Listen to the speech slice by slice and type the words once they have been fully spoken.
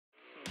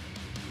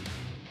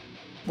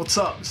What's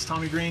up? It's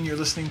Tommy Green. You're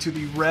listening to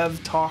the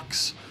Rev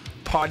Talks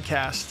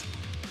podcast,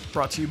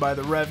 brought to you by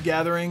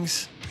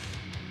theREVgatherings,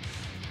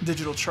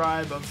 digital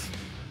tribe of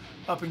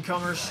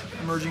up-and-comers,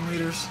 emerging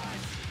leaders,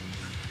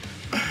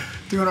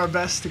 doing our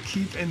best to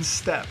keep in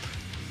step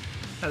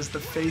as the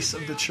face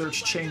of the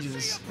church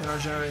changes in our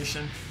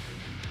generation.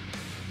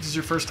 If this is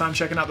your first time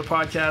checking out the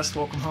podcast,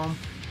 welcome home.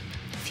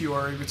 If you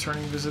are a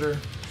returning visitor,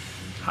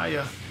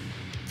 hiya.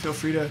 Feel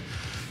free to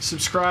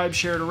subscribe,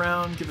 share it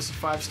around, give us a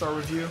 5-star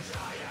review.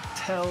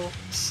 Tell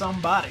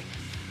somebody.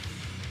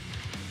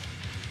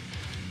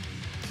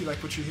 If you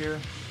like what you hear,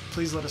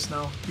 please let us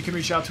know. You can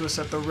reach out to us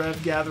at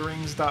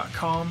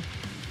theREVgatherings.com.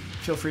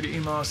 Feel free to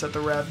email us at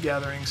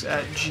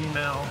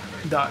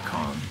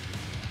theREVgatherings@gmail.com.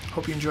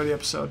 Hope you enjoy the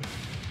episode.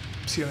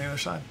 See you on the other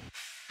side.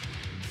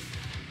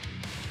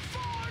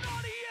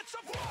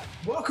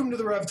 Welcome to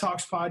the Rev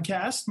Talks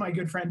podcast. My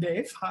good friend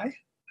Dave. Hi.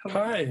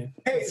 Hello. Hi.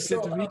 Hey, it's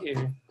good to be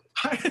here.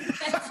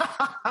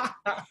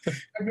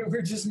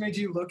 We just made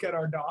you look at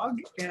our dog,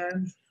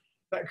 and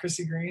that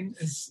Chrissy Green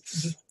is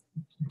just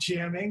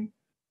jamming.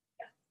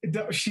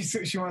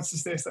 She wants to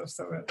stay so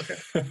bad. Okay.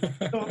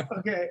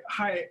 Okay.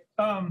 Hi.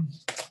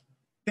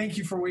 Thank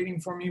you for waiting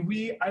for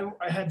me.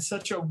 I had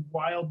such a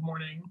wild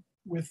morning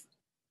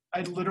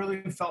I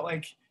literally felt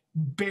like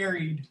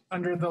buried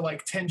under the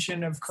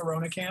tension of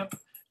Corona camp,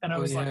 and I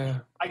was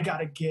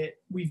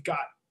we've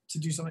got to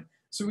do something.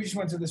 So we just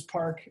went to this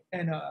park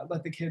and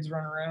let the kids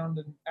run around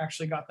and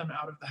actually got them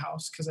out of the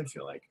house because I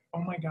feel like,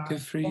 oh my God.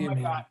 Good for you,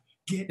 man.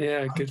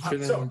 Good for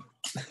them.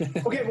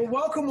 Okay, well,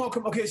 welcome.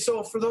 Okay,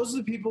 so for those of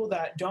the people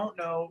that don't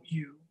know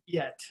you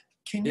yet,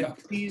 can you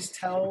please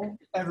tell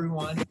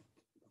everyone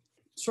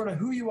sort of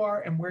who you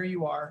are and where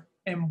you are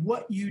and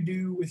what you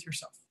do with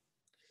yourself?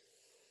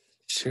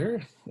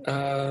 Sure.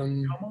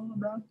 Come on,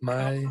 bro.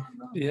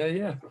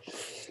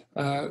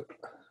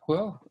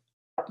 Well,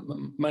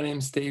 my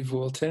name's Dave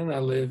Wilton. I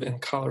live in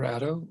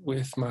Colorado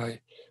with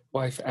my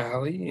wife,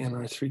 Allie, and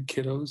our 3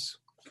 kiddos.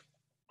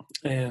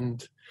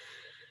 And,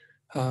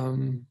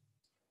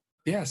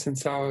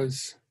 since I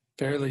was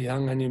fairly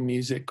young, I knew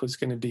music was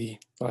going to be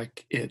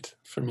like it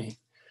for me.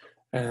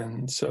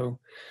 And so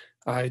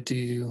I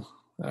do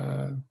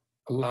a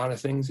lot of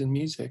things in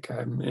music.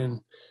 I'm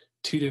in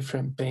 2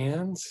 different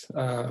bands,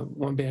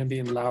 one band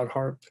being Loud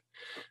Harp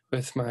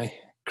with my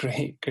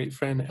great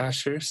friend,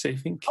 Asher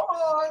Safink. Come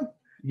on!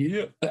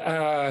 Yeah,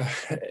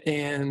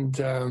 and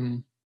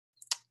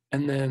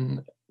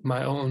then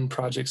my own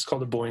project's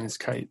called Boy and His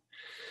Kite,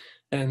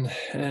 and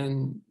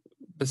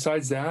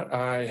besides that,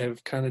 I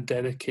have kind of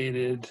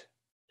dedicated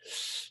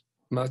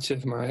much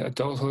of my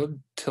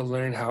adulthood to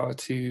learn how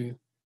to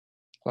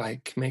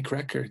make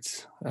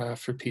records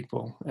for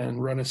people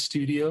and run a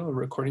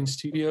recording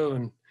studio,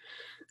 and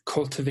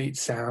cultivate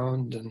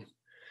sound and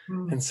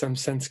in some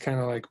sense kind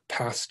of like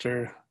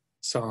pastor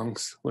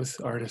songs with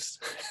artists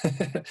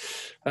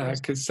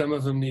because some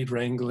of them need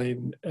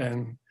wrangling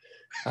and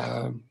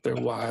they're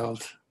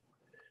wild.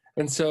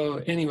 And so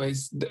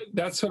anyways,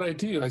 that's what I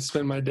do. I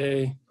spend my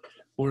day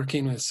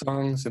working with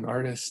songs and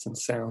artists and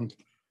sound.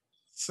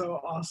 So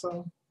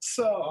awesome.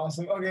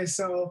 Okay,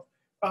 so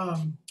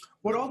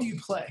what all do you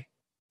play?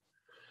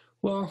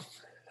 Well,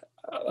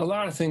 a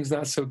lot of things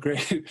not so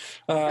great.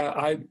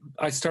 I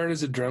started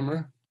as a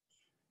drummer.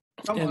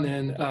 And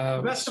then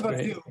the best of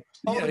us do.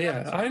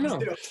 I know.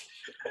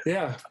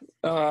 Yeah.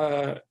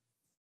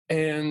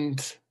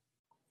 And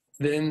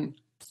then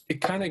it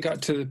kind of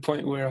got to the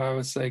point where I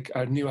was like,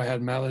 I knew I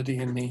had melody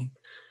in me,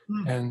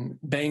 and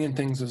banging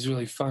things was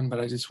really fun, but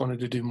I just wanted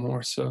to do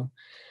more. So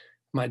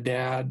my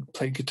dad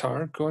played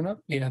guitar growing up.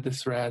 He had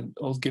this rad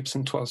old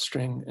Gibson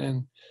 12-string,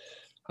 and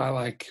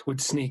I would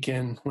sneak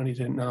in when he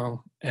didn't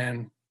know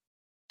and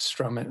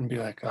strum it and be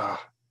like,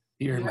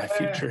 you're my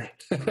future.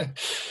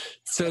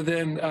 So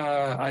then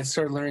I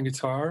started learning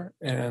guitar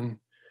and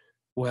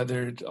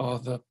weathered all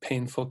the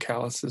painful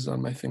calluses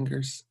on my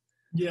fingers.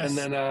 Yes. And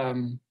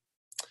then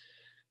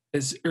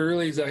as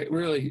early as I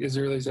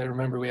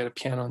remember, we had a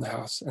piano in the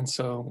house. And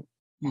so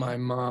my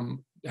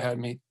mom had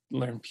me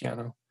learn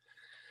piano,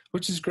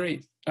 which is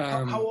great.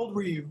 How old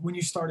were you when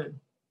you started?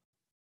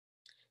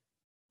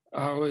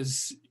 I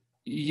was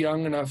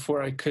young enough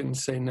where I couldn't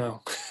say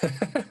no.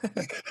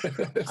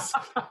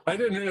 I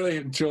didn't really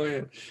enjoy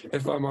it,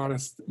 if I'm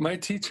honest. My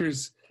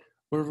teachers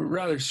were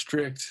rather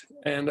strict,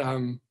 and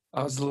I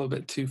was a little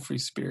bit too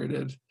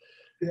free-spirited.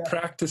 Yeah.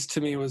 Practice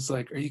to me was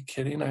like, are you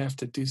kidding? I have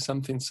to do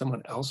something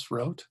someone else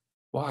wrote?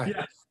 Why?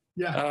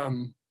 Yeah.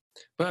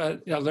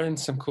 But I learned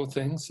some cool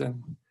things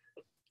and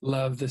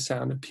loved the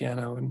sound of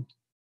piano. And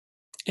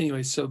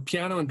anyway, so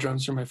piano and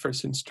drums were my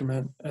first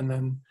instrument, and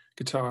then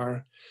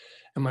guitar.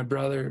 And my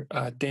brother,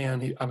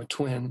 Dan, I'm a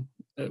twin,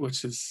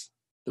 which is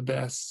the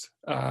best.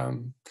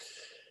 And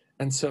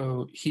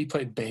so he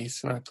played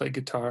bass and I played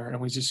guitar,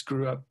 and we just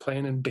grew up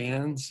playing in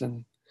bands.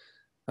 And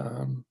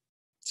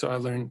so I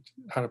learned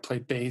how to play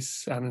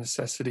bass out of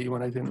necessity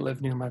when I didn't live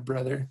near my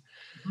brother.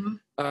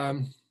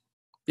 Mm-hmm.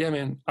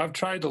 I've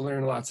tried to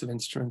learn lots of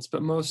instruments,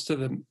 but most of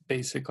the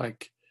basic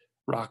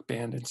rock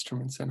band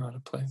instruments I know how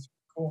to play.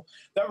 cool.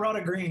 That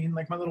Rada Green,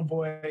 like my little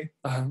boy,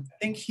 Uh-huh. I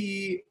think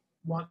he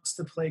wants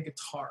to play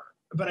guitar,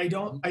 but I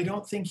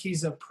don't think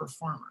he's a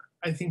performer.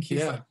 I think he's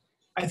Yeah. like,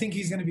 I think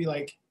he's going to be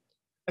like,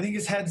 I think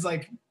his head's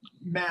like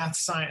math,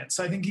 science.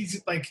 So I think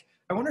he's like,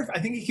 I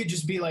think he could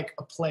just be like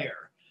a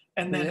player.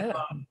 And then Yeah.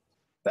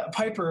 that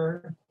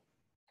Piper,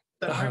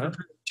 Uh-huh.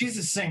 she's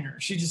a singer.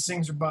 She just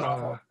sings her butt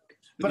off.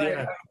 But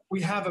Yeah.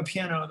 we have a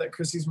piano that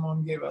Chrissy's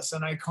mom gave us,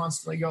 and I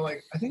constantly go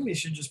like, I think they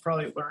should just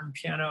probably learn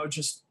piano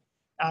just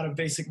out of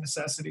basic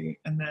necessity.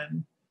 And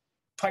then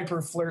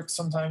Piper flirts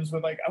sometimes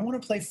with like, I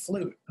want to play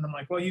flute, and I'm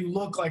like, well, you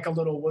look like a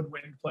little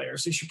woodwind player,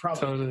 so you should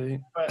probably.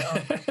 Totally.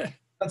 But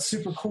that's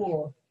super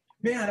cool,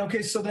 man.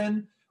 Okay, so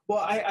then, well,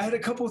 I had a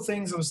couple of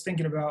things I was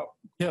thinking about.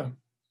 Yeah.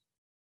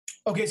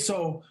 Okay,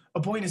 so A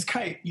Boy and His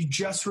Kite, you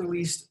just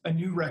released a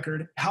new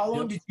record. How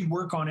long did you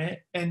work on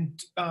it?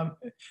 And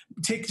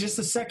take just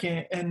a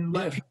second and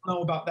let people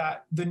know about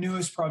that, the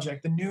newest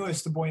project, the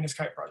newest The Boy and His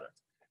Kite project.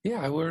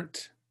 Yeah, I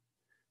worked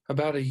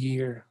about a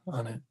year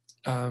on it.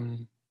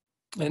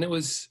 And it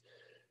was,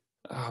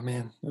 oh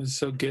man, it was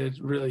so good,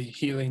 really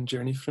healing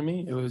journey for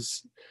me.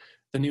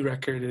 The new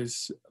record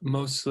is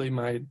mostly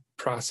my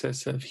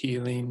process of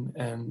healing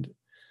and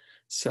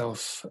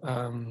self,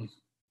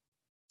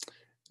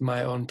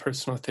 my own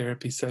personal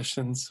therapy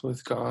sessions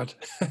with God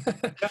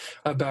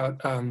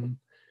about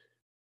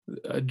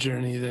a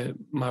journey that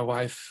my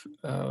wife,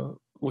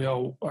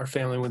 our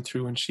family went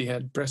through when she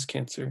had breast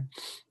cancer.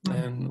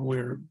 And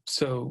we're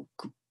so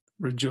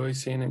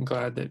rejoicing and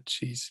glad that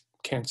she's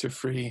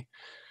cancer-free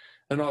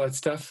and all that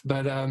stuff.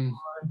 But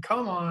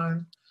come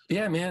on.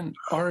 Yeah, man.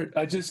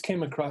 I just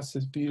came across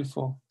this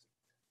beautiful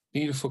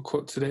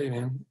quote today,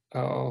 man.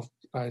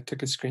 I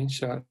took a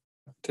screenshot.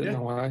 Didn't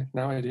know why.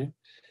 Now I do.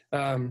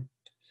 I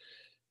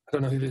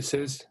don't know who this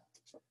is.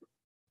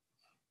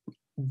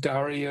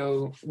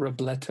 Dario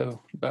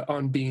Robleto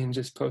on Being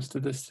just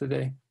posted this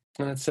today.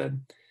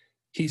 And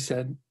he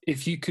said,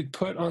 if you could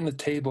put on the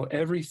table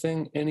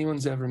everything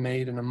anyone's ever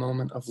made in a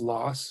moment of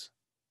loss,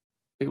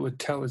 it would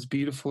tell as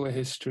beautiful a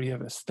history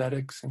of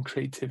aesthetics and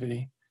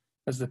creativity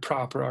as the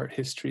proper art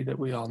history that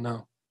we all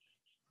know.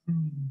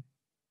 And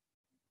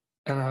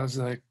I was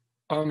like,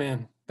 oh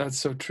man, that's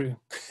so true.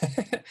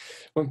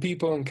 When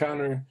people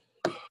encounter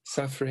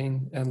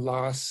suffering and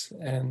loss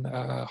and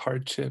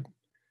hardship,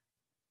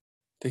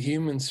 the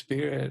human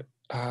spirit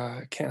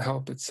can't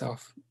help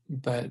itself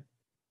but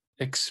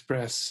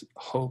express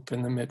hope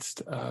in the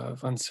midst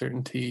of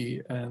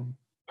uncertainty and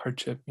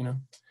hardship,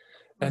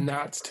 And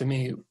that's, to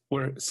me,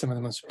 where some of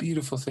the most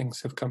beautiful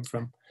things have come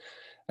from.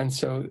 And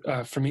so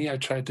for me, I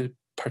tried to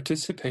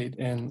participate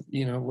in,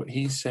 what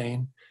he's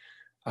saying.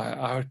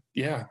 I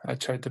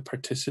tried to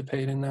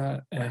participate in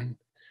that, and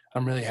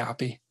I'm really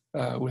happy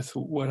with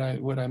what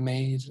I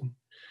made,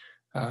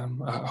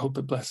 and I hope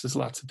it blesses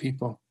lots of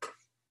people.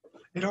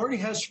 It already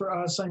has for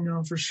us, I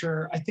know for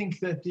sure. I think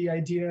that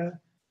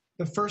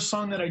the first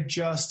song that I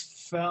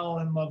just fell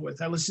in love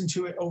with, I listened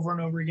to it over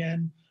and over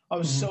again. I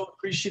was so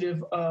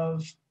appreciative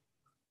of,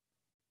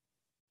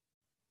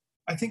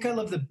 I think I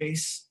love the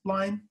bass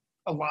line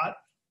a lot,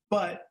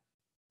 but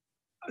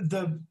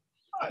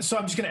so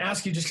I'm just going to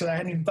ask you just because I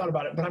hadn't even thought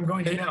about it, but I'm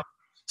going to now.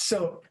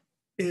 So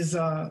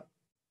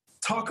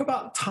Talk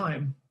About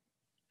Time.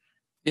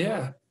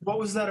 Yeah. What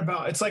was that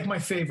about? It's like my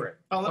favorite.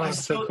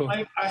 So cool.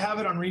 I have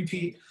it on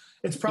repeat.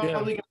 It's probably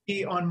going to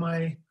be on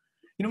my,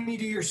 when you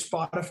do your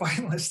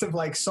Spotify list of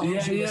like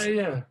songs.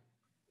 Yeah.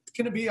 It's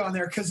going to be on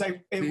there because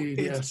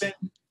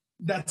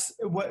that's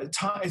what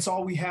time, it's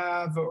all we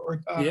have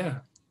time.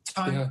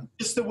 Yeah.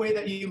 Just the way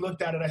that you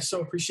looked at it, I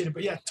so appreciate it.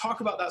 But yeah,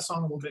 talk about that song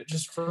a little bit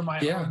just for my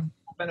own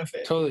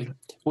benefit. Totally.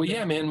 Well,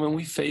 yeah, man, when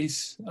we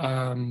face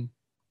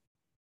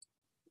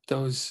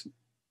those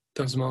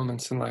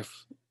moments in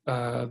life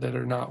that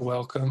are not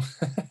welcome,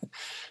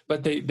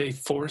 but they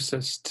force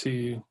us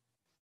to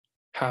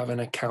have an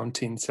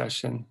accounting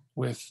session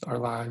with our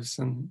lives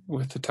and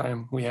with the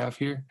time we have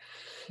here.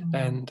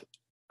 And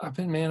I've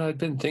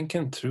been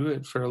thinking through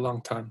it for a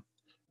long time.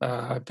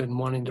 I've been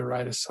wanting to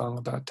write a song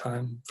about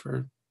time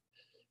for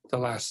the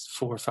last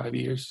 4 or 5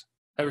 years.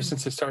 Ever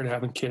since I started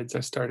having kids,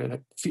 I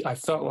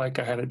felt like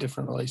I had a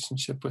different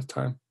relationship with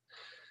time.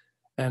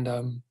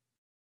 And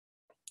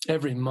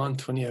every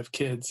month when you have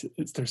kids,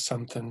 there's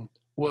something,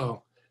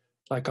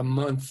 like a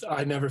month.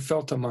 I never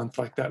felt a month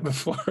like that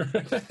before.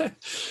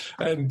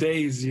 And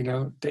days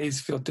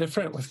feel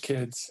different with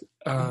kids.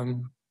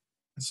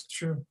 That's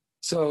true.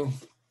 So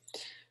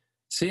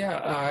yeah,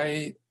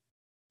 I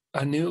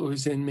knew it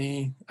was in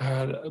me. I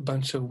had a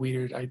bunch of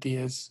weird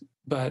ideas,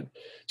 but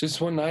just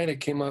one night I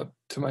came up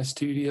to my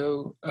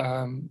studio.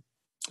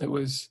 It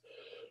was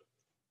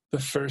the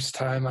first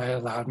time I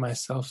allowed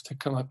myself to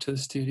come up to the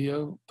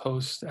studio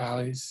post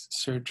Allie's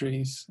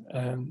surgeries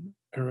and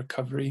her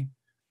recovery.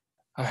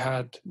 I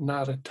had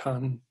not a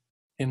ton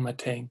in my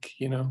tank,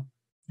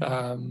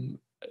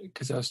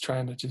 because I was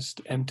trying to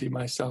just empty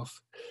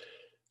myself,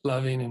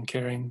 loving and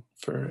caring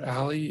for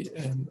Allie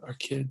and our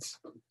kids.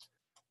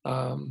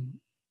 And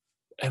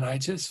I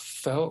just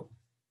felt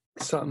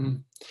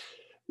something.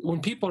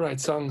 when people write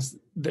songs,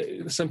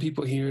 some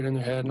people hear it in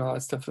their head and all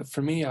that stuff. But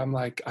for me, I'm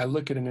like, I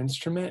look at an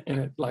instrument and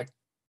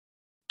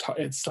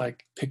it's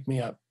like, pick me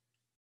up,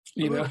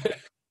 you know.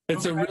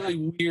 It's a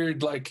really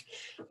weird, like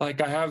I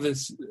have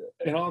this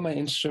in all my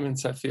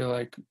instruments. I feel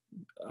like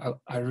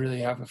I really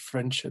have a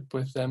friendship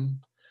with them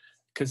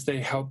because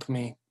they help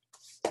me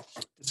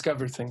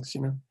discover things,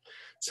 you know.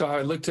 So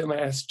I looked at my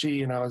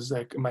SG and I was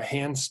like, my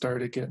hands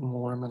started getting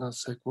warm and I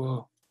was like,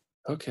 whoa,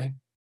 okay.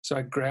 So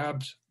I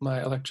grabbed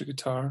my electric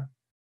guitar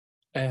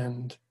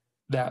and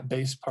that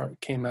bass part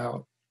came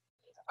out.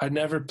 I'd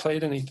never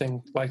played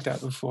anything like that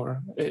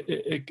before.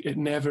 It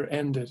never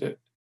ended.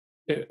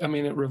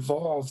 It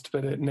revolved,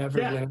 but it never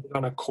landed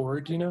on a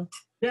chord, you know?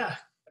 Yeah.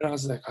 And I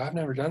was like, I've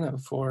never done that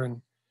before.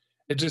 And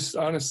it just,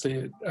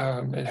 honestly,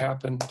 it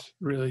happened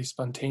really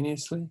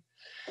spontaneously.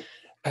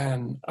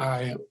 And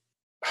I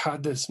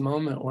had this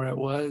moment where it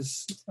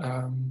was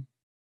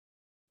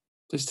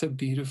just a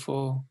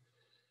beautiful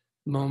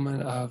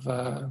moment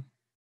of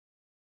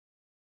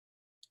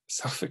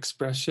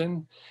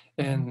self-expression.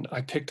 And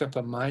I picked up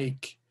a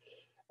mic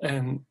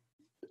and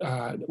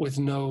with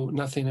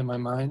nothing in my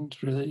mind,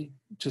 really,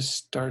 just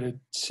started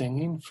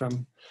singing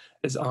from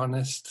as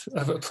honest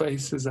of a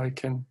place as I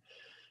can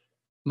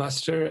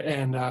muster.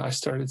 And I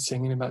started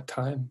singing about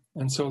time.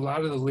 And so a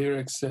lot of the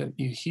lyrics that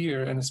you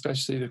hear, and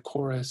especially the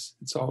chorus,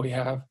 It's All We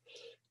Have,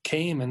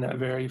 came in that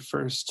very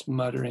first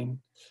muttering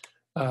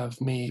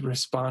of me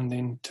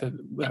responding to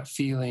that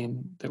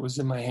feeling that was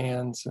in my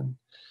hands.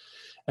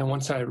 And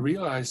once I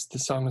realized the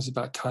song was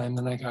about time,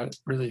 then I got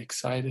really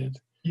excited.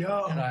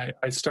 Yeah. And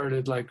I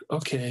started like,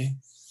 okay,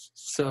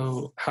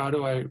 so how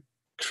do I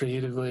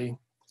creatively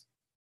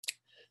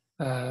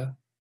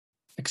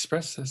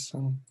express this?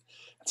 And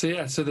so,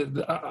 yeah, so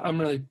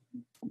I'm really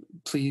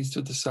pleased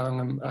with the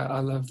song. I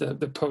love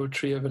the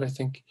poetry of it. I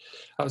think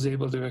I was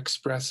able to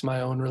express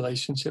my own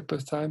relationship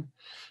with time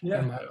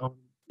and my own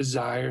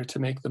desire to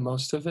make the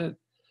most of it,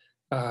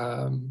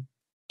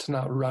 to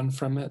not run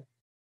from it,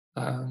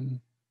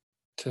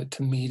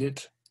 to meet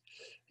it,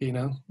 you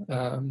know?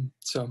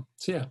 So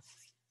yeah.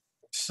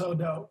 So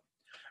dope.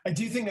 I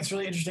do think it's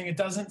really interesting. It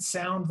doesn't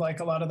sound like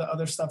a lot of the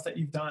other stuff that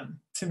you've done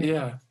to me.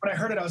 Yeah. When I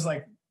heard it, I was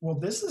like, well,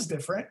 this is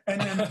different.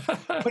 And then,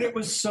 but it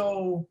was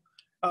so,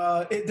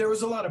 there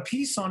was a lot of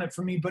peace on it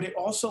for me, but it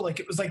also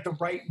it was like the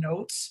right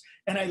notes.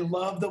 And I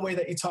love the way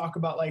that you talk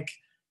about, like,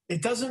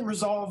 it doesn't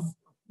resolve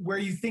where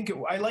you think it,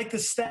 I like the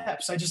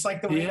steps. I just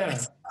like the way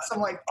that I'm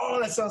like,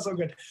 oh, that sounds so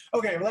good.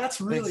 Okay. Well, that's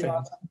really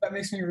awesome. That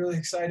makes me really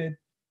excited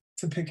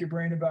to pick your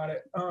brain about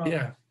it.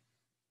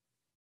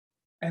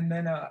 And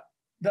then,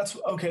 that's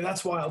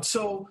wild.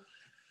 So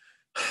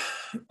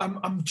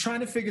I'm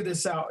trying to figure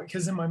this out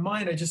because in my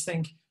mind, I just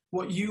think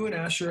what you and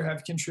Asher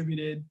have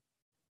contributed,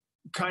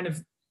 kind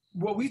of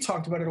what we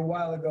talked about it a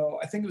while ago.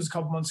 I think it was a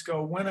couple months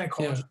ago when I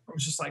called you. I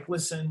was just like,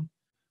 listen,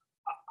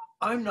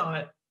 I'm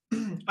not,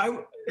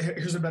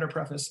 here's a better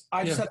preface.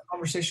 I just had a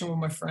conversation with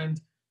my friend.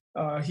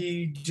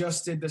 He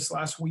just did this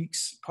last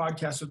week's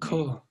podcast with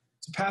me.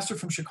 It's a pastor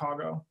from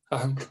Chicago.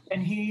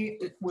 And he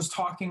was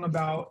talking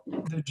about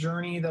the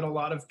journey that a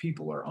lot of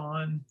people are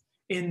on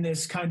in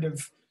this kind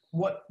of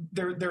what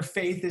their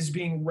faith is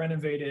being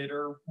renovated,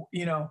 or,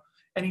 you know,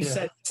 and he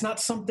said, it's not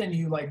something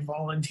you like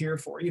volunteer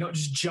for. You don't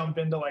just jump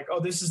into like,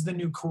 oh, this is the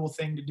new cool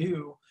thing to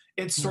do.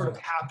 It sort of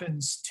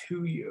happens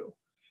to you.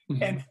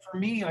 Mm-hmm. And for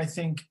me, I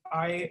think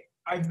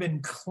I've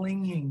been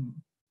clinging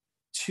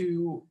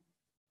to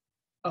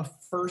a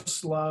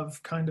first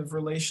love kind of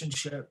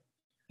relationship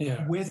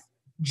with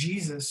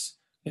Jesus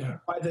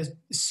by the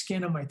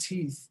skin of my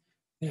teeth.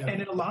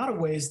 And in a lot of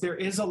ways, there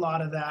is a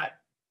lot of that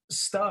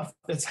stuff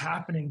that's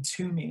happening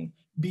to me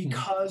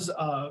because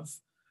of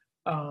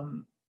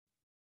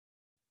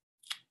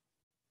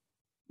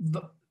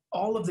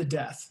all of the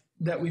death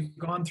that we've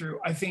gone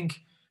through. I think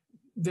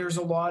there's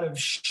a lot of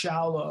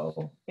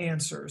shallow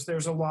answers.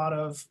 There's a lot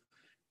of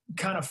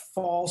kind of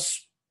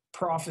false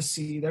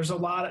prophecy. There's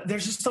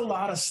just a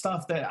lot of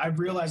stuff that I've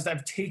realized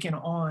I've taken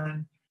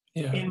on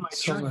in my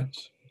journey.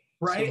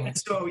 Right.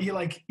 So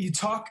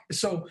and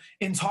so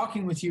in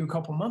talking with you a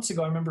couple months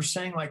ago, I remember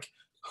saying, like,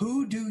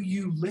 who do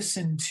you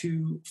listen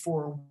to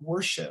for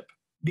worship?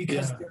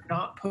 Because they're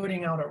not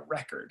putting out a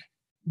record.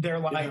 They're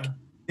like,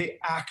 they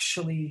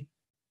actually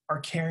are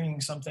carrying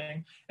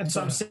something. And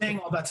so I'm saying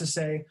all that to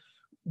say,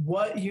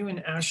 what you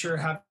and Asher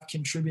have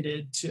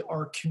contributed to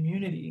our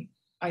community,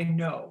 I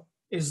know,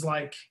 is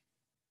like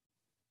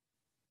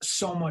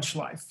so much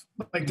life.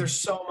 Like there's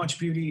so much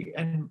beauty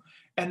and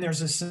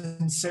there's a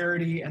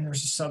sincerity and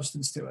there's a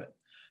substance to it.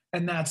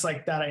 And that's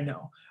like that. I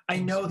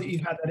know that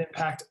you've had that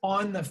impact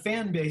on the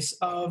fan base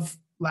of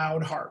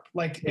Loud Harp,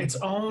 like its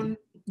own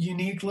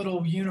unique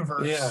little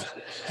universe. Yeah.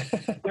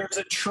 There's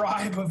a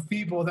tribe of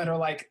people that are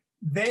like,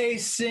 they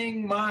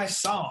sing my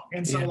song.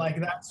 And so like,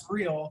 that's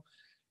real.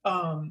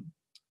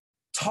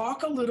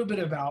 Talk a little bit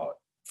about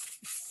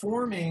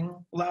forming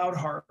Loud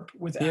Harp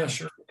with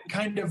Asher.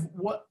 Kind of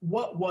what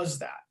was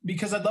that?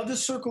 Because I'd love to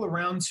circle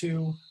around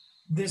to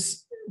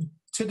this,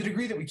 to the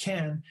degree that we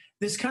can,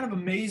 this kind of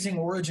amazing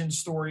origin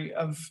story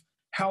of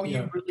how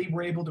you really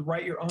were able to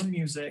write your own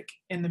music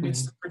in the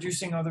midst of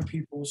producing other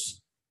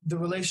people's, the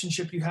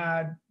relationship you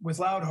had with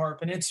Loud Harp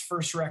and its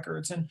first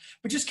records.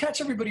 But just catch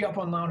everybody up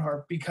on Loud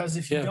Harp, because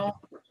if you don't,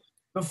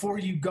 before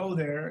you go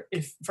there,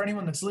 if for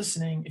anyone that's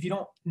listening, if you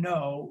don't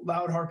know,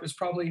 Loud Harp is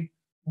probably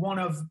one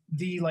of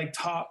the like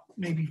top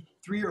maybe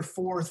 3 or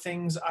 4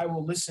 things I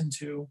will listen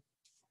to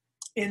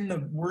in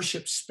the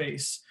worship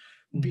space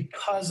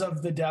because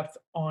of the depth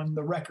on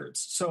the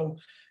records. So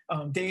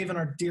Dave and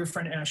our dear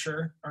friend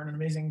Asher are an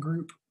amazing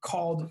group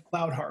called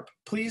Loud Harp.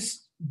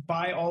 Please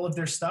buy all of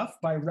their stuff,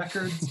 buy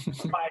records,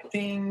 buy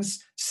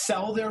things,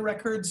 sell their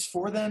records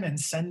for them and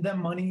send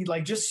them money.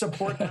 Like, just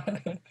support them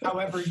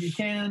however you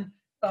can.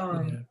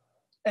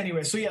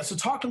 Anyway, so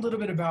talk a little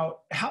bit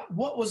about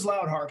what was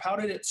Loud Harp? How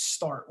did it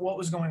start? What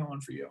was going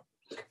on for you?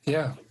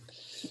 Yeah.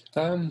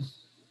 Well,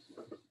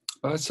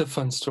 it's a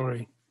fun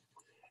story.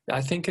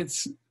 I think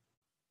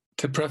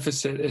to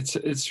preface it,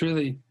 it's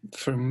really,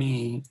 for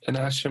me, and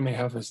Asher may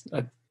have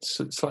a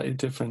slightly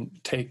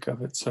different take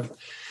of it, so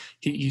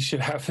you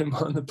should have him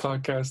on the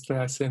podcast and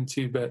ask him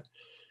too. But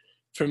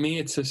for me,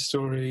 it's a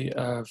story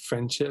of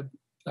friendship,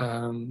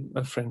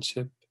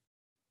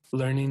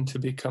 learning to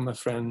become a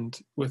friend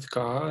with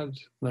God,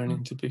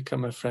 learning to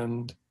become a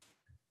friend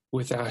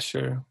with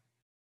Asher,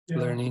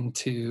 learning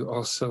to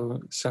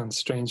also, sound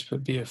strange,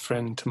 but be a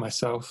friend to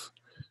myself.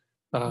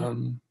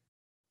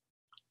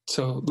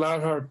 So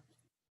Loud Harp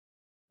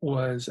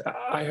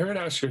I heard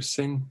Asher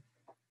sing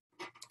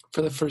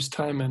for the first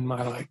time in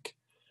my, like,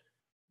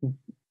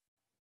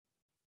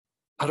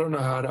 I don't know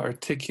how to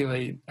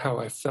articulate how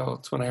I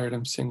felt when I heard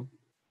him sing,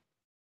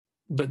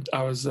 but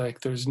I was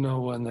like, there's no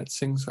one that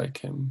sings like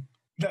him.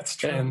 That's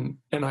true.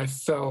 And I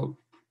felt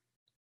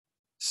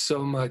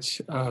so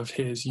much of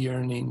his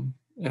yearning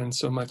and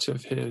so much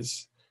of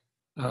his,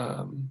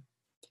 who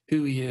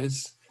he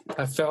is.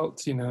 I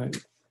felt,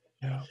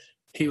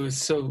 he was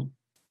so,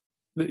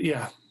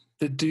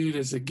 the dude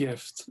is a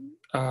gift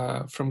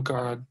from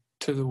God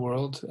to the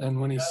world.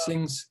 And when he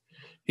sings,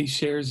 he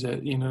shares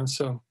it,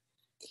 so,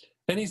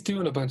 and he's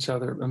doing a bunch of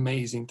other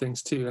amazing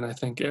things too. And I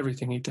think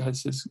everything he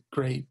does is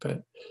great,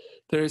 but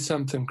there is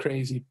something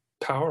crazy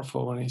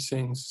powerful when he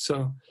sings.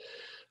 So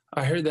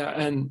I heard that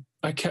and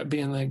I kept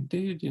being like,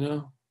 dude,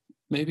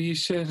 maybe you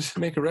should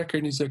make a record.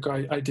 And he's like,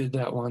 I did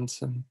that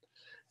once and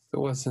it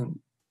wasn't,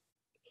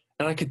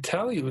 and I could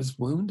tell he was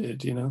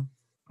wounded,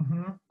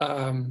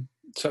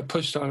 So I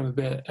pushed on him a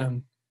bit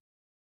and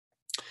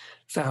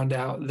found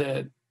out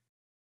that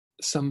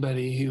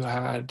somebody who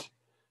had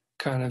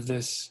kind of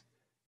this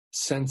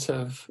sense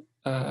of,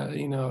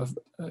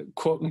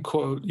 quote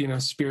unquote,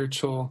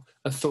 spiritual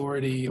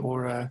authority,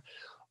 or a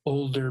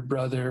older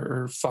brother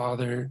or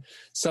father,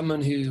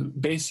 someone who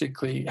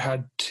basically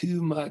had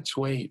too much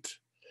weight,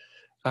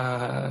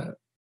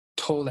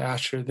 told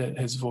Asher that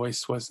his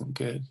voice wasn't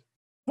good.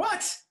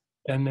 What?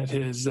 And that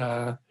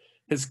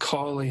his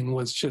calling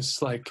was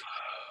just like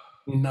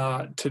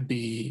not to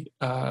be,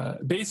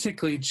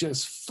 basically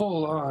just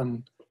full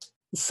on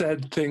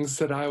said things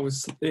that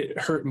it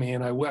hurt me,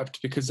 and I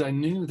wept because I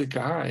knew the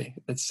guy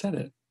that said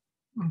it.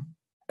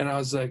 And I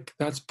was like,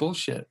 that's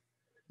bullshit.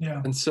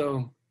 Yeah. And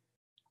so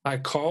I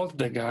called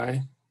the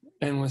guy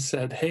and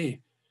said,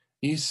 hey,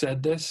 you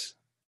said this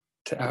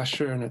to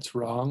Asher and it's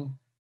wrong.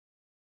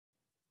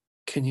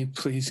 Can you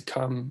please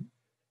come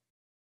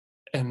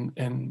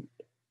and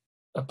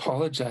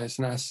apologize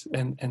and ask,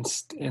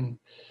 and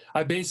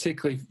I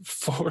basically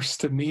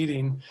forced a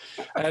meeting,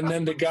 and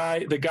then the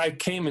guy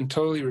came and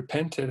totally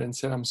repented and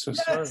said, I'm so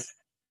sorry.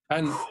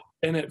 And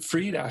it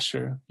freed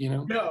Asher,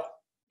 No.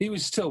 He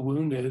was still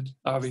wounded,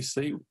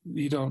 obviously.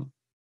 You don't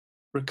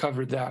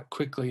recover that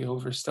quickly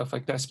over stuff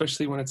like that,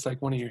 especially when it's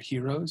like one of your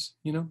heroes,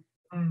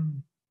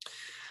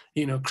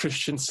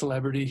 Christian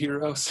celebrity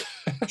heroes.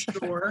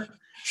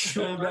 Sure.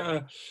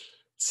 And,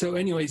 so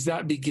anyways,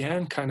 that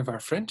began kind of our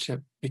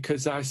friendship,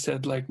 because I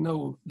said, like,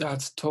 no,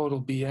 that's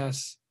total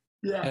BS.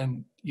 Yeah.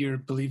 And you're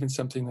believing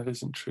something that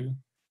isn't true.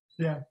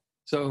 Yeah.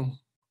 So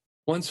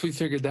once we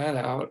figured that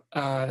out,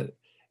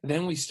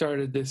 then we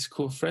started this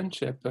cool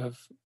friendship of,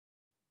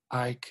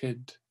 I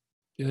could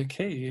be like,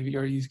 hey,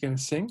 are you going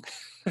to sing?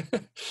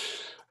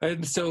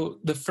 And so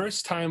the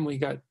first time we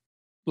got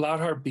Loud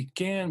Harp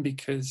began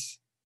because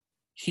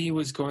he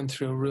was going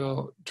through a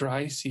real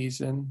dry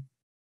season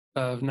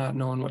of not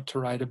knowing what to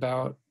write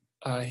about.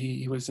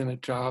 He was in a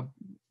job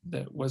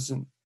that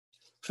wasn't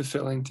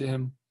fulfilling to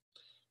him.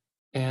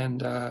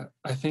 And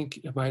I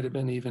think it might have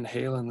been even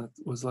Halen that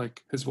was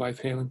like, his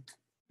wife Halen.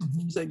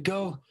 He's like,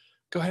 go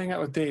hang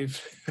out with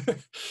Dave.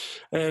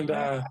 And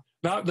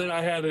not that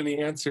I had any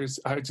answers.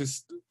 I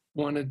just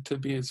wanted to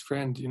be his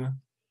friend,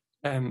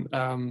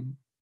 And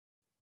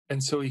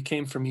so he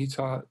came from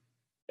Utah,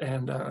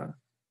 and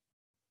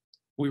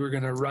we were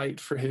going to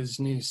write for his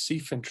new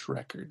Seafinch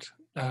record.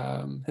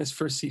 His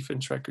first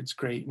Seafinch record's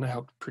great, and I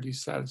helped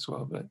produce that as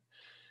well. But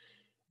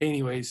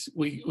anyways,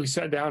 we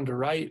sat down to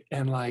write,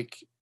 and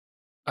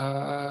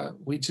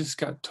we just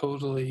got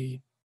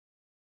totally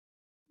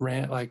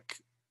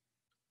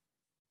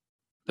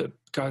that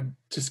God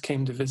just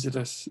came to visit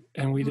us,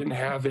 and we didn't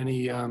have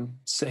any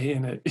say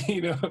in it.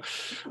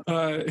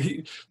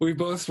 We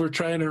both were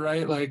trying to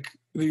write like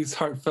these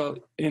heartfelt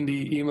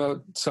indie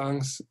emo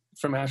songs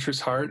from Asher's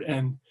heart,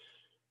 and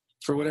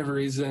for whatever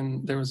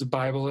reason, there was a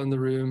Bible in the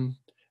room,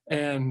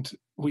 and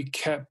we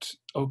kept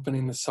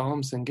opening the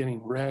Psalms and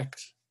getting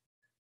wrecked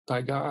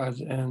by God,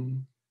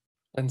 and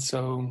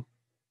so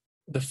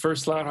the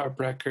first Loud Harp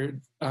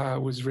record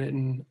was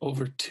written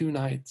over 2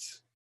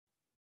 nights.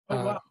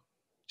 Oh, wow.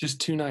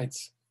 Just 2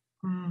 nights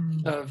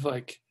of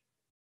like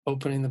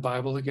opening the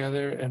Bible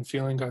together and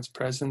feeling God's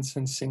presence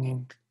and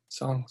singing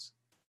songs.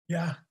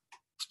 Yeah.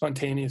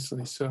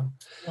 Spontaneously. So,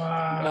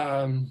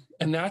 wow.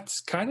 And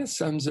that's kind of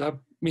sums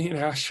up me and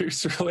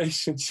Asher's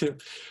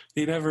relationship.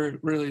 You never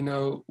really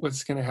know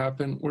what's going to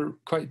happen. We're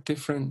quite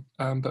different,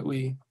 but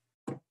we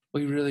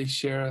really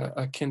share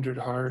a kindred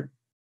heart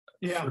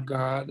for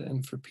God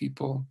and for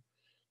people.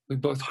 We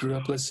both grew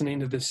up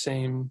listening to the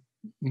same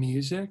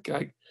music.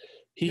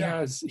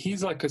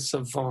 He's like a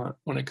savant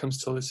when it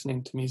comes to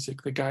listening to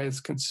music. The guy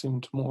has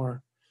consumed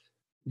more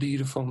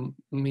beautiful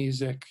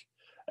music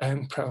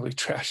and probably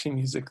trashy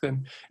music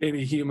than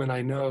any human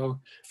I know.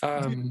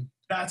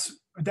 That's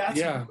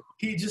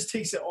he just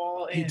takes it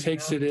all in. He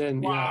takes it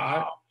in.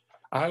 Wow.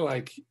 Yeah. I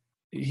like,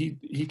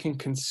 he can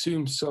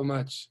consume so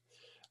much,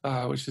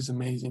 which is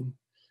amazing.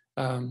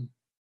 And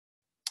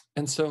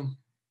so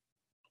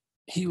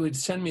he would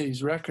send me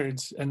these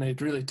records and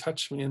they'd really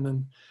touch me. And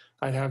then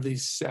I'd have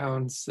these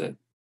sounds that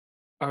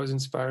I was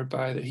inspired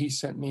by that he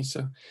sent me.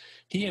 So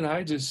he and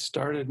I just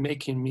started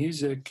making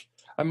music.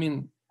 I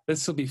mean,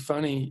 this will be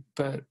funny,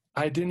 but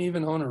I didn't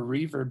even own a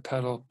reverb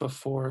pedal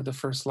before the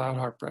first Loud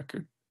Harp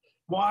record.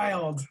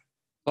 Wild.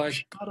 Like,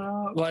 shut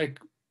up. Like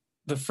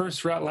the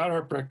first Loud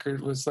Harp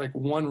record was like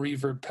 1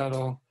 reverb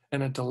pedal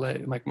and a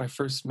delay, like my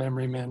first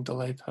Memory Man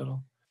delay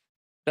pedal.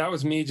 That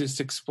was me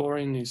just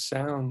exploring new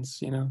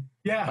sounds,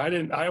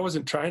 Yeah. I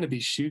wasn't trying to be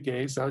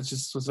shoegaze. I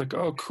was like,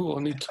 oh, cool,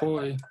 a new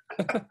toy.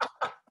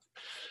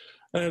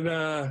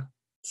 And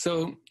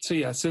so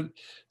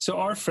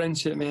our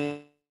friendship,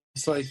 man,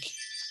 it's like,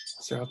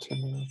 I'll turn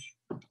it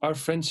off. Our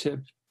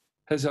friendship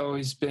has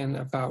always been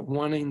about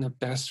wanting the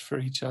best for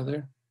each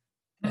other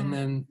and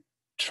then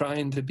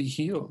trying to be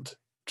healed,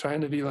 trying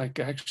to be like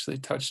actually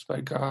touched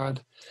by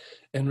God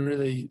and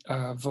really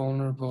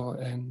vulnerable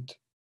and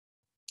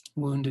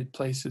wounded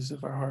places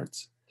of our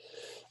hearts.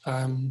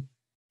 And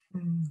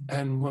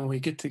when we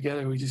get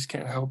together, we just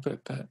can't help it.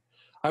 But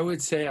I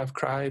would say I've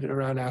cried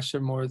around Asher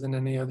more than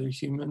any other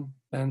human.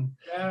 And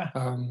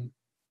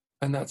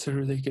that's a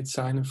really good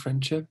sign of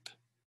friendship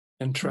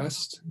and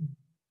trust.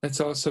 It's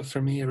also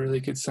for me a really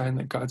good sign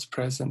that God's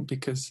present,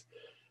 because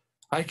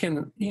I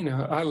can,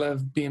 I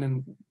love being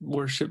in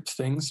worship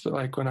things, but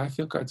like when I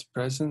feel God's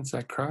presence,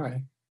 I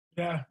cry.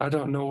 Yeah. I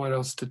don't know what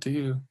else to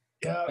do.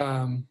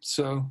 Yeah.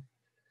 So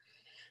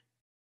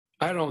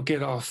I don't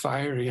get all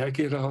fiery. I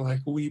get all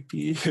like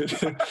weepy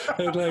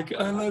and like,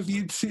 I love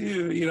you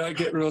too. I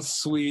get real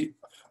sweet.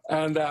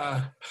 And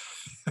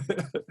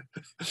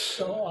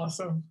so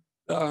awesome.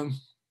 So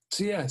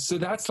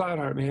that's Loud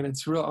Harp, man.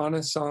 It's real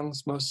honest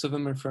songs. Most of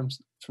them are from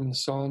the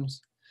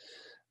Psalms.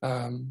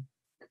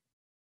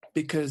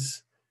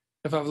 Because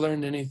if I've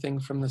learned anything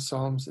from the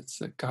Psalms, it's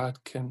that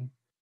God can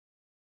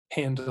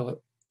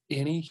handle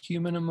any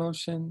human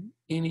emotion,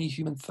 any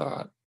human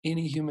thought,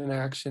 any human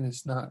action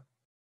is not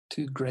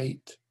too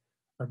great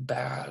or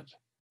bad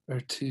or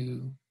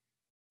too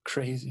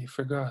crazy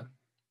for God.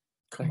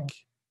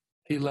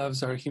 He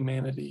loves our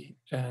humanity,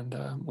 and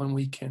when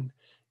we can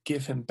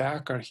give him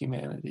back our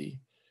humanity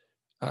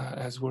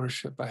as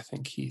worship, I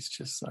think he's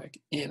just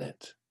like in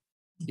it.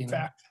 In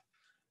fact,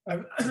 I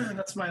would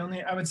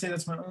say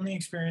that's my only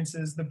experience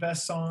is the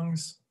best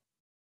songs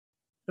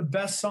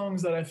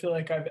that I feel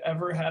like I've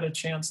ever had a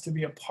chance to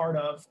be a part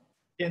of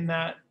in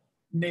that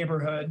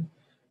neighborhood,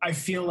 I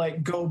feel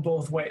like go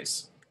both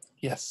ways.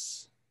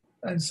 Yes.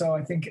 And so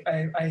I think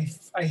I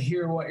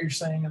hear what you're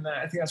saying in that.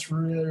 I think that's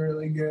really,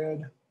 really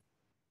good.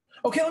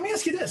 Okay, let me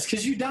ask you this,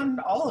 because you've done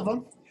all of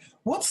them.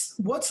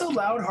 What's a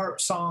Loud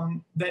Harp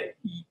song that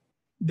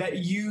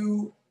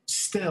you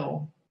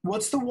still,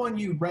 what's the one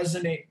you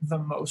resonate the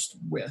most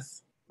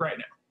with right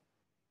now?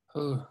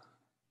 Oh.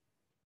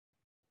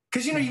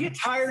 Because, you get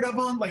tired of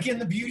them, like in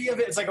the beauty of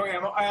it, it's like, okay,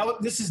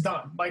 this is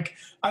done. Like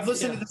I've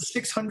listened to this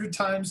 600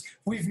 times.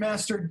 We've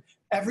mastered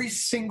every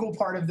single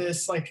part of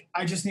this. Like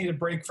I just need a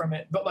break from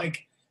it. But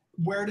like,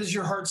 where does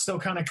your heart still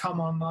kind of come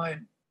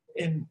online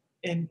in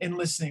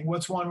listening?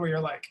 What's one where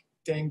you're like,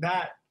 dang,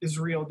 that is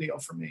real deal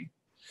for me?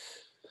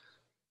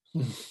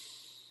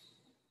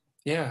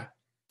 Yeah.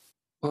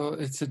 Well,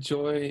 it's a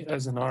joy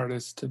as an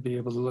artist to be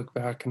able to look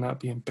back and not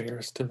be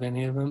embarrassed of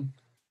any of them,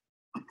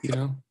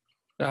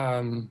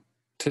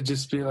 to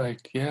just be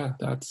like, yeah,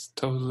 that's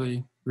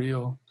totally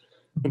real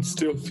and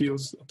still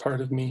feels a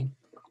part of me.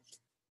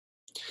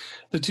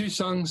 The 2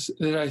 songs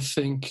that I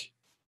think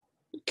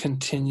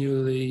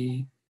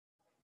continually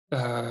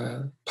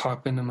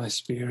pop into my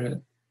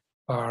spirit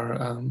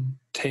are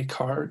Take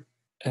Heart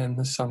and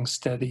the song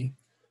Steady.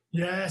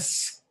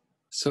 Yes.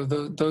 So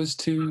those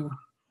two,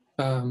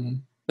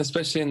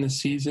 especially in the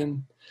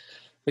season,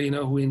 you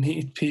know, we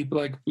need people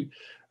like,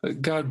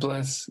 God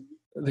bless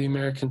the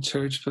American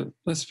church, but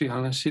let's be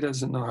honest, she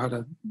doesn't know how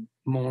to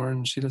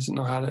mourn. She doesn't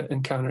know how to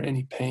encounter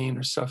any pain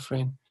or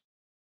suffering.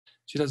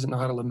 She doesn't know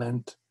how to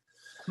lament.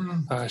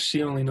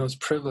 She only knows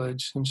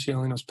privilege, and she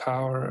only knows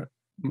power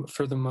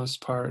for the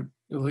most part,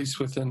 at least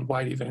within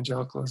white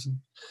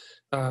evangelicalism.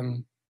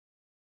 And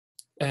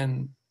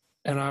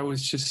I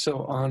was just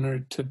so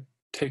honored to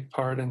take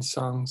part in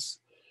songs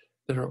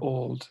that are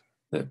old,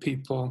 that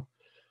people,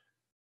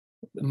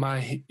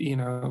 my, you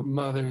know,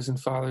 mothers and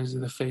fathers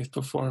of the faith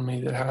before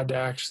me that had to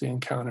actually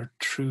encounter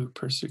true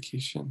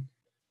persecution,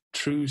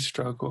 true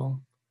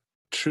struggle,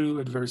 true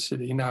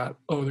adversity, not,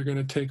 oh, they're going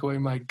to take away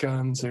my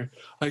guns, or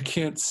I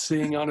can't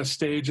sing on a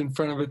stage in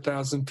front of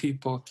 1,000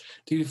 people.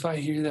 Dude, if I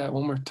hear that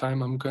one more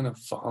time, I'm going to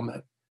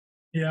vomit.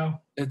 Yeah.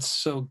 It's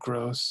so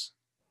gross.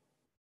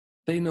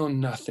 They know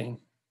nothing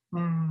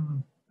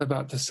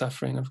about the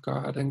suffering of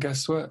God. And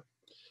guess what?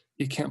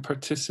 You can't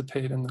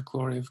participate in the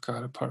glory of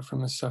God apart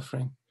from his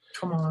suffering.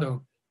 Come on.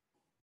 So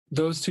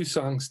those two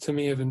songs to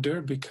me have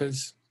endured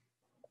because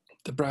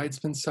the bride's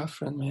been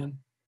suffering, man.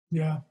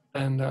 Yeah.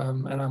 And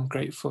I'm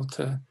grateful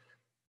to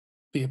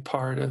be a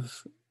part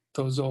of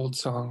those old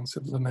songs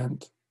of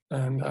lament,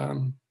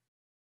 and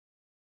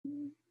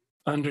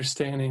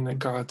understanding that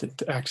God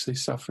that actually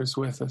suffers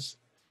with us.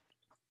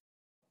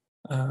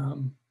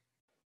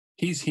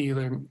 He's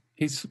healer.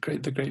 He's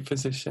great, the great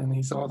physician.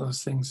 He's all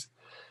those things.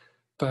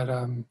 But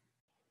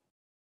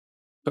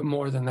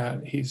more than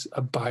that, he's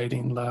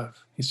abiding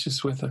love. He's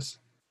just with us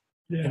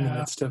in the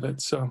midst of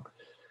it. So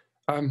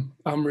I'm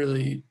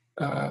really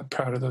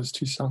proud of those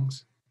two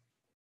songs.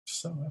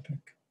 So epic.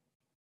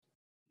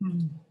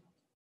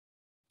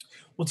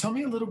 Well, tell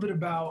me a little bit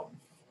about,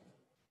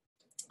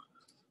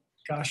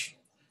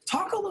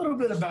 talk a little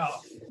bit about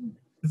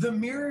the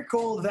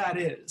miracle that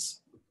is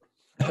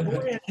A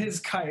Boy and His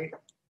Kite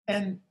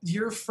and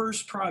your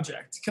first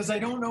project. Because I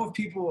don't know if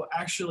people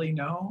actually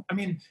know. I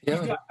mean,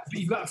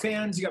 you've got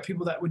fans, you got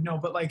people that would know,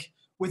 but like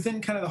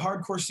within kind of the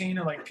hardcore scene,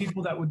 or like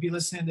people that would be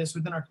listening to this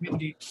within our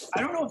community,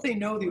 I don't know if they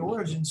know the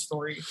origin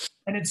story.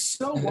 And it's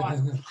so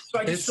wild. So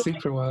I just it's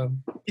super wild.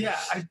 Yeah,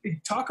 I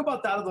talk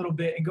about that a little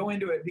bit and go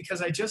into it,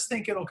 because I just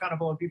think it'll kind of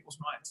blow people's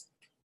minds.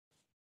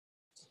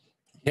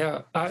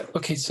 Yeah.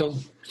 Okay. So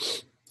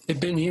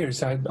it'd been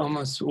years. I'd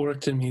almost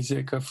worked in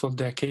music a full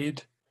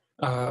decade,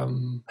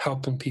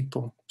 helping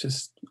people,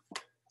 just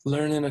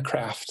learning a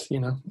craft, you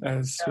know,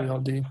 as we all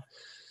do.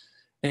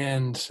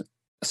 And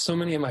so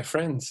many of my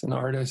friends and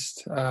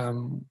artists,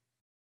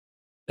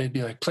 they'd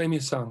be like, play me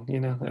a song, you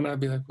know, and I'd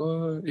be like,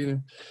 oh, you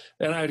know,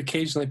 and I'd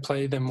occasionally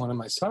play them one of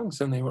my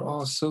songs, and they were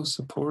all so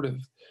supportive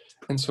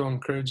and so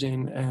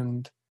encouraging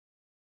and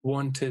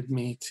wanted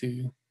me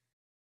to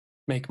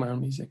make my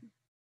own music.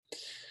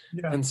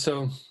 Yeah. And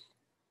so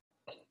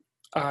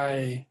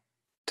I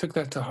took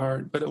that to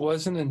heart, but it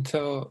wasn't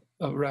until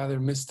a rather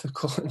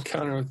mystical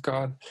encounter with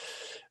God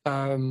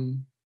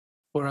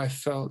where I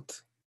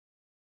felt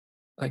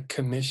like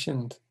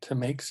commissioned to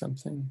make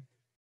something.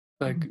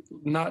 Like,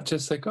 not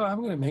just like, oh, I'm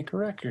going to make a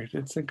record.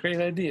 It's a great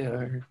idea.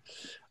 Or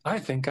I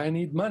think I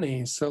need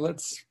money, so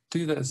let's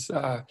do this.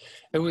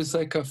 It was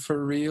like a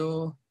for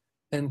real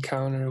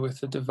encounter with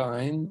the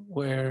divine,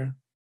 where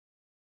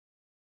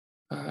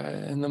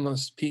in the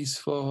most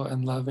peaceful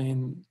and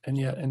loving and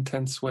yet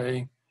intense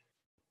way,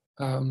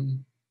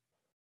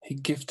 he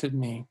gifted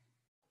me,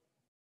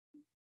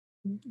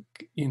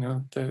 you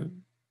know, the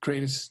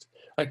greatest,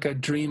 like a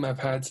dream I've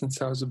had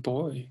since I was a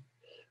boy,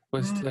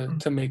 was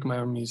to make my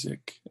own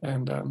music.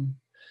 And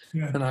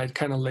I'd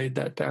kind of laid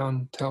that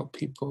down to help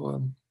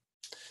people.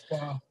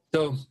 Wow.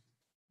 So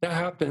that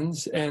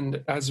happens.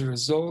 And as a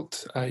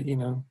result, you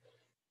know,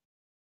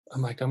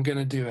 I'm like, I'm going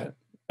to do it.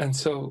 And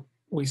so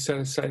we set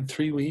aside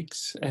 3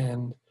 weeks,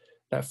 and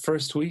that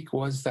first week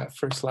was that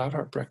first Loud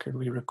Harp record.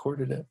 We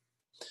recorded it.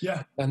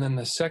 Yeah. And then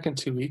the second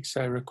 2 weeks,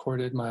 I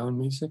recorded my own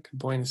music,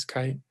 Boy and His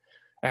Kite.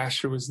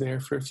 Asher was there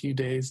for a few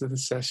days of the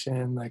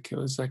session. Like, it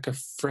was like a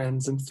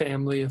friends and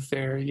family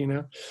affair, you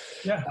know?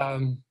 Yeah.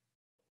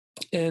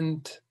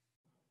 And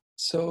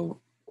so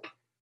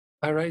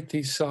I write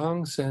these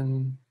songs,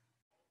 and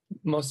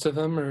most of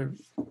them are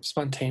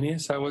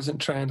spontaneous. I wasn't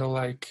trying to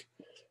like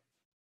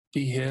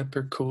be hip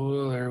or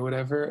cool or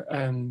whatever.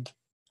 And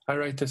I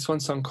write this one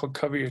song called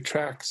Cover Your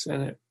Tracks,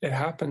 and it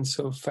happened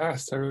so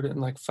fast. I wrote it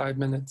in like 5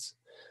 minutes.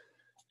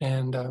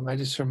 And I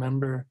just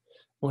remember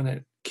when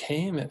it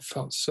came, it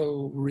felt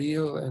so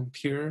real and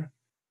pure,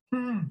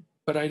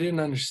 but I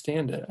didn't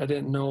understand it. I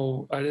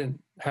didn't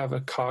have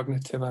a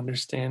cognitive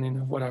understanding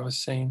of what I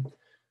was saying,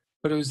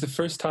 but it was the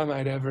first time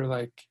I'd ever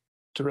like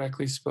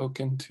directly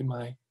spoken to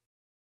my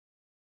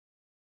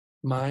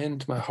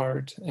mind, my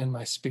heart, and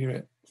my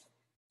spirit,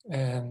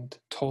 and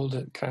told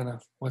it kind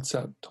of what's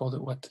up, told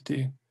it what to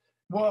do.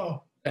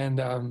 Whoa. And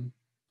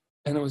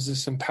it was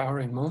this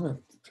empowering moment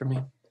for me.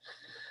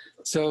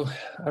 So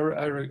I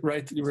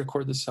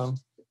record the song.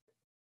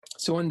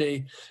 So one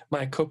day,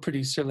 my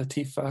co-producer,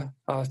 Latifa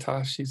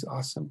Alatash, she's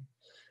awesome.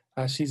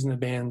 She's in the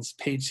bands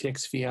Page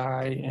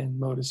XVI and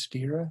Modus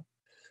Spira.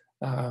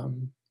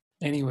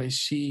 Anyway,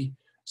 she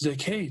was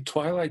like, "Hey,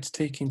 Twilight's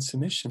taking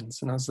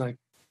submissions," and I was like,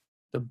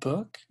 "The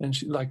book?" And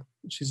she's like,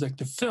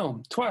 "The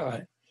film,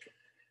 Twilight."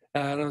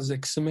 And I was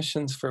like,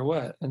 "Submissions for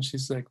what?" And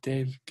she's like,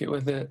 "Dave, get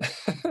with it."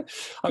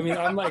 I mean,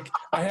 I'm like,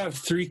 I have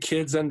 3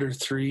 kids under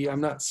 3.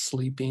 I'm not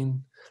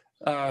sleeping.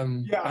 I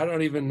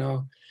don't even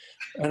know.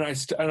 And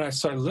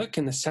so I look,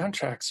 and the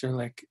soundtracks are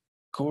like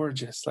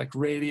gorgeous, like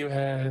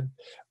Radiohead,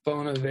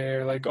 Bon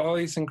Iver, like all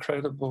these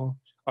incredible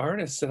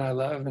artists that I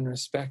love and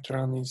respect are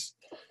on this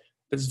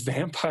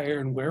vampire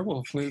and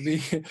werewolf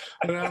movie.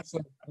 And I was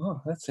like,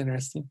 "Oh, that's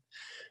interesting."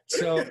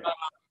 So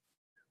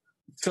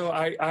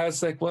I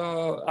was like,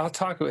 "Well, I'll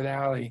talk with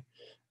Allie,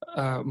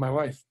 my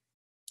wife,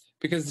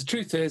 because the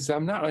truth is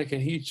I'm not like a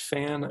huge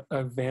fan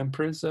of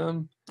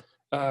vampirism.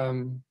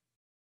 I'm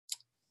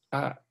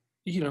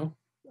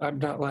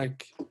not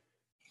like,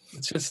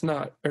 it's just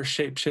not, or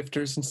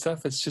shapeshifters and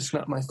stuff. It's just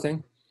not my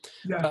thing."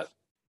 Yeah.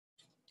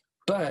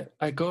 But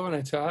I go and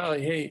I tell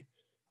Allie, "Hey,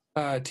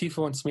 Tifa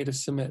wants me to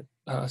submit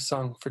a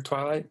song for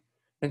Twilight."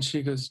 And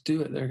she goes, "Do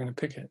it. They're going to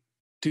pick it.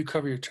 Do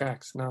cover your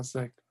tracks." And I was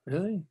like,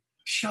 "Really?"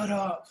 Shut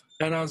up.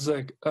 And I was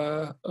like,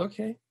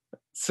 "Okay."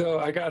 So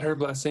I got her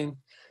blessing,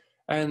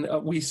 and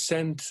we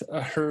sent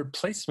her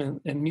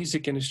placement in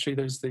music industry.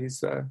 There's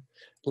these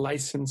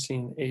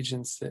licensing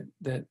agents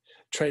that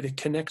try to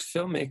connect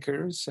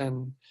filmmakers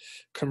and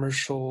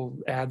commercial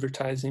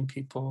advertising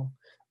people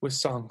with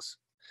songs.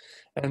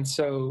 And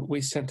so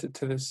we sent it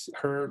to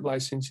her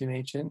licensing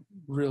agent,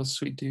 real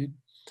sweet dude.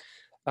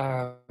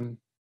 And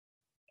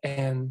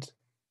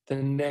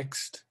the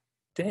next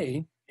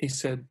day he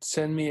said,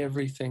 "Send me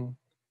everything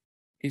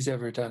he's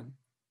ever done."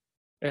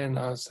 And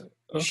I was like,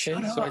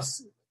 "Okay."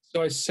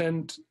 So I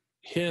sent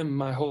him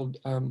my whole,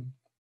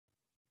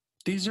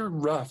 these are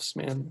roughs,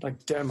 man,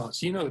 like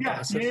demos. You know the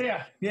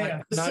process. Yeah.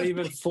 Like, not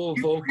even full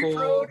you vocal.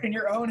 wrote in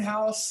your own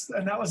house,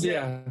 and that was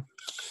it.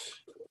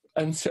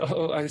 And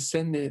so I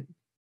send it,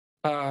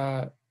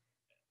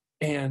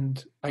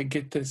 and I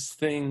get this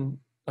thing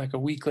like a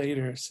week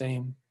later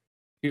saying,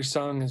 "Your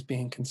song is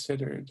being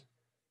considered."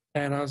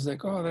 And I was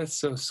like, "Oh, that's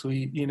so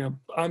sweet."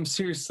 I'm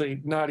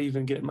seriously not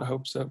even getting my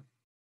hopes up.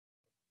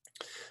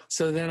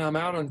 So then I'm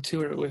out on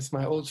tour with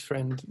my old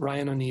friend,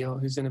 Ryan O'Neill,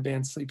 who's in a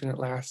band Sleeping at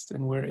Last.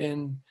 And we're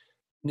in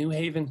New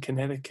Haven,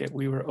 Connecticut.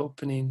 We were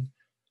opening,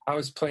 I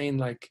was playing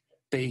like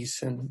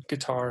bass and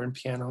guitar and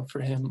piano for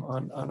him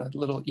on a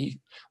little,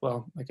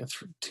 like a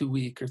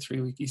 2-week or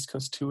 3-week East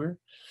Coast tour.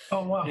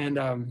 Oh, wow.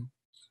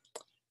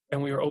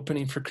 And we were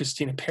opening for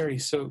Christina Perri.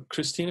 So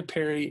Christina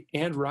Perri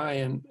and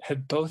Ryan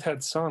had both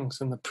had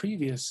songs in the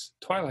previous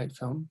Twilight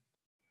film,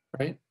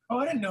 right? Oh,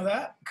 I didn't know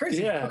that.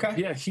 Crazy. Yeah, okay.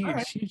 Yeah,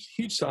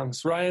 huge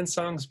songs. Ryan's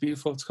song's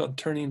beautiful. It's called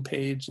Turning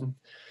Page, and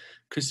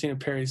Christina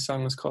Perri's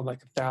song was called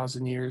like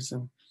 1,000 Years.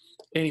 And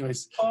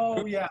anyways,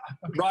 yeah.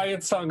 Okay.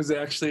 Ryan's song is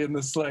actually in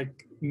this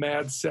like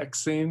mad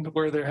sex scene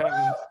where they're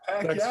having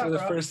sex for the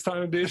first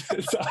time, dude.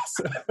 It's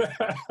awesome.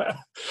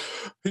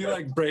 He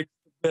like breaks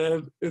the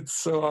bed. It's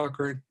so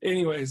awkward.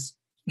 Anyways,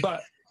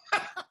 but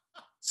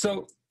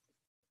so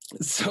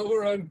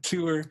we're on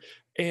tour,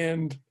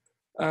 and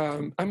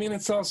I mean,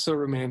 it's also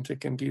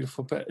romantic and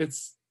beautiful, but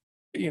it's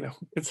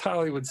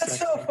Hollywood sex.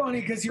 That's so funny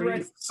because you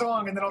write the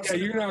song and then all of a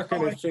sudden, you're not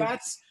going to think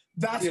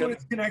that's what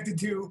it's connected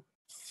to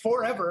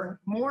forever.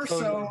 More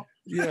so.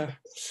 Yeah.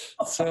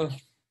 So,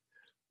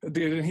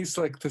 dude, and he's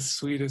like the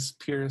sweetest,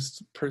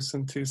 purest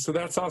person too. So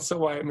that's also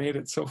why it made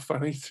it so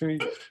funny to me.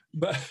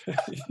 But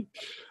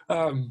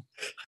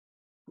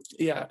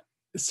yeah.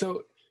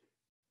 So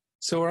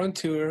we're on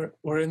tour.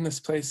 We're in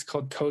this place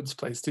called Toad's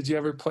Place. Did you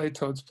ever play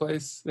Toad's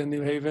Place in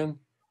New Haven?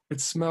 It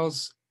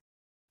smells.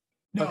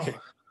 No. Okay.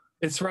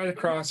 It's right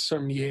across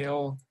from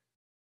Yale.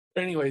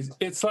 Anyways,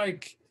 it's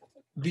like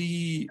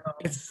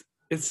it's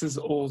this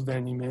old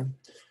venue, man.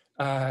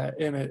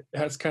 And it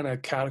has kind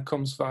of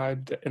catacombs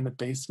vibe in the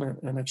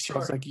basement, and it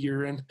smells like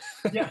urine.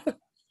 Yeah.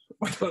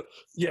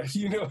 Yeah,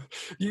 you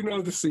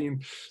know the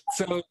scene.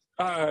 So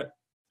and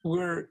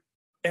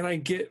I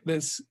get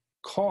this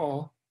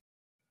call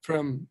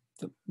from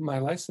my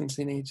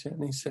licensing agent,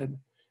 and he said,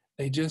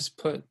 "They just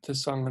put the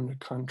song under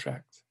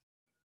contract.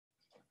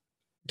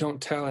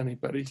 Don't tell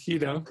anybody,"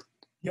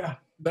 Yeah.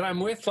 But I'm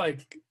with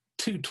like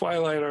 2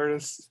 Twilight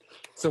artists,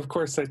 so of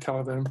course I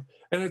tell them,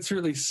 and it's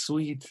really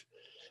sweet.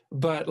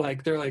 But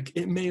like they're like,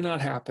 "It may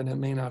not happen. It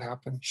may not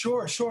happen."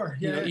 Sure.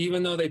 Yeah.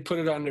 Even though they put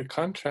it under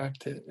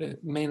contract,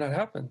 it may not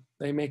happen.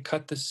 They may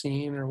cut the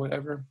scene or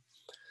whatever.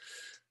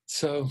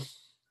 So,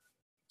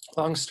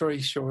 long story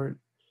short,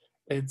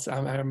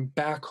 I'm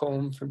back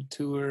home from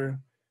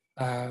tour.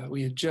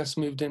 We had just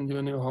moved into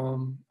a new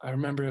home. I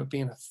remember it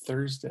being a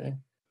Thursday,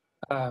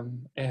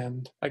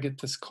 and I get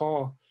this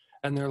call,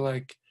 and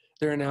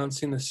they're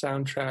announcing the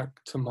soundtrack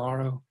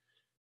tomorrow,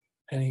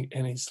 and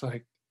he's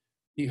like,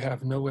 "You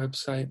have no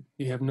website,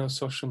 you have no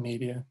social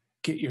media.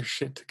 Get your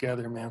shit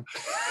together, man."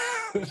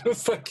 I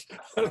was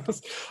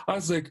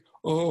like,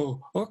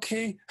 "Oh,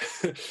 okay."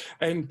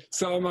 And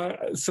so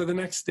so the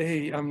next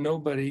day I'm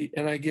nobody,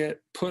 and I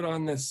get put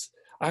on this.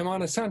 I'm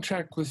on a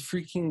soundtrack with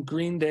freaking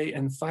Green Day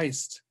and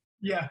Feist.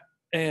 Yeah.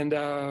 And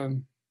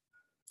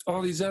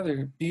all these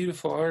other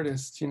beautiful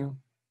artists, you know.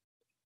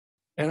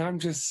 And I'm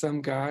just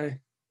some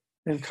guy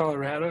in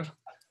Colorado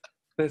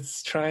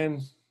that's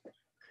trying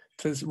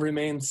to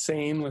remain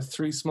sane with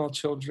 3 small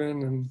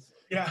children and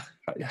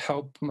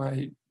help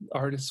my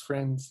artist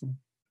friends.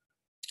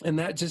 And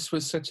that just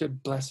was such a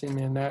blessing,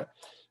 man. That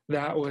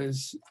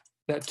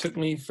took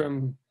me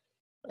from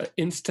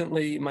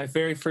instantly, my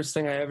very first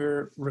thing I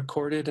ever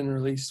recorded and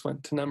released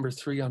went to number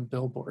 3 on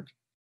Billboard.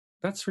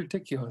 That's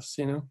ridiculous,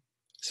 you know?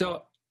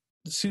 So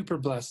super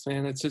blessed,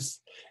 man. It's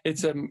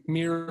a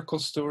miracle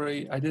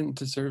story. I didn't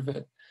deserve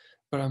it,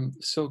 but I'm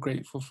so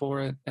grateful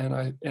for it. And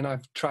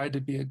I've tried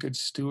to be a good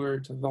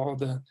steward of all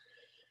the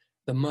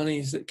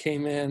monies that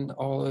came in,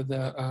 all of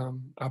the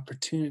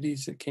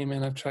opportunities that came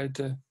in.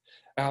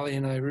 Allie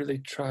and I really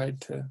tried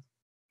to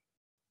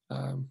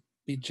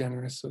be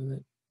generous with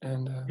it.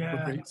 And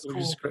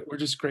we're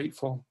just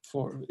grateful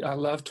for. I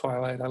love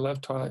Twilight. I love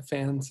Twilight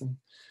fans, and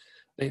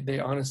they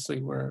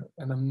honestly were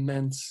an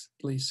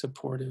immensely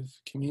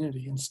supportive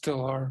community, and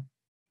still are.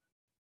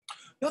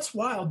 That's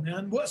wild,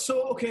 man.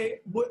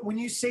 When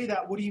you say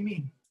that, what do you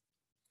mean?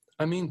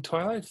 I mean,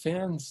 Twilight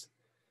fans,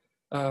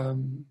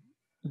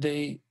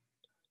 they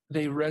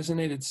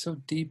resonated so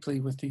deeply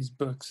with these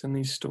books and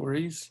these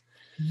stories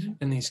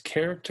and these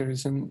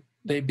characters, and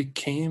they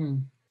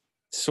became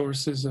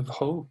sources of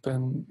hope,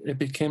 and it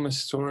became a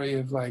story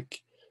of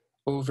like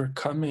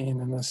overcoming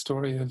and a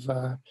story of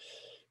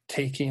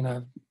taking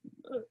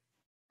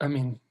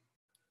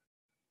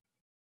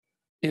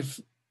if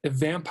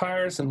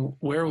vampires and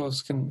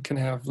werewolves can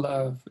have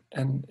love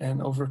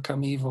and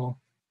overcome evil,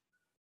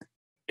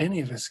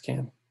 any of us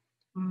can.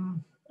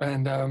 And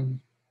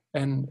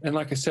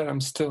like I said,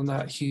 I'm still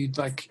not huge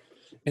like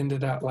into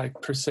that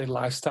like per se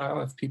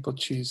lifestyle. If people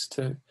choose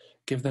to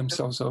give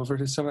themselves over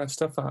to some of that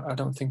stuff, I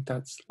don't think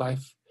that's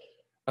life.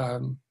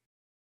 I'm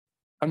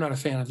not a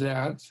fan of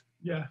that.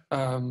 Yeah.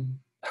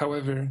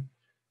 However,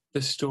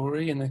 the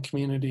story and the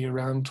community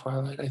around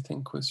Twilight, I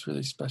think, was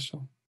really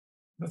special.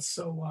 That's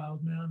so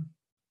wild, man.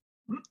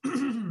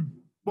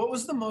 What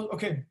was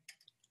the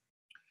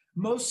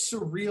most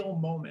surreal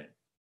moment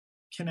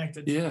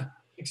connected to that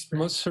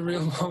experience? Most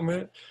surreal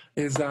moment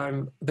is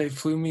they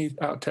flew me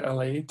out to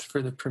LA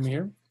for the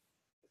premiere.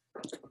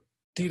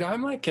 Dude,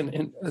 I'm like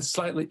a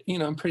slightly, you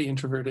know, I'm pretty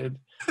introverted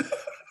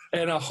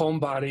and a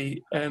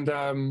homebody. And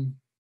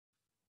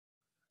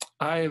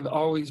I've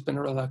always been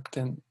a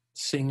reluctant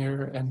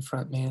singer and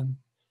frontman.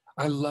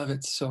 I love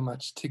it so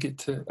much to get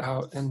to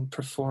out and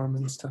perform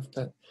and stuff.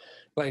 But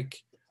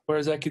like,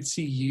 whereas I could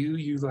see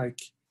you like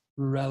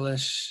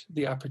relish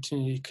the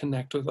opportunity to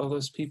connect with all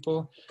those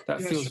people.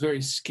 That feels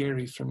very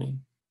scary for me,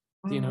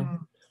 you know?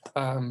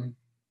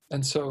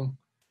 And so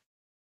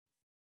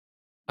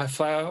I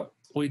fly out,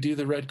 we do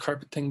the red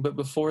carpet thing, but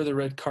before the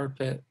red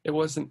carpet, it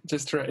wasn't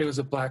just it was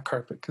a black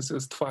carpet because it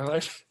was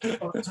Twilight.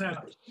 Oh,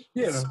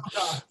 yeah.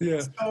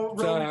 So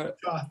really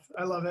goth.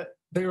 I love it.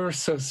 They were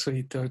so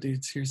sweet though,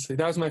 dude. Seriously.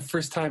 That was my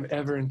first time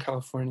ever in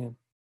California.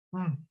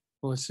 It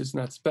was just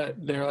nuts.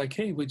 But they're like,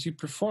 hey, would you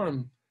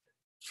perform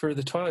for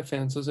the Twilight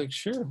fans? I was like,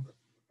 sure.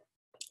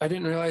 I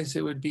didn't realize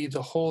it would be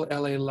the whole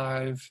LA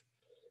Live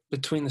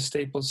between the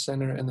Staples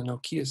Center and the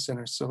Nokia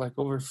Center. So like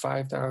over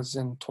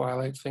 5,000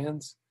 Twilight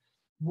fans.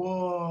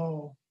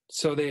 Whoa.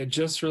 So they had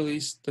just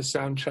released the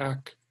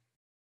soundtrack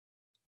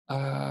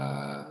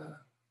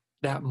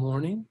that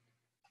morning.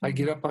 I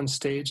get up on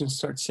stage and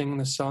start singing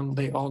the song.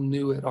 They all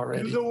knew it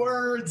already. Knew the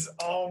words.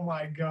 Oh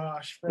my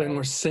gosh. Bro. Then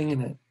we're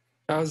singing it.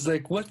 I was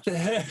like, what the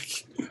heck?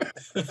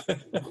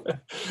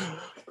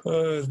 That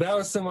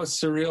was the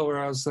most surreal, where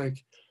I was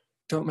like,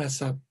 don't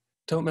mess up.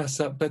 Don't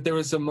mess up. But there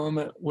was a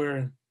moment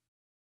where,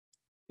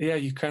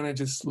 you kind of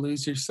just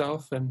lose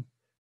yourself. And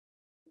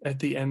at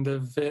the end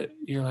of it,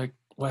 you're like,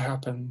 what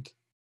happened?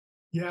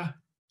 Yeah.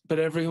 But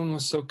everyone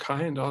was so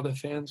kind. All the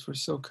fans were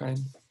so kind.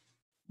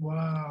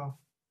 Wow.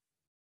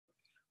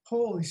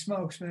 Holy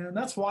smokes, man.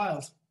 That's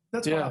wild.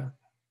 That's wild.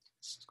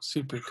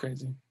 Super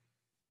crazy.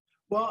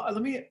 Well,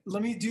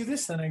 let me do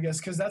this then, I guess,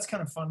 because that's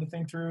kind of fun to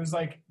think through. Is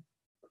like,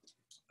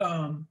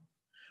 I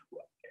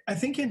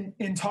think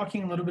in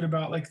talking a little bit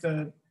about like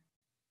the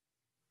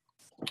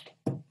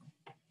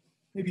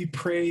maybe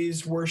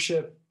praise,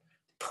 worship,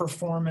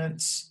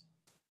 performance,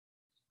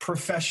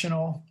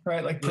 professional,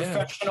 right? Like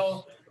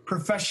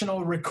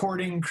professional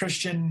recording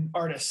Christian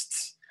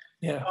artists.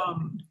 Yeah.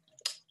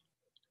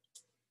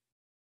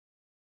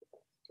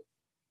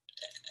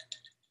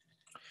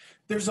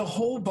 There's a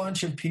whole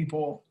bunch of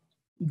people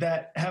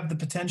that have the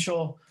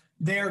potential.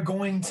 They're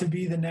going to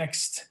be the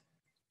next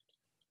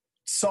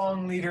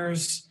song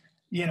leaders,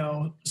 you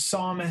know,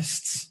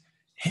 psalmists,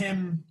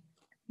 hymn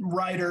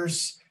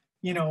writers,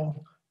 you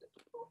know.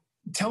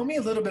 Tell me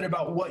a little bit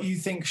about what you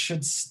think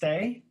should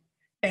stay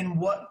and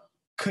what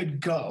could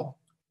go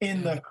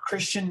in the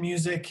Christian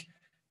music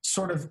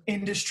sort of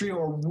industry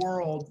or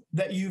world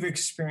that you've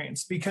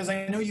experienced. Because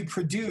I know you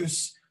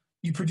produce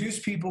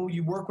people,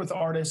 you work with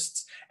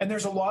artists, and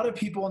there's a lot of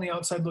people on the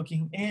outside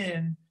looking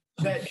in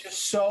that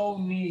just so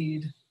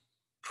need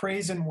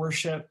praise and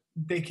worship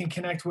they can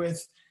connect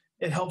with.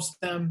 It helps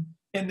them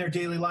in their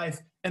daily life.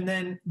 And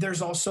then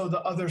there's also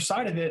the other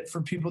side of it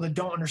for people that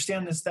don't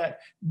understand this, that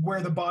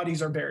where the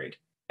bodies are buried.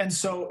 And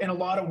so in a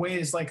lot of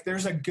ways, like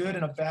there's a good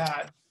and a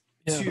bad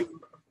to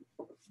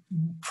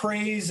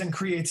praise and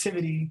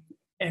creativity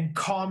and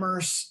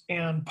commerce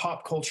and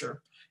pop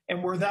culture.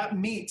 And where that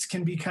meets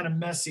can be kind of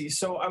messy.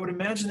 So I would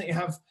imagine that you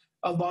have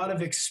a lot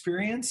of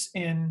experience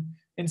in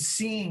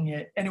seeing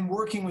it and in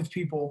working with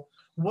people.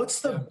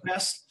 What's the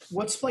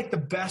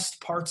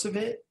best parts of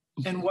it?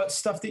 And what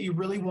stuff that you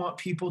really want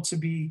people to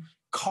be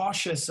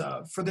cautious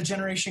of for the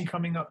generation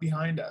coming up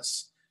behind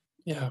us?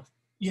 Yeah.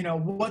 You know,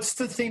 what's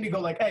the thing to go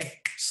like, hey,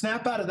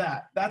 snap out of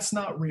that. That's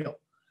not real.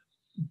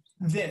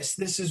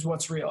 This is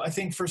what's real. I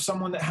think for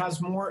someone that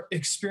has more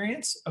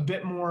experience, a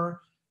bit more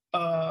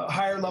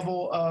higher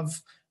level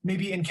of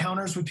maybe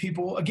encounters with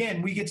people.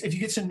 Again, if you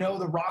get to know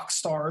the rock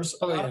stars,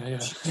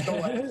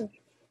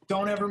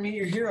 don't ever meet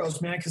your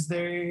heroes, man, because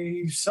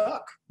they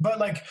suck. But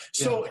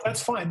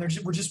that's fine. We're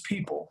just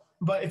people.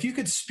 But if you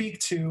could speak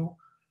to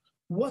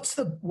what's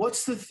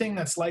the thing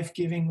that's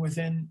life-giving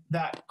within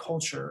that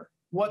culture?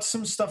 What's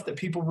some stuff that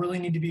people really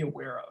need to be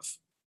aware of?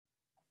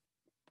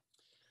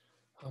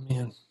 Oh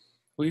man,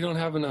 we don't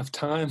have enough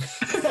time.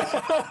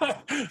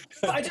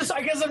 I guess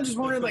I'm just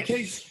wondering, like,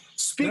 hey,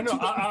 speak to me.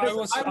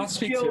 I'll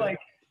speak to it.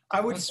 I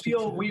would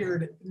feel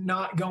weird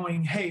not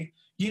going, hey,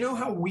 you know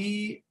how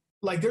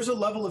there's a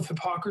level of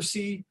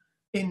hypocrisy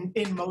in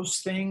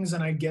most things,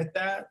 and I get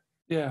that.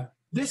 Yeah.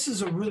 This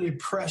is a really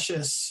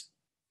precious,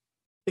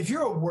 if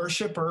you're a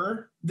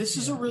worshiper, this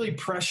is a really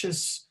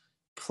precious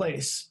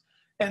place.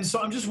 And so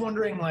I'm just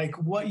wondering, like,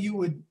 what you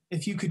would,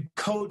 if you could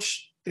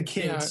coach the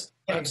kids.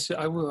 Yeah,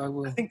 I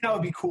will. I think that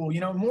would be cool.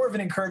 You know, more of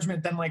an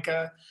encouragement than like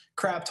a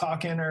crap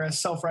talking or a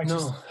self-righteous.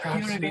 No,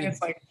 you know what I mean?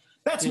 It's like,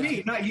 that's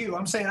me, not you.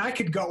 I'm saying I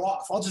could go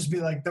off. I'll just be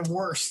like the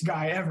worst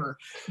guy ever.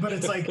 But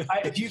it's like,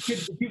 if you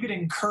could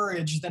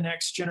encourage the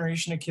next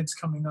generation of kids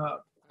coming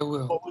up. I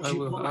will.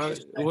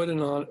 What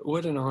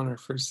an honor.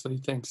 Firstly,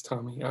 thanks,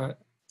 Tommy.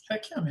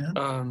 Heck yeah,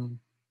 man.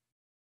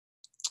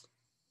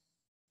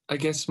 I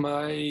guess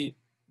my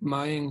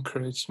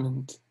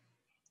encouragement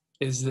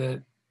is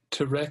that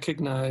to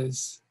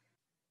recognize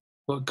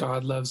what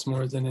God loves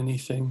more than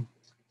anything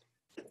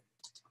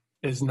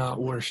is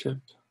not worship,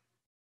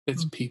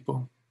 it's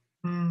people.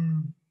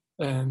 And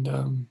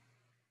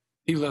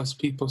he loves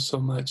people so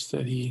much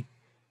that he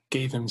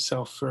gave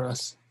himself for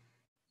us.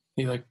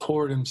 He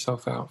poured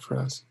himself out for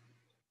us.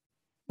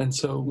 And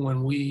so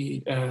when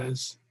we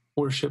as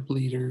worship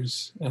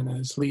leaders and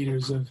as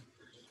leaders of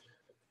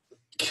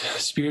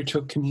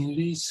spiritual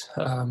communities,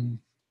 when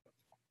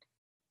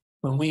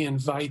we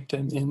invite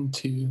them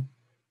into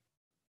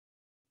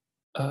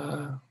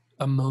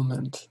a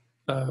moment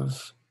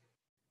of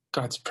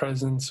God's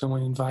presence, and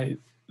we invite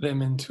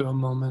them into a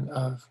moment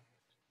of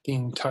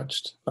being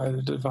touched by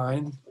the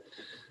divine,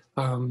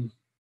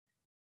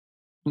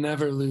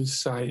 never lose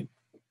sight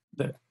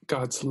that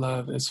God's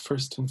love is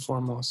first and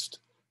foremost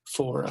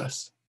for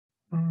us,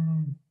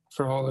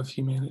 for all of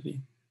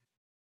humanity.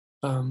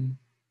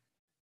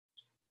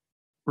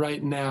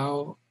 Right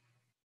now,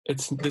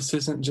 this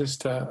isn't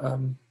just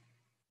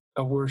a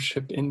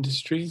worship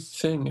industry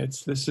thing.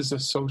 This is a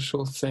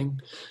social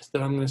thing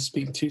that I'm going to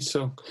speak to.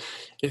 So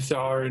if there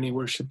are any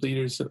worship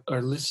leaders that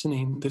are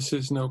listening, this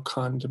is no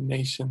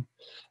condemnation.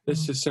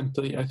 This is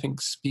simply, I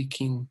think,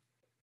 speaking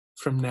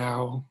from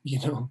now. You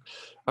know,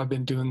 I've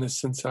been doing this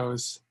since I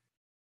was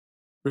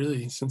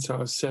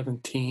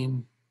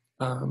 17,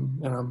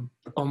 and I'm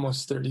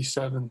almost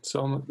 37,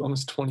 so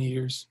almost 20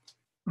 years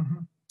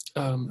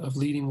of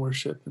leading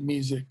worship and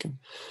music and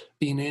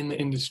being in the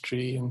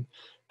industry and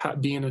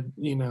being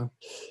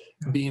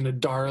a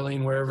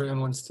darling where everyone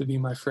wants to be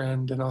my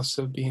friend, and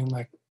also being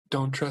like,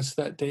 don't trust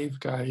that Dave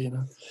guy, you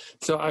know.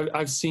 So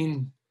I've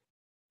seen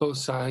both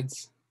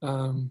sides.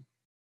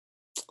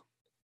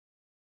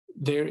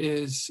 There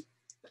is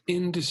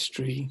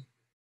industry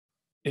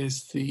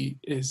is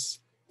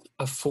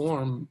a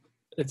form.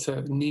 It's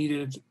a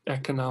needed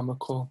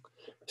economical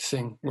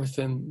thing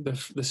within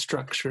the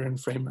structure and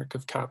framework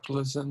of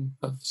capitalism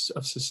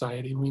of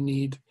society. We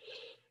need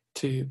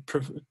to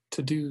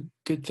do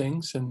good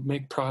things and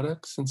make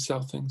products and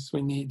sell things.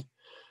 We need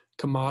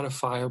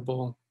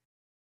commodifiable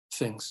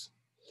things.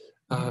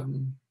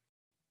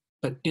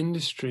 But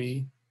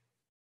industry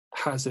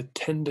has a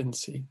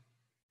tendency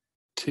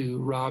to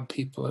rob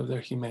people of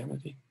their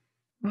humanity.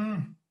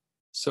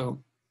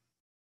 So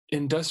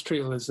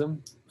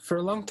industrialism, for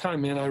a long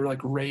time, man, I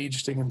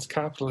raged against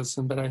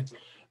capitalism, but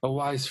a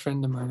wise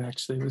friend of mine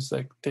actually was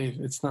like, Dave,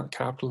 it's not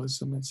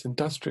capitalism, it's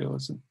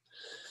industrialism.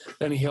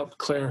 And he helped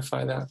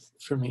clarify that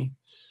for me.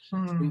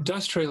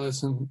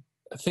 Industrialism,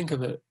 think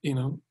of it, you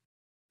know,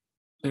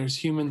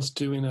 there's humans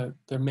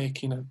they're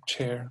making a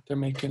chair, they're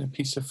making a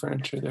piece of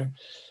furniture, they're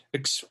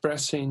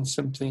expressing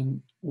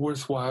something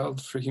worthwhile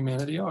for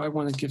humanity. Oh, I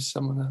want to give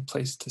someone a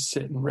place to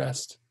sit and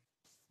rest.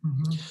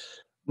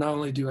 Not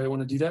only do I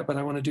want to do that, but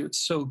I want to do it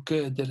so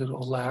good that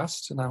it'll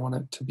last, and I want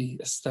it to be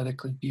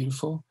aesthetically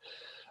beautiful.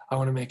 I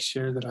want to make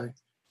sure that I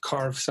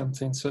carve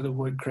something so the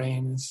wood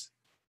grain is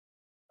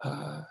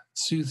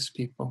soothes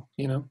people,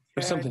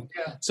 or something.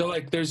 Yeah. So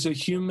like there's a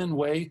human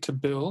way to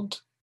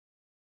build,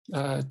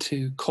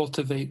 to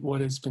cultivate what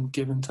has been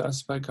given to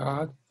us by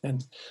God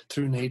and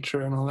through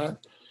nature and all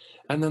that.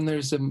 And then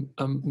there's a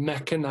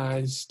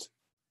mechanized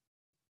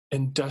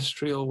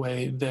industrial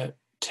way that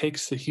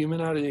takes the human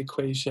out of the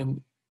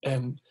equation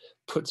and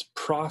puts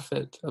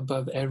profit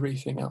above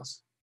everything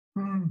else.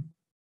 Mm.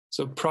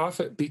 So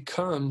profit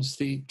becomes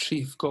the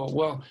chief goal.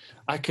 Well,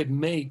 I could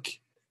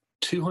make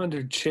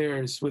 200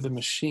 chairs with a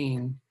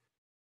machine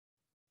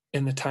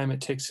in the time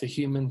it takes a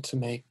human to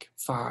make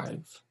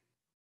 5.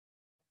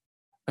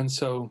 And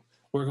so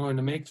we're going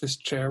to make this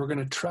chair. We're going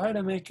to try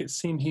to make it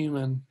seem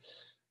human,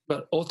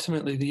 but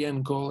ultimately the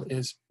end goal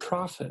is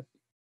profit.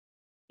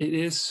 It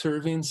is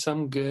serving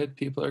some good.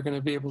 People are going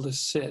to be able to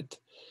sit,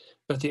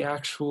 but the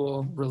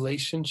actual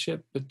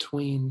relationship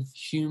between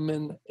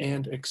human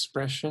and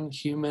expression,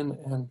 human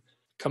and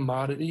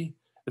commodity,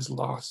 is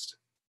lost.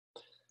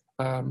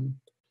 Wow.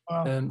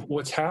 And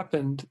what's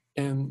happened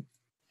in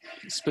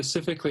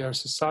specifically our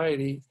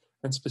society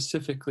and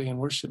specifically in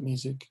worship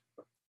music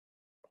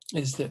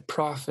is that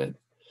profit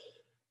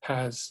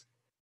has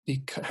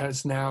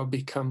now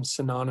become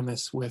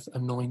synonymous with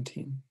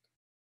anointing.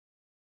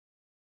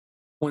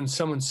 When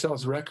someone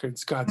sells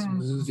records, God's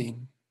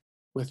moving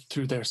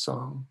through their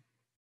song.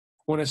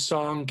 When a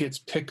song gets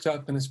picked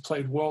up and is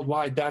played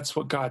worldwide, that's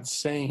what God's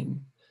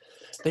saying.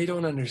 They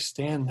don't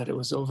understand that it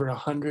was over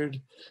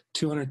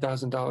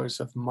 $200,000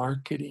 of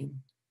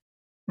marketing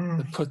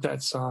to put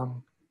that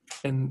song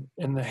in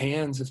the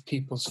hands of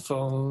people's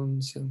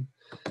phones, and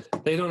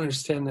they don't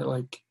understand that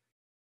like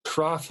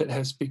profit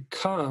has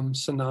become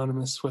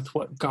synonymous with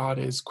what God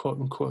is, quote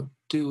unquote,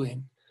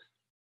 doing.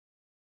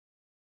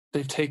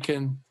 They've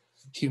taken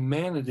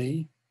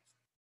humanity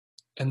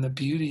and the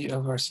beauty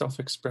of our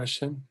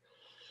self-expression,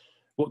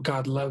 what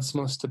God loves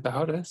most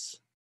about us,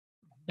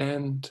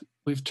 and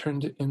we've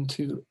turned it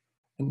into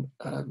I'm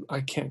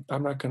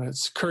not going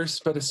to curse,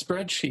 but a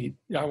spreadsheet.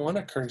 I want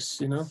to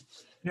curse,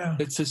 Yeah.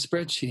 It's a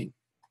spreadsheet.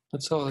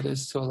 That's all it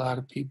is to a lot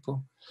of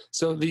people.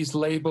 So these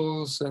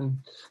labels and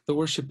the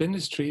worship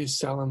industry is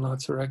selling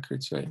lots of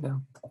records right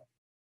now.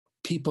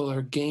 People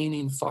are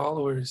gaining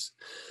followers.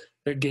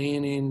 They're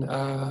gaining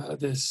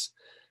this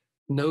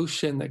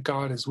notion that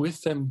God is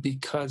with them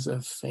because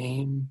of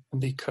fame and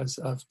because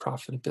of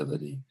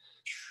profitability.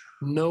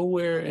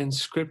 Nowhere in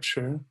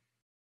Scripture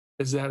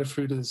is that a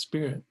fruit of the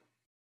Spirit.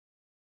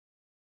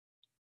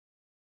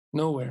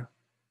 Nowhere.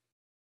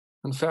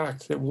 In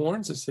fact, it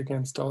warns us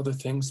against all the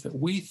things that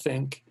we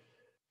think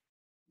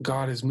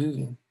God is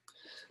moving.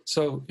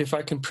 So if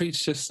I can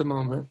preach just a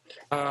moment,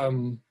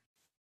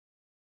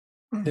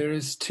 there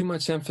is too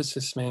much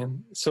emphasis,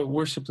 man. So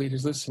worship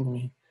leaders, listen to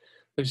me.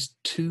 There's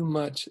too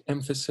much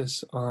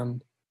emphasis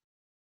on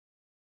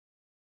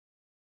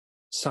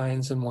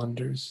signs and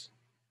wonders.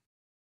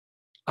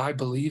 I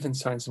believe in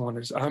signs and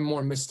wonders. I'm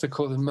more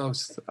mystical than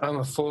most. I'm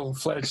a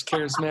full-fledged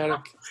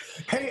charismatic.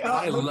 Hey,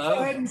 let me go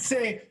ahead and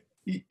say,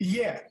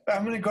 yeah,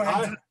 I'm going to go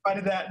ahead and testify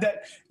to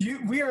that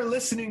we are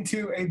listening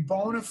to a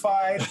bona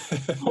fide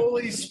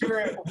Holy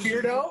Spirit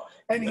weirdo,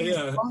 and he's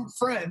among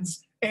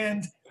friends,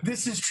 and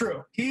this is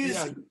true. He's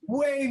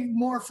way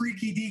more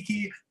freaky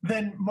deaky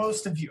than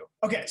most of you.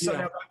 Okay, so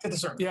now back to the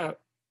sermon. Yeah.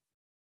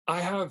 I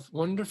have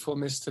wonderful,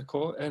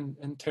 mystical,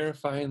 and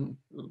terrifying,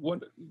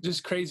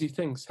 just crazy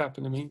things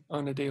happen to me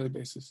on a daily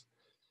basis.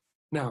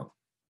 Now,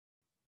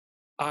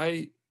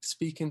 I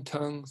speak in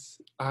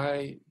tongues.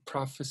 I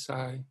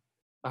prophesy.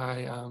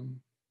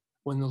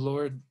 When the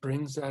Lord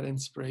brings that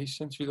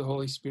inspiration through the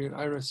Holy Spirit,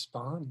 I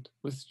respond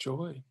with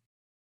joy,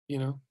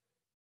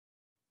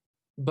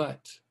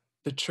 But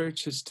the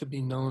church is to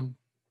be known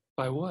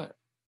by what?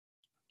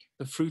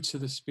 The fruits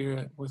of the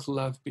Spirit, with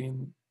love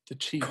being the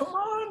chief. Come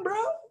on,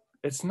 bro.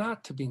 It's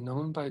not to be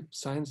known by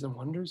signs and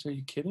wonders. Are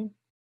you kidding?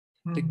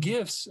 The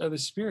gifts of the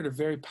Spirit are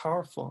very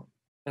powerful,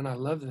 and I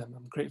love them.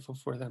 I'm grateful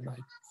for them. I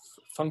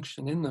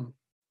function in them.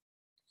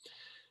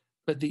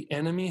 But the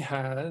enemy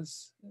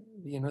has,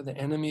 the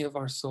enemy of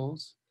our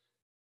souls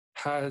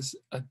has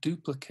a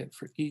duplicate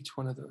for each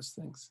one of those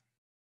things,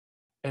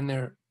 and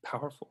they're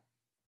powerful.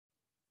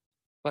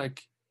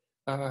 Like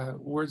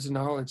words of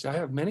knowledge. I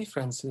have many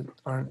friends that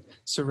aren't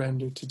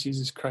surrendered to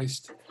Jesus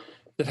Christ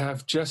that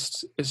have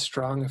just as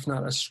strong, if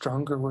not a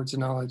stronger words of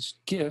knowledge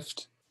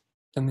gift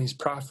than these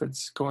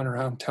prophets going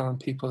around telling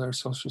people their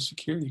social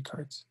security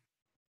cards.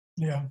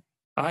 Yeah.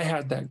 I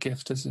had that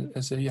gift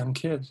as a young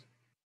kid.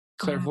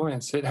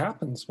 Clairvoyance. It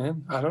happens,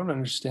 man. I don't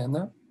understand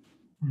that.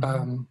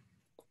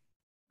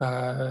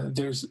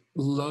 There's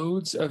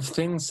loads of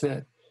things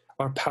that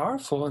are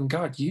powerful and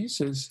God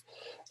uses,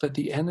 but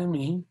the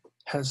enemy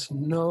has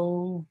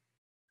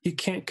he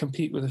can't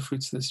compete with the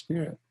fruits of the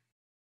Spirit.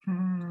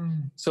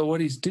 So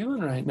what he's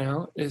doing right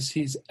now is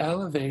he's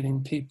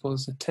elevating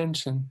people's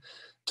attention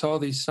to all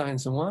these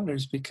signs and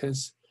wonders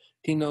because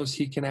he knows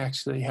he can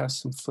actually have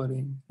some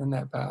footing in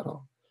that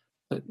battle.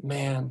 But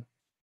man,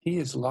 he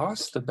has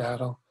lost the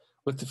battle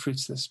with the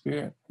fruits of the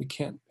Spirit. He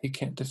can't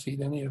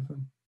defeat any of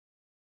them.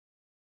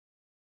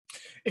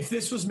 If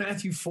this was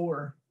Matthew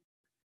 4,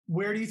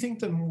 where do you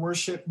think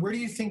where do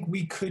you think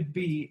we could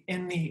be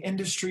in the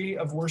industry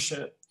of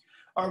worship?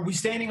 Are we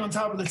standing on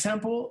top of the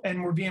temple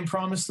and we're being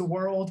promised the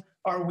world?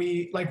 Are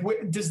we like,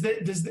 is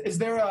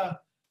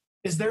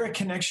there a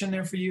connection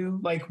there for you?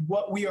 Like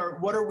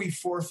what are we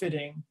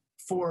forfeiting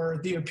for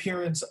the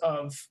appearance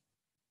of,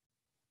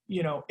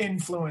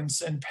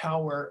 influence and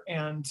power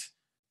and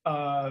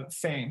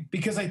fame?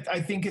 Because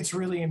I think it's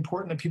really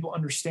important that people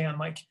understand,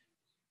 like,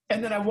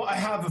 and then I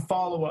have a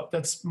follow-up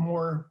that's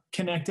more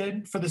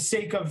connected for the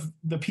sake of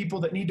the people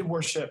that need to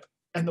worship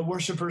and the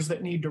worshipers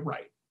that need to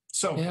write.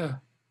 So Yeah.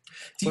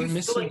 do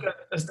you feel like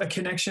a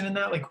connection in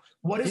that? Like,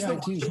 what is the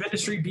worship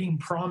industry being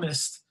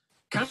promised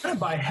kind of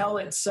by hell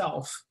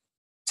itself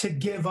to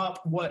give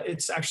up what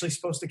it's actually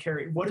supposed to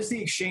carry? What is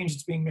the exchange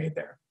that's being made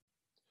there?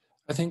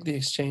 I think the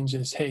exchange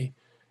is, hey,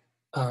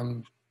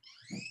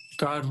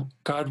 God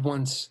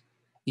wants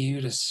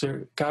you to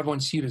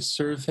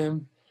serve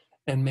him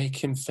and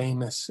make him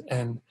famous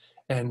and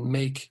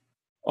make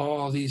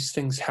all these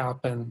things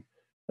happen.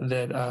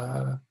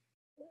 That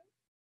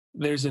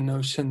there's a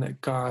notion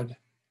that God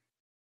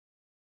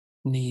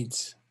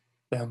needs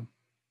them,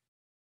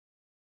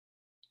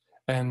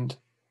 and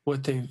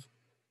what they've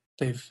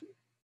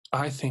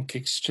I think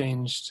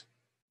exchanged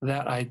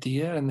that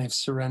idea, and they've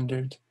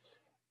surrendered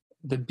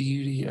the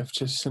beauty of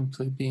just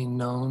simply being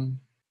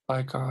known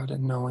by God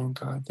and knowing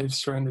God. They've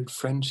surrendered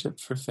friendship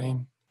for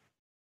fame.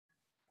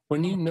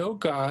 When you know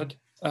God,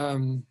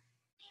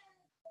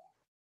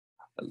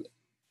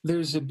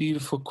 there's a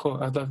beautiful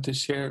quote I'd love to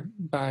share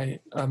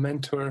by a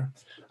mentor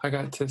I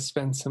got to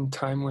spend some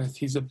time with.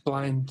 He's a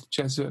blind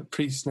Jesuit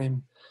priest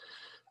named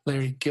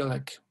Larry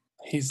Gillick.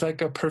 He's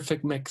like a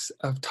perfect mix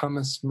of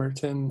Thomas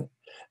Merton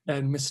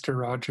and Mr.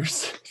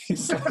 Rogers.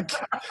 He's like,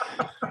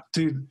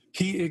 dude,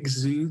 he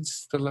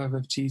exudes the love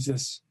of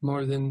Jesus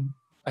more than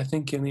I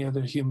think any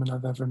other human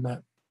I've ever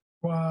met.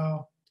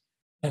 Wow.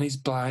 And he's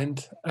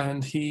blind,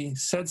 and he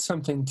said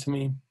something to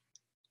me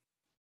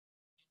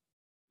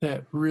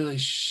that really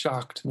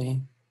shocked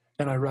me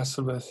and I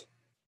wrestled with.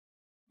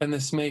 And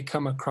this may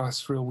come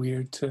across real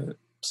weird to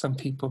some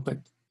people, but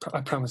I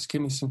promise,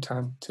 give me some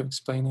time to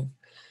explain it.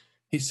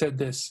 He said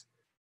this: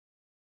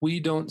 we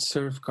don't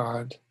serve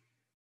God.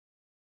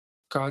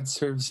 God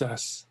serves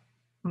us.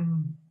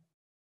 Mm-hmm.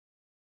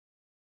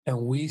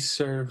 And we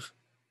serve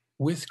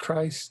with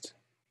Christ,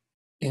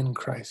 in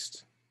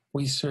Christ.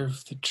 We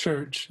serve the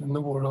church and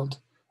the world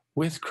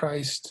with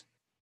Christ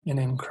and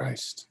in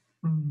Christ.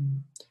 Mm-hmm.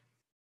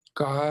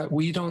 God,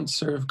 we don't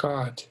serve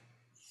God.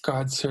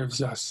 God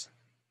serves us.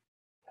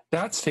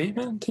 That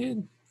statement,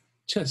 dude,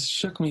 just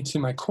shook me to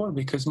my core,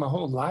 because my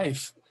whole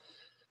life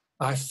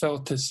I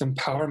felt this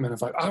empowerment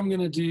of like, I'm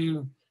going to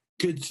do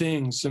good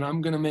things and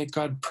I'm going to make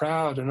God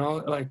proud and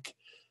all, like,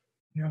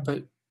 yeah.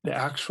 But the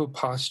actual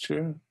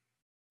posture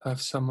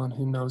of someone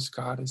who knows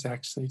God is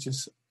actually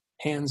just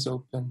hands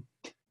open,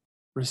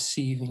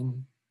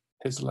 receiving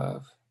his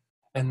love,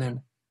 and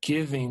then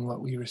giving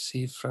what we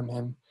receive from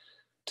him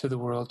to the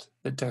world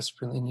that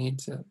desperately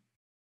needs it.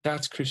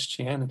 That's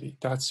Christianity.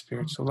 That's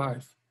spiritual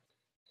life.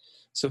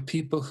 So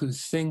people who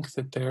think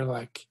that they're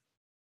like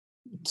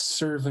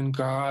serving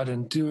God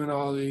and doing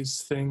all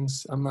these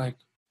things, I'm like,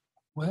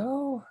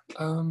 well,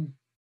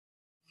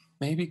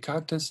 maybe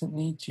God doesn't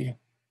need you.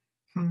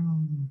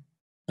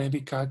 Maybe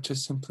God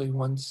just simply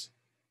wants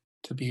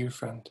to be your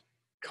friend.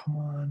 Come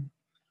on.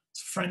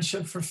 It's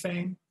friendship for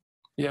fame.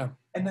 Yeah.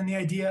 And then the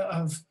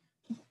idea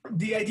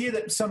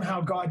that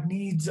somehow God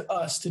needs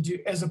us to do,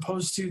 as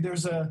opposed to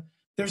there's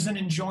an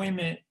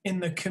enjoyment in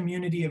the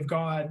community of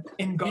God,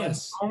 in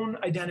God's own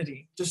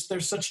identity. Just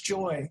there's such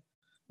joy.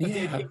 But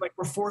the idea, like,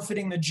 we're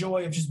forfeiting the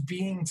joy of just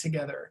being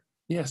together.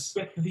 Yes.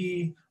 With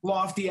the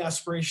lofty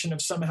aspiration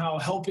of somehow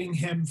helping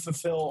him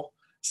fulfill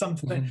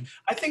something. Mm-hmm.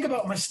 I think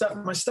about my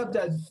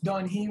stepdad,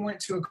 Don. He went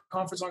to a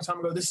conference a long time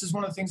ago. This is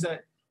one of the things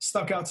that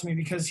stuck out to me,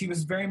 because he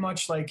was very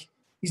much like,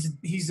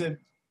 he's a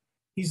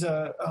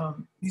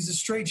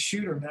straight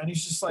shooter, man.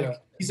 He's just like,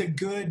 he's a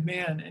good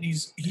man, and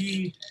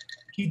he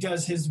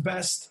does his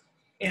best,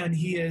 and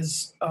he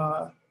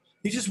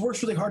just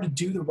works really hard to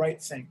do the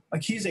right thing.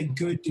 Like, he's a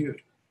good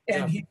dude.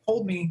 And he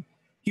told me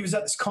he was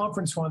at this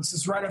conference once.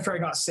 This is right after I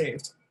got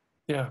saved.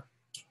 Yeah.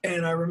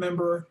 And I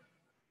remember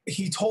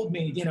he told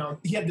me,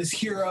 he had this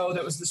hero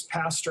that was this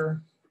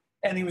pastor,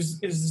 and is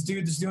this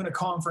dude that's doing a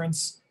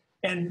conference,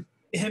 and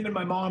him and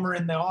my mom are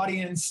in the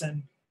audience,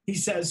 and he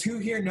says, who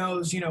here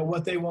knows,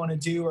 what they want to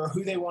do or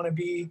who they want to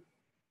be,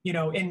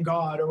 in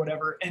God or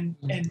whatever. And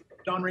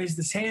Don raised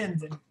his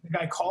hand, and the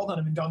guy called on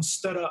him, and Don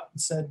stood up and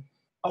said,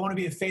 I want to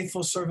be a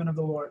faithful servant of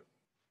the Lord.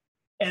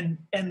 And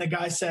the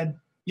guy said,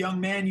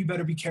 young man, you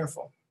better be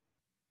careful.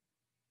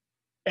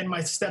 And my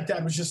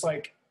stepdad was just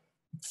like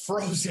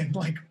frozen,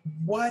 like,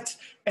 what?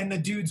 And the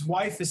dude's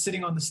wife is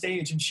sitting on the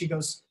stage, and she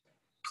goes,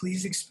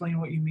 please explain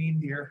what you mean,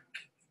 dear.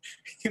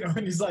 And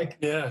he's like,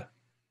 yeah,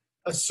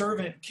 a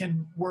servant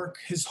can work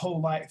his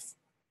whole life,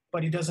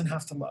 but he doesn't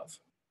have to love.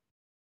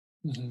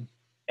 Mm-hmm.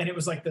 And it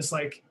was like this,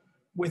 like,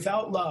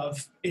 without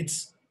love,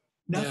 it's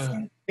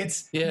nothing.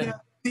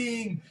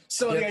 thing.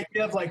 So the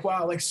idea of like,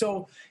 wow, like,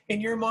 so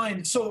in your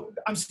mind, so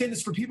I'm saying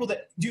this for people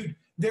that, dude,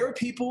 there are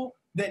people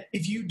that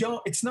if you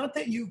don't, it's not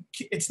that you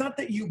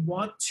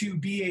want to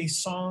be a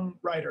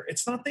songwriter.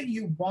 It's not that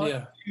you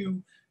want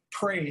to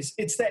praise.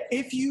 It's that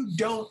if you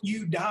don't,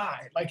 you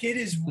die. Like, it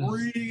is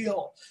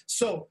real.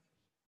 So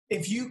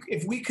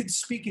if we could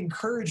speak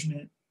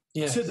encouragement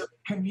to the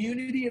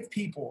community of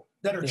people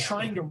that are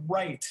trying to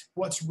write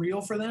what's real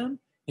for them,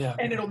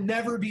 and it'll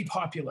never be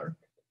popular.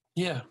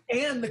 Yeah.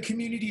 And the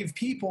community of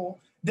people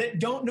that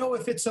don't know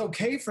if it's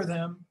okay for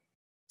them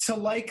to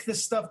like the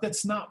stuff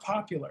that's not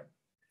popular.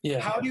 Yeah.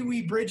 How do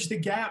we bridge the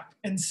gap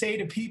and say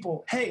to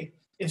people, hey,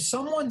 if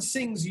someone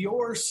sings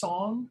your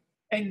song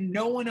and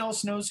no one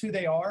else knows who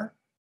they are,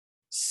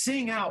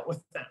 sing out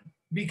with them,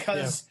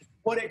 because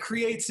what it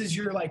creates is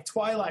your like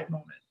Twilight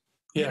moment.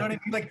 You know what I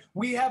mean? Like,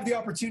 we have the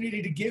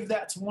opportunity to give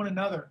that to one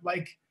another.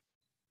 Like,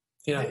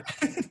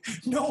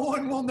 no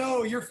one will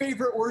know your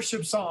favorite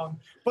worship song,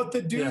 but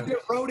the dude that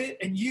wrote it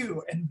and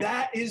you, and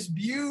that is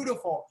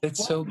beautiful.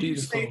 It's so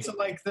beautiful. You say to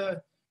like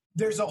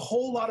there's a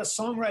whole lot of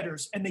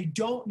songwriters and they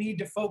don't need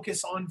to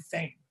focus on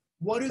fame.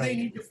 What do they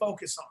need to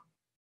focus on?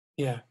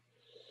 Yeah.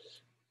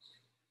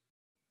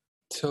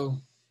 So,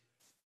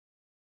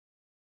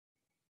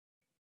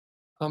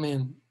 I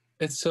mean,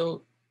 it's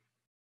so,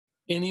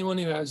 anyone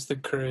who has the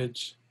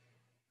courage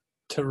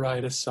to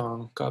write a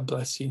song, God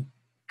bless you.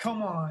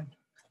 Come on.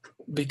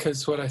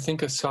 Because what I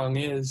think a song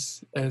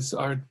is, as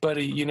our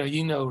buddy, you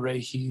know Ray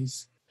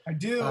Hughes. I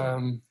do.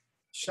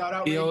 Shout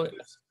out Ray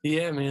Hughes.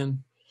 Yeah,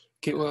 man.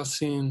 Get well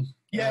soon.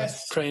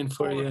 Yes. Praying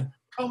for you.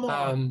 Come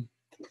on.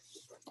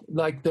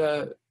 Like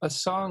a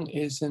song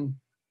isn't,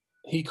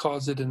 he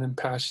calls it an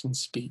impassioned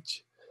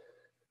speech.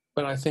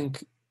 But I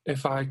think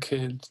if I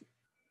could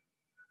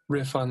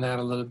riff on that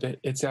a little bit,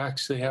 it's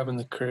actually having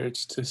the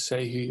courage to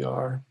say who you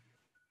are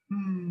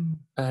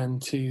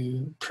and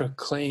to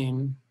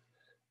proclaim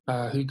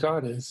who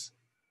God is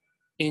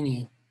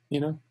in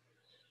you,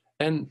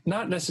 and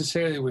not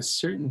necessarily with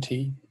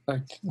certainty,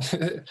 like,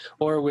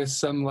 or with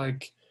some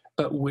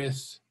but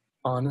with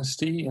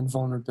honesty and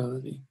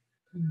vulnerability.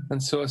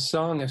 And so a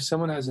song, if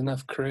someone has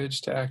enough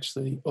courage to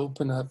actually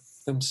open up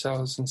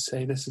themselves and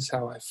say, this is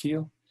how I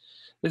feel,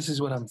 this is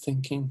what I'm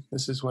thinking,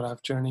 this is what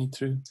I've journeyed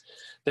through,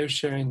 they're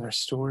sharing their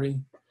story,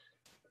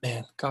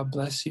 man, God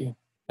bless you.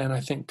 And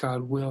I think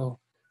God will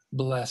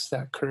bless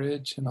that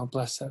courage, and I'll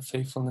bless that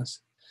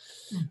faithfulness.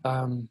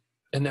 And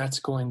that's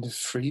going to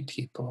free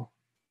people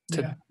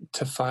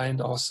to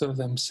find also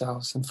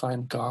themselves and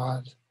find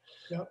God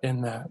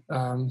in that.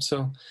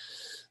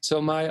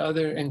 So my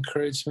other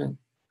encouragement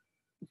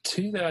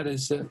to that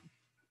is that,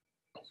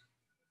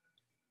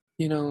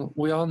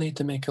 we all need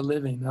to make a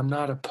living. I'm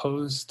not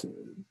opposed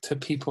to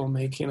people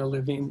making a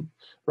living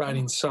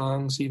writing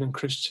songs, even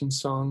Christian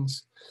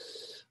songs.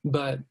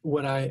 But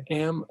what I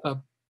am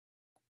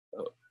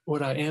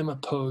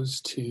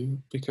opposed to,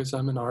 because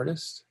I'm an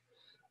artist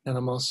and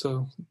I'm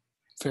also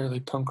fairly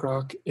punk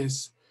rock,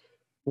 is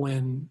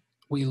when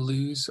we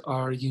lose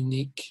our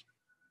unique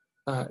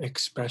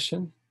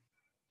expression,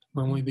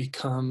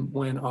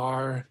 when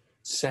our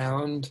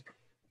sound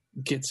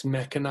gets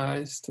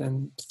mechanized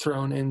and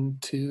thrown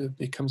into, it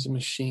becomes a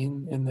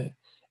machine in the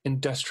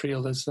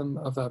industrialism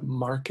of a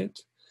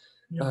market.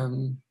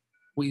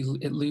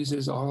 It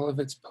loses all of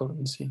its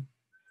potency.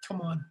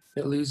 Come on.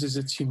 It loses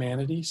its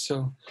humanity.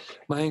 So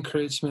my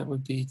encouragement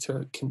would be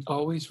to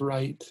always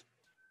write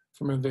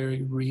from a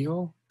very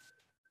real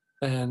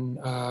and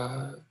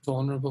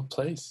vulnerable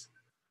place.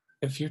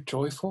 If you're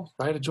joyful,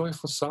 write a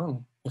joyful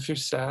song. If you're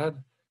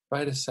sad,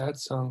 write a sad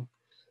song.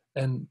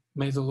 And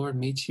may the Lord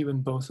meet you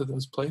in both of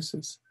those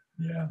places.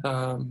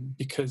 Yeah.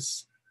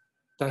 Because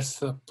that's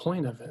the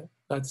point of it.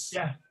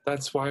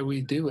 That's why we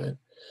do it.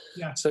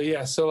 Yeah.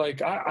 So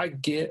like I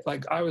get,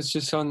 like, I was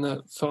just on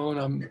the phone.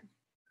 I'm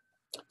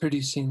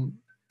producing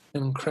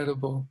an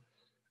incredible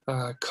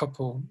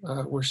couple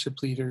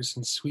worship leaders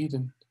in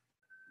Sweden.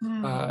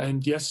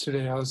 And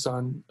yesterday I was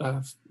on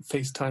a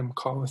FaceTime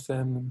call with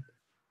them.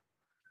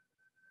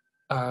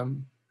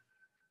 And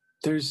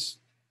there's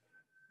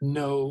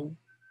no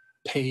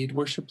paid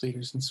worship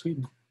leaders in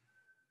Sweden.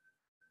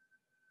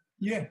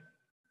 Yeah.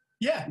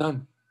 Yeah.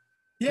 None.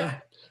 Yeah.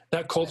 None.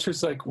 That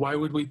culture's like, why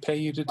would we pay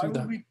you to do that? Why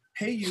would we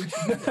pay you to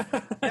do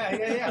that?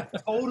 Yeah.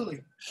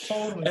 Totally.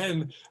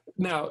 And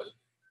now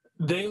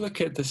they look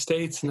at the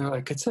States and they're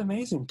like, it's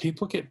amazing.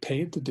 People get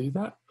paid to do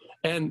that.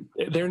 And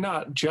they're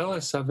not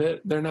jealous of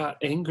it. They're not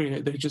angry.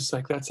 They're just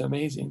like, that's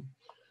amazing.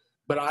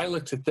 But I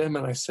looked at them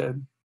and I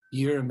said,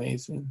 you're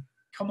amazing.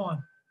 Come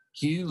on.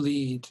 You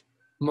lead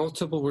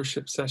multiple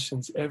worship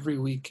sessions every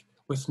week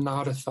with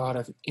not a thought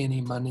of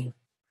any money.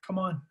 Come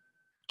on.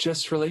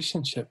 Just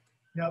relationship.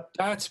 Yep.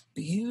 That's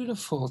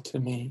beautiful to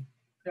me.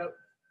 Yep.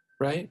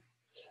 Right?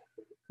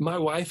 My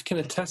wife can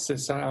attest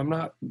this. I'm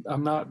not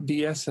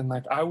BSing.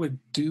 Like, I would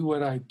do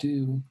what I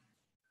do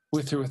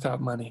with or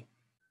without money.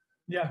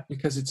 Yeah.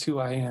 Because it's who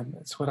I am.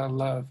 It's what I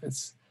love.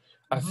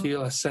 I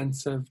feel a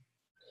sense of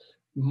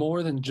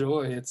more than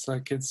joy. It's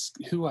like, it's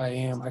who I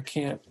am.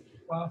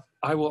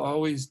 I will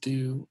always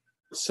do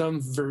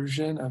some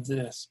version of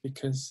this,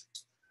 because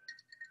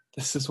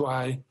this is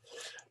why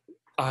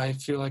I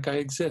feel like I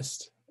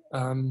exist.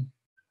 And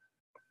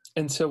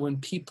so when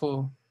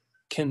people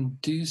can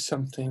do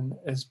something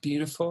as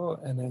beautiful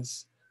and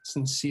as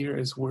sincere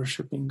as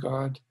worshiping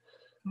God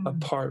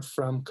apart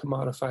from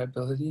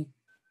commodifiability,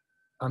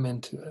 I'm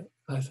into it.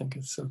 I think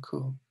it's so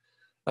cool.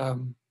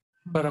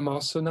 But I'm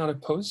also not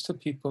opposed to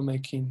people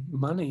making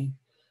money.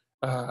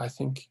 I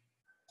think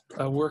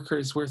a worker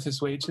is worth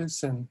his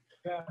wages, and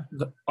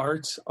the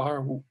arts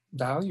are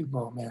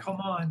valuable, man.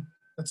 Come on.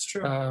 That's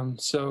true.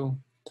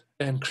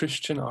 And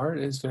Christian art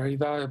is very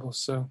valuable.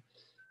 So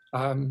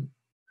I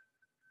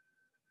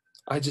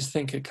just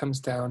think it comes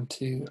down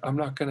to, I'm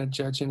not going to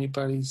judge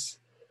anybody's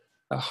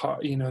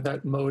heart,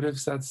 that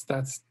motives,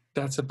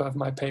 that's above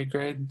my pay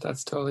grade.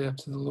 That's totally up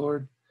to the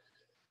Lord.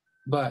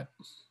 But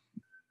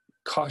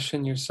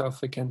caution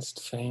yourself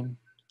against fame.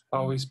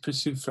 Always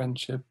pursue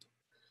friendship.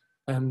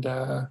 And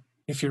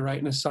if you're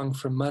writing a song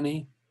for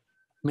money,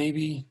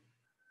 maybe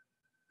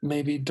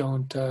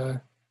don't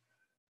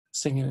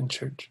sing it in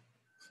church.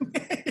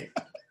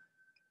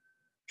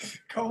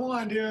 Come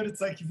on, dude.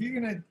 It's like, if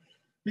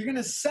you're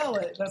gonna sell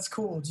it, that's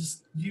cool.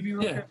 Just you be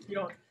real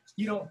careful.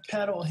 You don't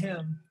peddle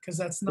him, because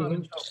that's not a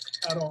joke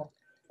at all.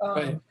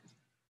 Right.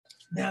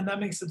 Man, that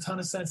makes a ton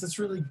of sense. That's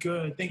really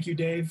good. Thank you,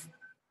 Dave.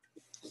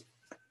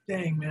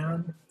 Dang,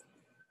 man.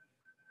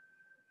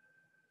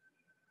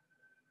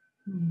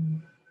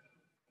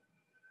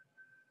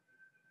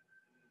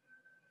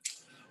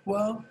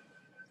 Well,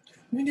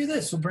 let me do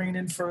this. We'll bring it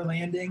in for a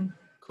landing.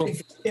 Cool.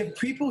 If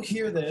people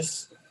hear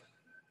this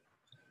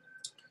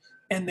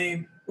and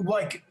they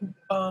like,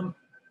 and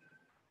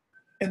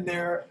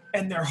their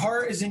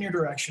heart is in your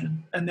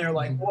direction, and they're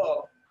like,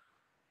 whoa,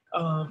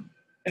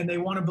 and they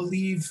want to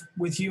believe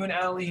with you and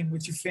Allie and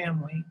with your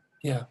family.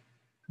 Yeah.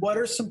 What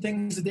are some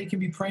things that they can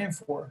be praying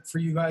for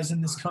you guys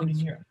in this coming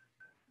year?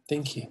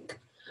 Thank you.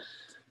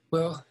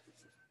 Well,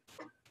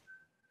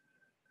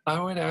 I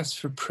would ask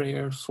for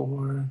prayer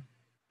for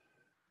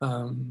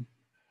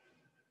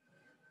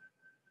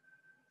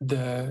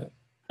the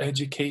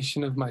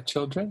education of my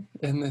children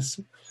in this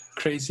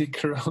crazy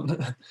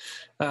corona,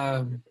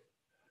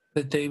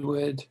 that they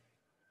would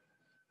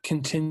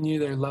continue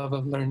their love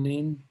of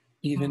learning,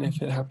 even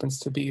if it happens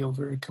to be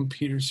over a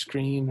computer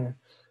screen or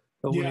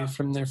away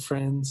from their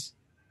friends.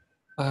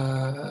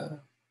 And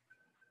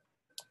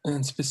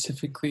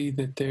specifically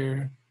that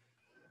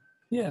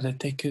that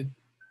they could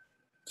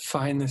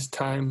find this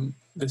time,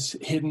 this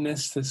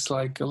hiddenness, this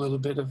like a little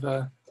bit of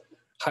a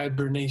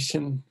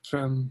hibernation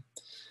from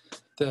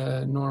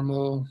the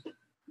normal,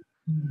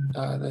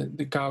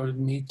 that God would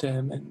meet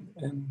them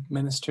and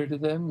minister to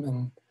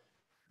them.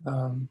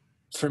 And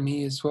for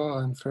me as well,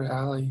 and for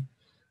Allie,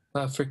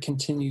 for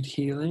continued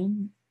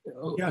healing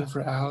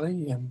over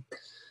Allie and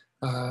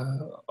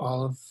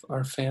all of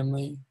our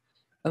family.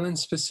 And then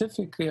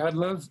specifically, I'd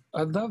love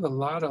a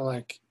lot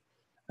of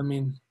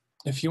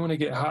if you want to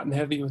get hot and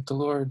heavy with the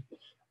Lord,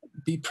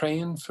 be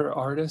praying for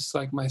artists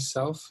like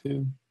myself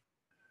who,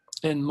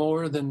 and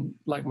more than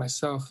like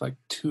myself, like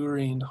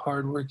touring,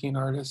 hardworking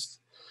artists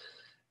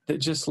that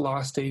just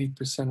lost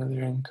 80% of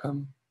their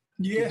income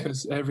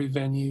because every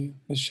venue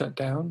is shut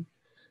down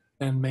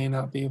and may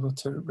not be able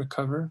to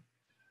recover.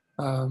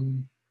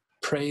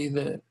 Pray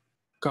that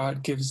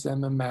God gives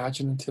them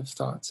imaginative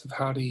thoughts of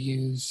how to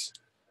use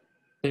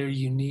their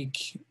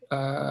unique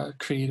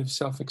creative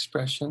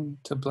self-expression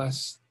to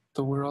bless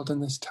the world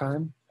in this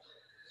time,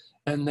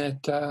 and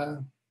that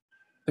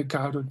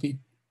God would be,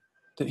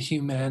 that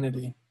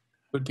humanity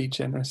would be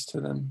generous to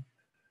them.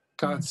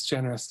 God's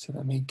generous to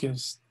them. He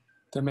gives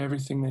them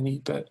everything they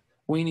need, but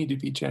we need to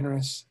be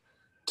generous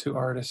to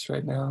artists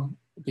right now,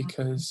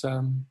 because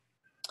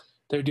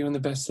they're doing the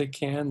best they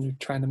can. They're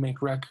trying to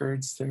make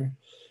records.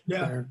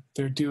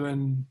 They're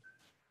doing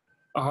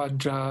odd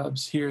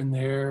jobs here and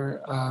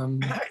there.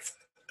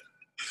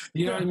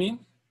 You know what I mean?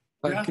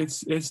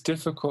 It's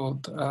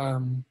difficult.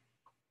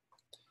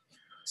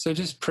 So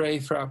just pray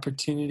for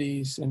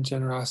opportunities and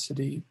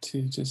generosity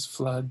to just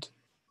flood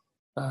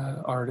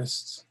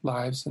artists'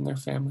 lives and their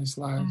families'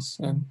 lives,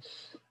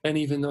 and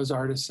even those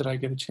artists that I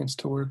get a chance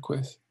to work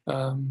with.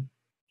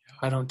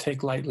 I don't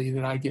take lightly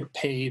that I get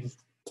paid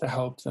to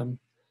help them,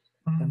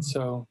 and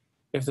so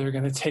if they're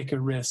going to take a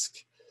risk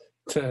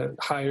to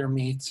hire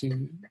me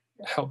to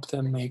help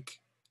them make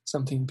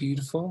something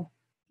beautiful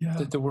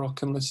that the world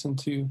can listen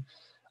to,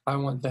 I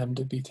want them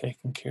to be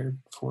taken care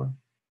for.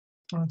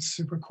 That's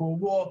super cool.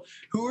 Well,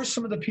 who are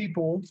some of the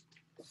people?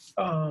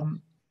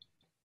 Well,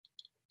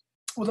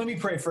 let me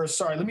pray first.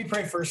 Sorry, let me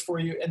pray first for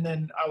you, and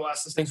then I will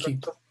ask this. Thank you.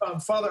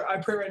 Father, I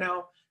pray right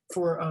now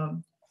for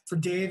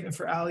Dave and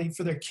for Allie,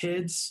 for their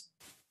kids,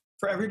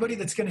 for everybody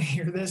that's going to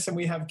hear this, and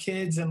we have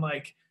kids, and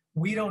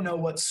we don't know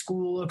what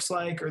school looks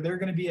like, or they're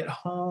going to be at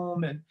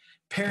home, and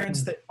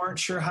parents that aren't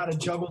sure how to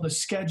juggle the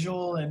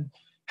schedule, and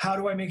how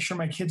do I make sure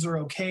my kids are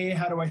okay?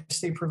 How do I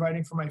stay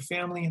providing for my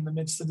family in the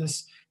midst of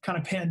this kind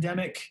of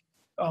pandemic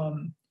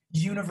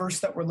universe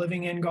that we're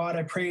living in? God,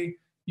 I pray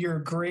your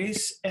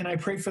grace, and I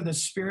pray for the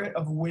spirit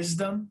of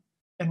wisdom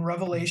and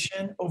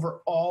revelation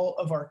over all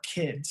of our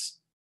kids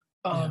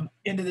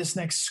into this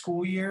next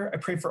school year. I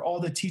pray for all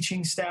the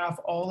teaching staff,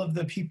 all of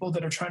the people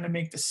that are trying to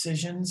make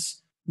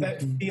decisions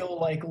that feel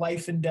like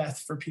life and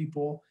death for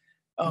people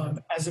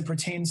as it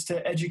pertains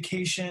to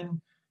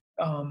education,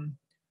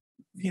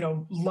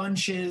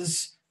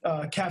 lunches,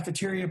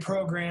 cafeteria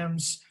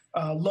programs,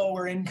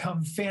 lower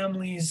income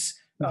families,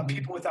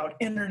 people without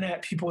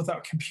internet, people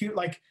without computer,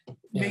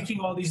 making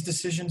all these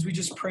decisions. We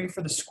just pray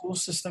for the school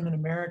system in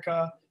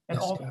America and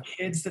all the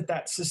kids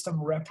that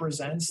system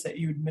represents, that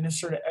you would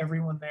minister to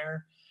everyone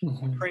there.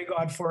 I pray,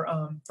 God, for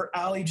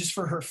Allie, just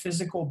for her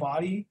physical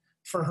body,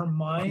 for her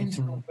mind,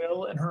 her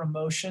will, and her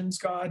emotions,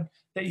 God,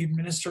 that you'd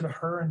minister to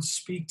her and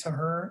speak to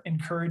her,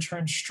 encourage her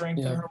and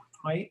strengthen her with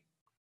might.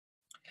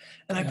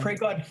 And I pray,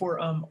 God, for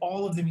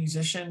all of the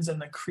musicians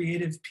and the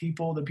creative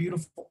people, the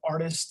beautiful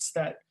artists,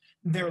 that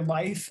their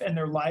life and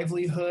their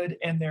livelihood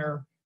and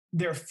their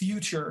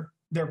future,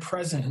 their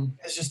present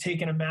has just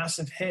taken a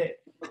massive hit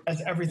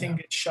as everything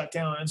gets shut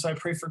down. And so I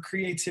pray for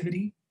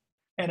creativity,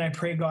 and I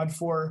pray, God,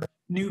 for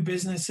new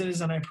businesses,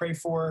 and I pray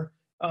for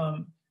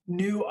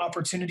new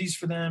opportunities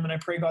for them. And I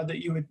pray, God, that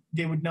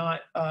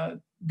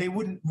they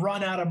wouldn't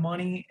run out of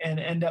money and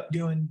end up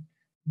doing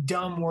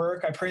dumb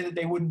work. I pray that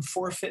they wouldn't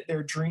forfeit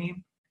their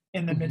dream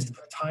in the midst of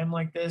a time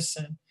like this.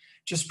 And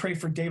just pray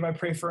for Dave. I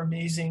pray for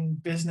amazing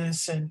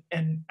business and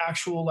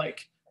actual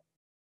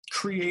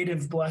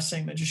creative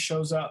blessing that just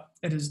shows up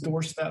at his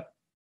doorstep.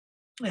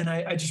 And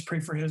I just pray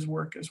for his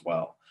work as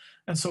well.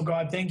 And so,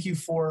 God, thank you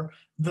for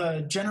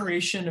the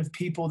generation of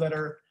people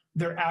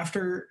they're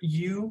after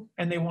you,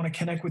 and they want to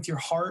connect with your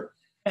heart,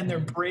 and they're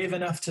brave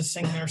enough to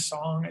sing their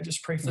song. I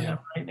just pray for them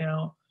right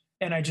now.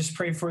 And I just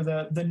pray for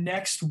the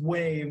next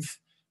wave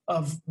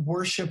of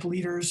worship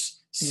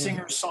leaders,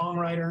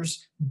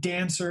 singer-songwriters,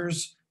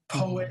 dancers,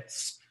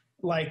 poets,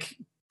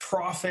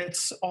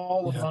 prophets,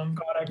 all of them.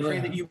 God, I pray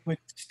that you would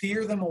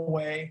steer them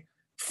away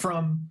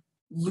from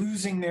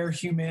losing their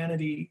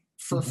humanity,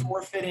 for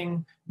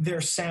forfeiting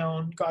their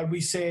sound. God, we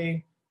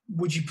say,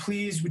 would you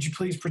please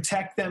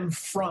protect them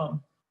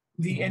from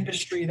the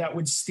industry that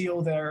would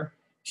steal their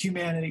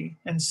humanity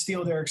and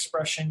steal their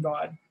expression,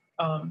 God.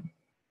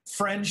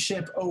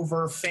 Friendship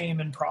over fame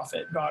and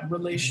profit, God.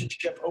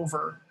 Relationship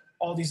over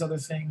all these other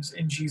things,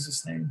 in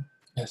Jesus' name.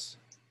 Yes.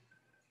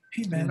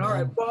 Amen. All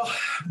right. Well,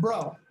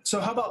 bro,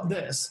 so how about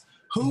this?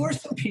 Who are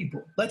some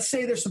people? Let's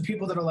say there's some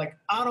people that are like,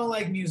 I don't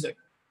like music.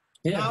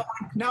 Yeah.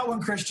 Not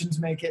when Christians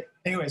make it.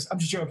 Anyways, I'm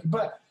just joking.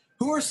 But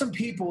who are some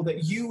people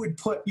that you'd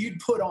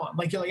put on?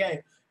 You're like,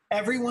 hey,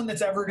 everyone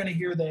that's ever going to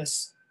hear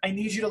this, I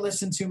need you to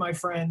listen to, my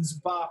friends.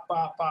 Bop,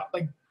 bop, bop.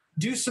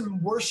 Do some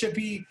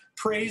worshipy,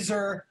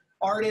 praiser,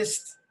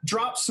 artist.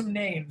 Drop some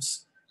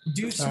names.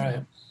 Do some.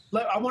 Right.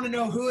 I want to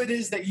know who it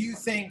is that you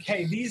think,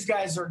 hey, these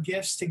guys are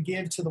gifts to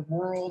give to the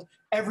world.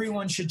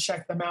 Everyone should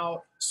check them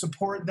out,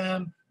 support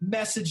them,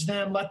 message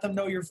them, let them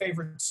know your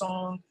favorite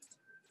song.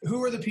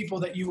 Who are the people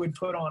that you would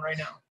put on right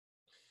now?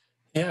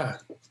 Yeah.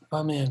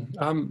 Oh, man.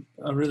 I'm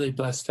really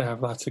blessed to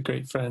have lots of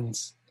great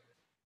friends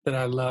that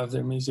I love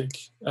their music.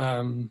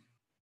 Some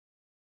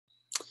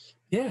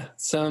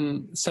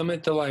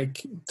at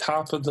the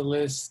top of the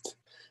list.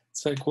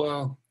 It's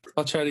well,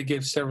 I'll try to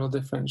give several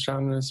different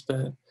genres,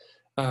 but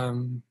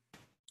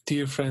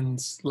dear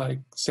friends like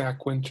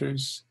Zach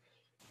Winters,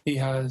 he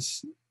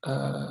has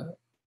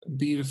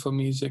beautiful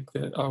music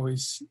that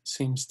always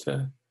seems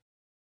to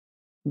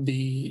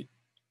be,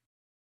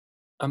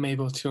 I'm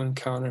able to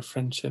encounter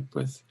friendship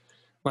with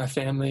my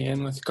family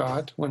and with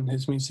God when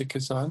his music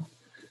is on.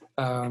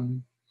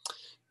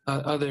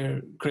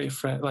 Other great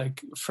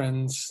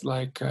friends,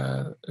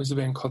 there's a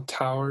band called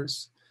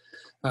Towers.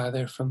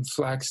 They're from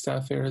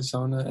Flagstaff,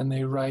 Arizona, and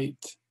they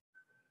write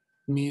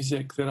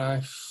music that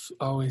I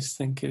always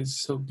think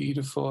is so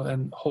beautiful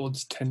and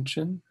holds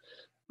tension.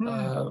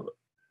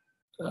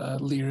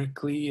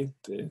 Lyrically,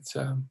 it's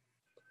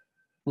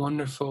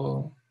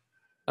wonderful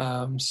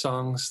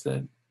songs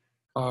that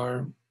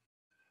are,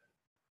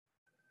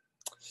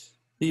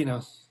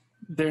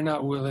 they're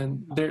not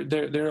willing.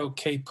 They're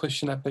okay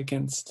pushing up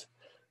against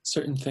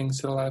certain things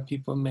that a lot of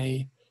people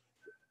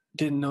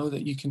didn't know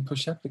that you can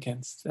push up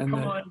against, and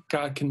that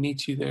God can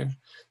meet you there.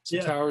 So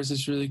Towers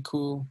is really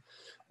cool.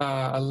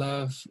 I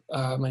love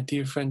my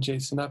dear friend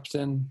Jason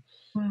Upton.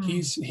 He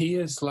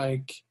is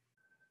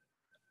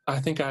I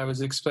think I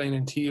was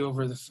explaining to you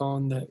over the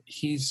phone that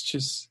his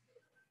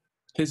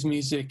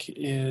music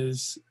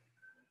is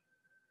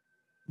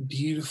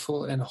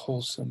beautiful and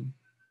wholesome,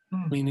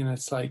 meaning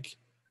it's like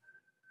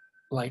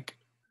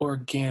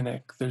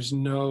organic. There's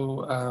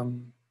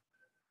no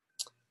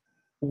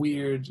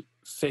weird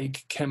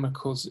fake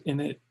chemicals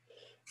in it.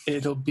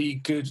 It'll be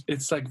good.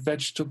 It's like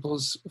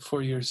vegetables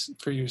for your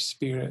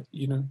spirit,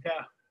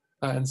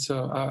 and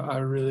so I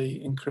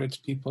really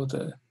encourage people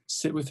to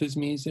sit with his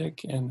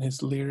music and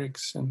his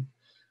lyrics. And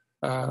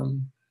I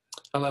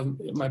love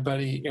my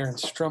buddy Aaron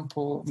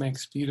Strumpel,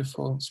 makes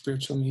beautiful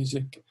spiritual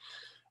music.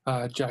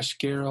 Josh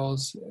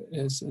Garrels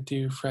is a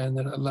dear friend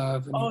that I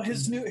love. And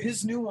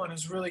his new one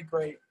is really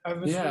great. I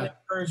was really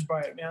encouraged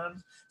by it,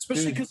 man.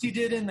 Especially because he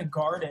did In the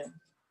Garden.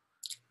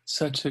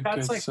 Such a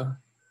That's good like, song.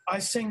 I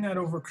sang that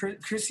over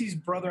Chrissy's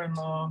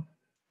brother-in-law.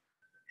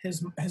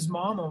 His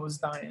mama was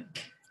dying,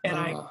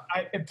 and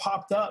it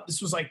popped up.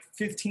 This was like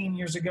 15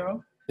 years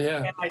ago.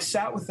 Yeah. And I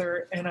sat with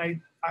her, and I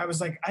was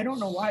like, I don't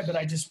know why, but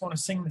I just want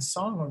to sing this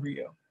song over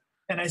you.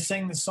 And I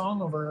sang the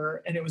song over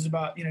her, and it was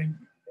about, you know,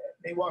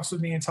 he walks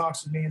with me and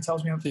talks with me and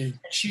tells me, and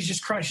she's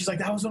just crying. She's like,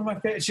 that was one of my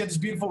favorites. She had this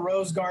beautiful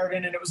rose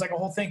garden, and it was like a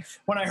whole thing.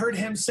 When I heard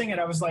him sing it,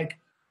 I was like,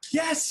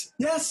 yes,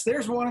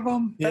 there's one of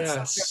them.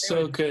 That's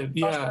so good.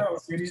 Yeah.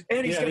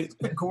 And he's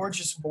got a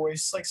gorgeous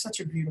voice, like such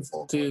a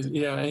beautiful dude. Voice.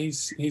 Yeah,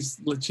 he's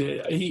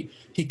legit.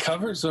 He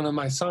covers one of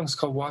my songs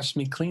called "Wash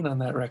Me Clean" on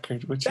that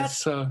record, which is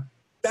so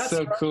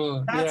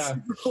cool. That's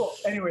super cool.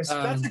 Anyways,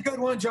 that's a good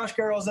one, Josh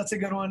Garrels. That's a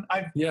good one.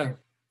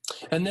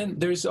 And then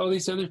there's all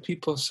these other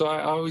people. So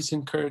I always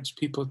encourage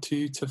people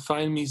to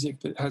find music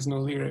that has no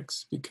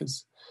lyrics,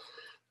 because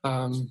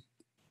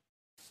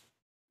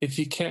if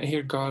you can't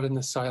hear God in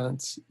the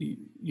silence,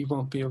 you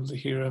won't be able to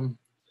hear him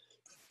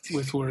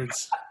with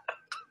words.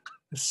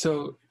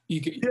 So you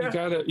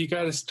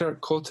gotta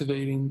start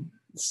cultivating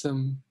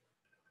some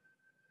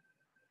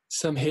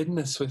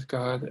hiddenness with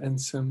God, and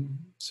some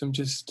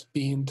just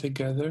being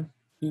together,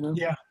 you know?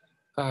 Yeah.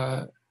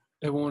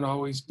 It won't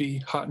always be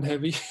hot and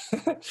heavy,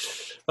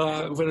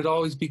 but it'll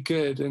always be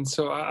good. And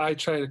so I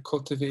try to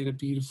cultivate a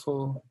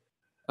beautiful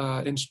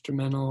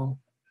instrumental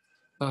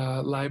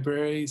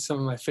library. Some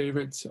of my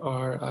favorites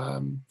are,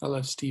 I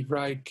love Steve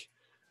Reich.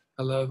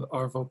 I love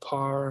Arvo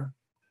Parr.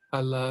 I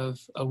love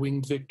A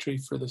Winged Victory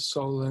for the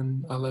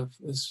Solon. I love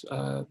this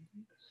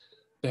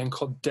band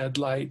called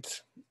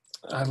Deadlight.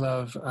 I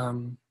love,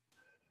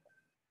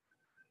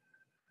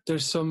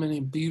 there's so many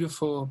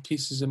beautiful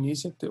pieces of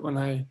music that when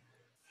I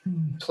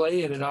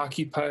play it, it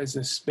occupies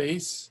a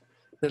space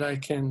that I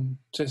can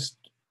just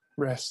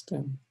rest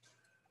in.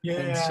 Yeah.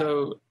 And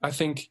so I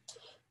think,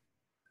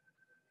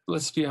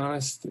 let's be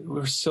honest,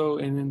 we're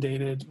so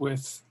inundated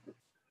with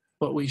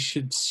what we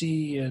should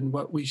see and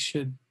what we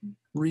should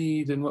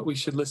read and what we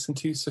should listen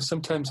to. So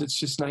sometimes it's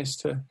just nice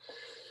to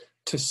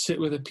sit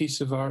with a piece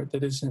of art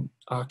that isn't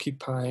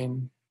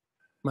occupying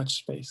much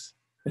space.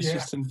 It's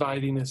just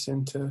inviting us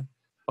into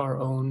our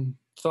own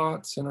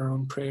thoughts and our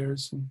own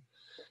prayers. And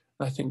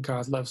I think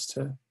God loves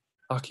to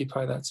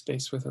occupy that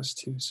space with us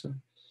too. So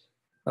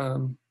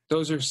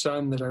those are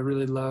some that I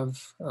really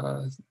love.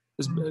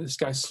 This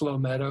guy Slow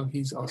Meadow,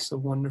 he's also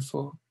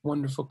wonderful,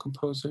 wonderful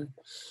composer.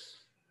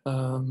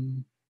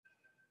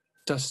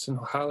 Dustin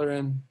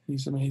O'Halloran,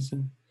 he's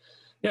amazing.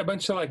 Yeah, a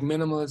bunch of like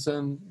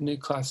minimalism, new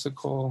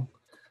classical,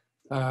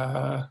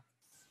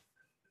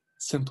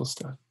 simple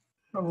stuff.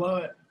 I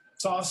love it.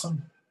 It's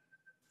awesome.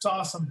 It's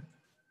awesome.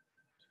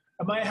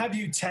 I might have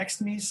you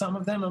text me some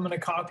of them. I'm going to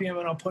copy them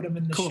and I'll put them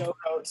in the show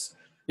notes.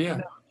 Yeah.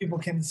 And people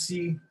can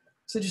see.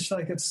 So just feel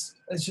like it's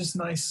just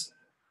nice.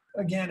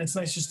 Again, it's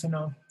nice just to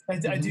know. I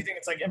do think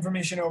it's like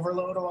information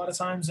overload a lot of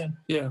times. And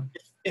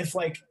if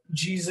like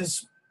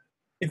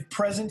if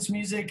presence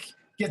music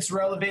gets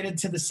relegated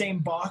to the same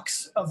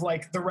box of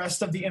like the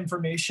rest of the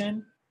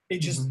information,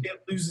 it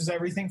loses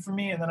everything for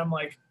me. And then I'm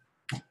like,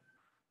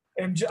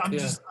 I'm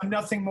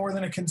nothing more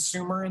than a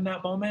consumer in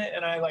that moment.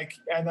 And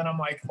then I'm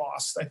like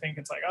lost. I think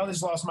it's like, I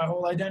just lost my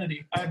whole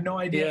identity. I have no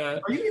idea. Yeah.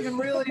 Are you even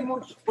real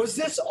anymore? Was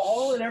this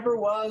all it ever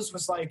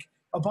was like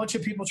a bunch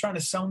of people trying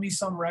to sell me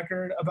some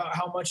record about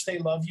how much they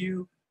love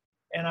you?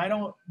 And I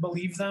don't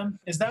believe them.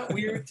 Is that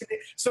weird?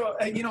 So,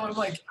 I'm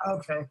like,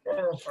 okay.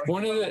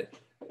 One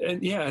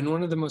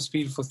of the most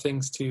beautiful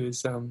things too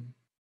is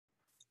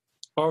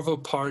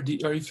Arvo Parr.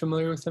 Are you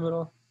familiar with him at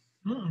all?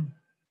 Mm.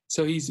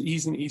 So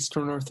he's an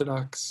Eastern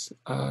Orthodox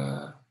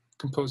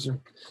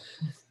composer,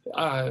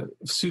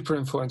 super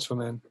influential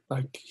man.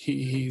 Like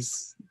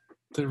he's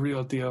the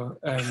real deal.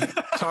 And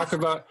talk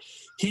about,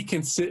 he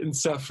can sit in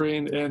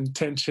suffering and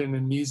tension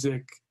and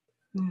music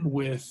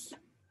with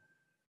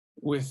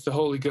the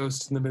Holy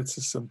Ghost in the midst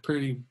of some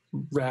pretty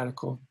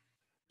radical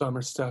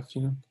bummer stuff,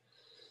 you know.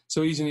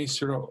 So he's an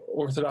Eastern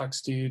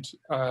Orthodox dude.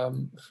 I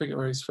forget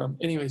where he's from.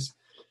 Anyways,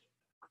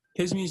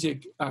 his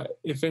music,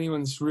 if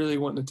anyone's really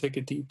wanting to take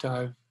a deep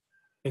dive,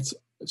 it's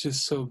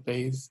just so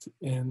bathed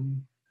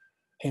in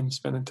him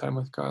spending time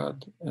with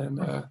God.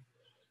 And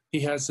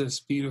he has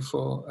this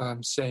beautiful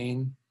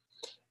saying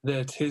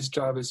that his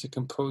job as a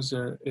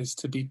composer is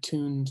to be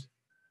tuned.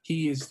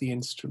 He is the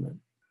instrument.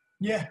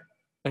 Yeah.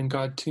 And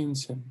God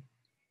tunes him.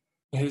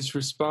 His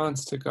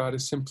response to God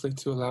is simply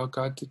to allow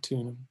God to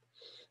tune him.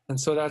 And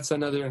so that's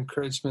another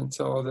encouragement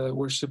to all the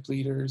worship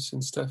leaders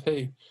and stuff.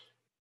 Hey,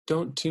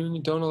 don't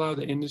allow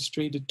the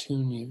industry to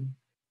tune you.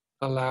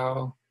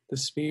 Allow the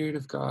Spirit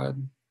of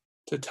God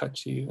to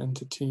touch you and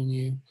to tune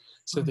you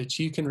so that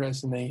you can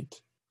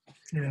resonate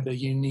the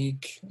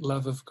unique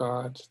love of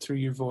God through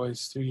your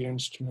voice, through your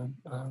instrument.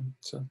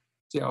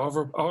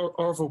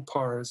 Arvo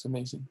Parr is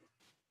amazing.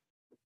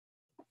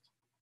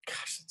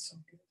 Gosh, that's so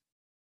good.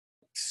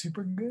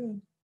 Super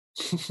good.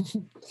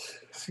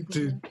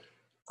 Dude,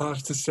 I'll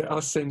have to say,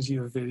 I'll send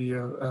you a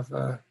video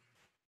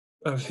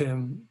of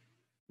him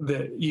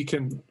that you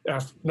can,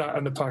 not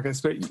on the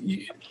podcast, but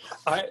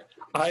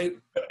I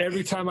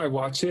every time I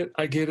watch it,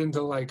 I get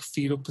into like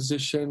fetal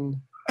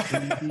position.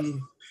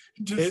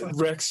 It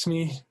wrecks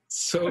me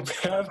so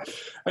bad.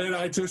 And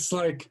I just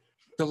like,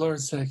 the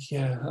Lord's like,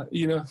 yeah,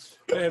 you know,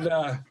 and,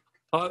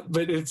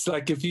 but it's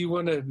like, if you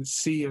want to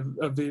see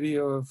a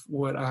video of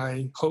what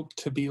I hope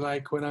to be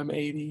like when I'm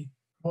 80,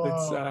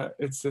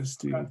 it's this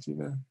dude, you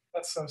know.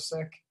 That's so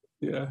sick.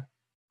 Yeah.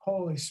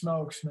 Holy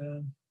smokes,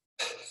 man.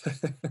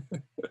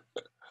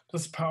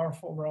 That's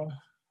powerful, bro.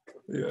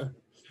 Yeah.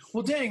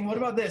 Well, dang, what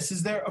about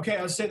this? Okay,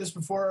 I'll say this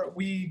before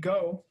we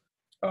go.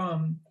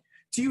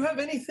 Do you have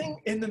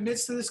anything in the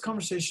midst of this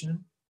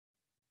conversation?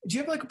 Do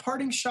you have like a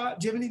parting shot?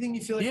 Do you have anything you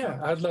feel like? Yeah,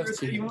 I'd love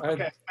to.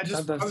 Okay, I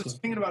was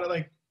thinking about it.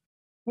 Like,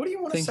 what do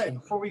you want to say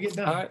before we get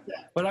done?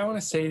 What I want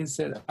to say is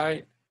that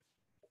I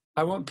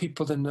want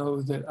people to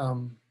know that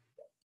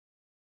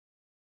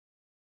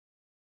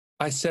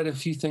I said a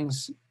few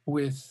things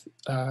with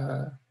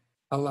a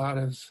lot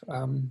of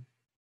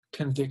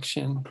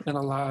conviction and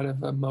a lot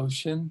of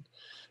emotion.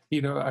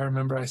 You know, I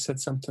remember I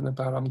said something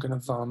about I'm going to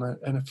vomit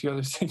and a few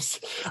other things.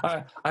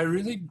 I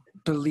really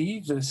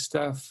believe this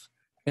stuff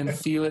and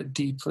feel it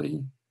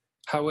deeply.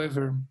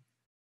 However,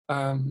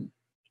 in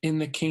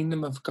the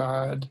kingdom of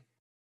God,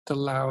 the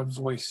loud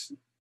voice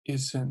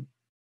isn't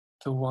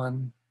the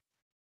one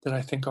that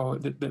I think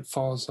that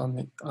falls on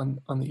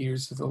the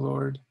ears of the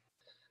Lord.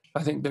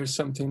 I think there's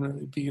something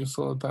really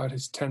beautiful about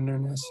his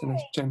tenderness and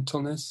his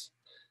gentleness.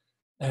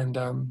 And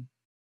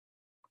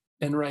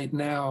right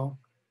now,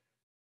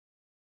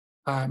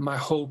 my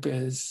hope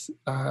is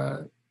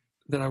that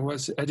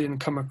I didn't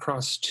come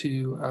across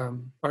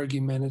too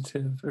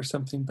argumentative or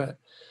something, but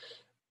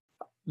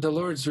the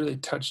Lord's really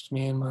touched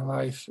me in my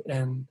life,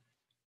 and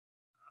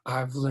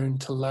I've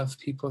learned to love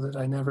people that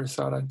I never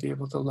thought I'd be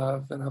able to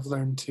love, and I've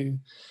learned to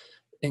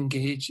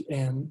engage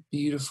in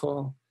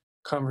beautiful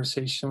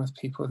conversation with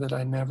people that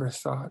I never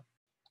thought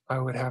I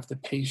would have the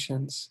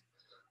patience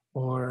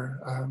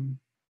or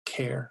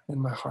care in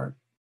my heart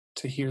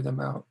to hear them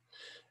out.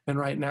 And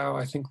right now,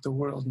 I think the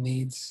world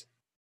needs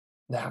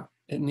that.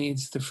 It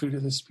needs the fruit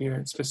of the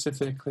Spirit,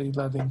 specifically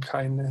loving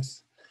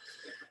kindness,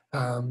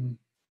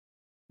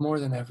 more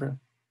than ever.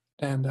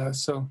 And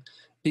so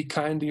be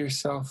kind to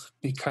yourself,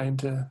 be kind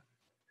to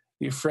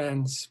your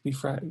friends, be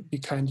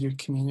kind to your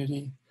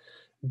community.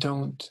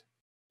 Don't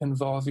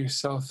involve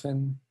yourself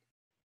in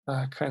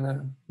kind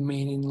of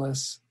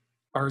meaningless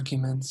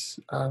arguments.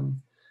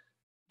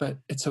 But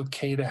it's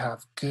okay to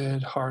have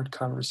good, hard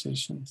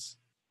conversations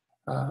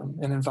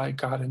and invite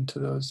God into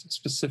those.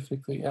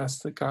 Specifically,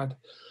 ask that God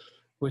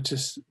would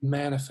just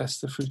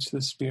manifest the fruits of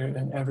the Spirit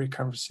in every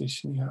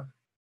conversation you have.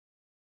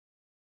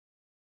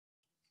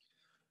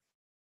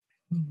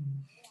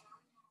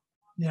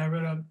 Yeah,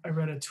 I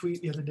read a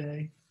tweet the other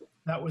day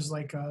that was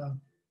like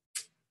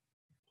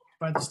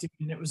by the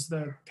student. It was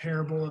the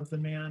parable of the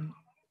man.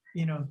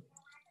 You know,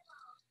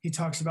 he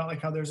talks about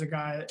like how there's a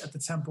guy at the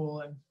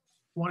temple, and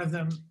one of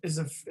them is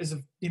a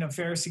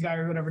Pharisee guy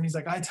or whatever, and he's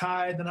like, I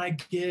tithe and I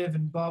give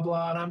and blah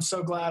blah, and I'm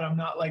so glad I'm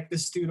not like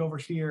this dude over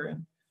here,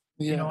 and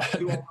you know, I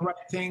do all the right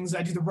things,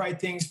 I do the right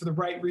things for the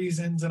right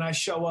reasons, and I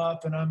show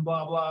up and I'm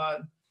blah blah.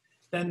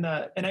 Then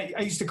and I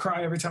used to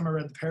cry every time I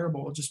read the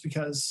parable, just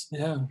because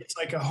it's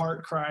like a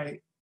heart cry.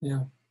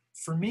 Yeah.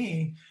 For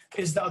me,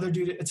 is the other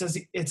dude.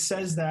 It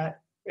says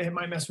that, it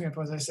might mess me up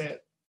as I say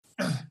it.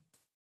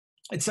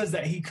 It says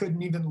that he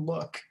couldn't even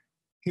look.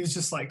 He was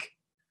just like,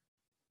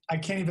 I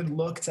can't even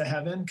look to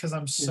heaven because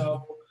I'm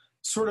so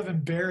sort of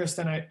embarrassed,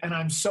 and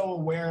I'm so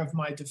aware of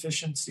my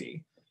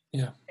deficiency.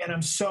 Yeah. And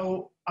I'm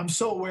so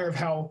aware of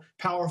how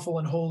powerful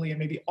and holy and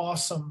maybe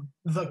awesome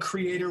the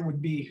Creator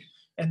would be.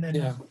 And then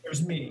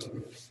there's me.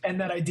 And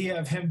that idea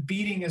of him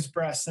beating his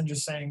breast and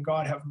just saying,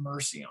 God, have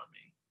mercy on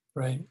me.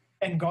 Right.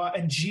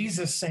 And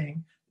Jesus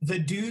saying, the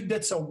dude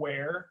that's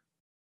aware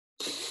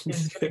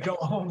is going to go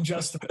home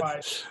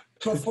justified.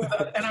 Before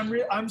that.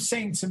 And I'm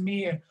saying, to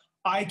me,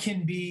 I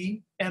can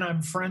be, and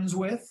I'm friends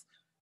with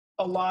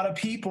a lot of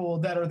people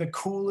that are the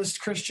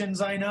coolest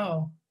Christians I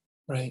know.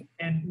 Right.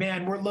 And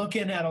man, we're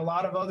looking at a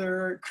lot of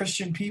other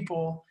Christian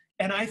people,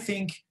 and I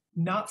think,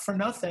 not for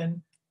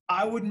nothing,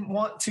 I wouldn't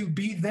want to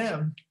be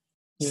them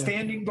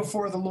standing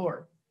before the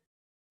Lord.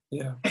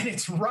 Yeah. And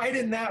it's right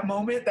in that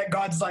moment that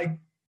God's like,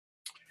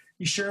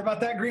 you sure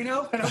about that,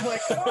 Greeno? And I'm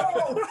like,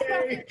 oh,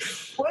 okay.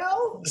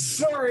 Well,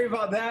 sorry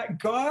about that.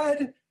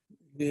 God,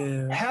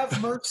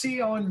 have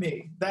mercy on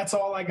me. That's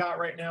all I got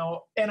right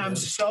now. And I'm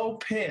so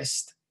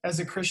pissed as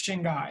a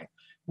Christian guy,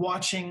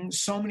 watching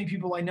so many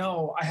people I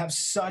know. I have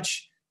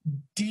such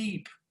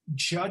deep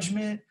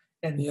judgment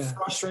and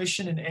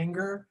frustration and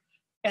anger.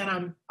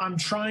 And I'm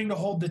trying to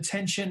hold the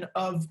tension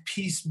of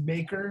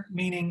peacemaker,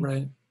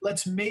 meaning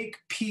let's make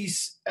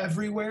peace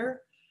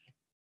everywhere.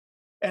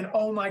 And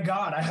oh my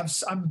God,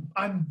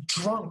 I'm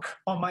drunk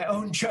on my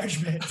own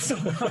judgment. So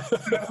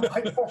I'm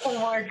like, oh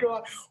my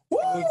God.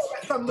 Woo!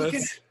 I'm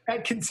looking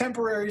at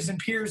contemporaries and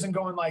peers and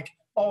going like,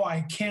 oh,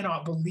 I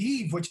cannot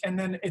believe and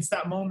then it's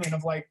that moment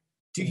of like,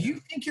 do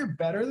you think you're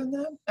better than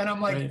them? And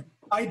I'm like,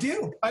 I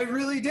do. I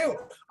really do.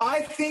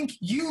 I think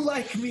you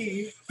like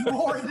me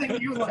more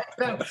than you like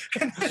them.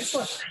 And it's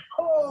like,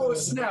 oh,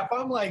 snap.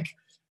 I'm like,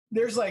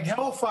 there's like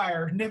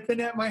hellfire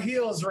nipping at my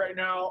heels right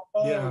now.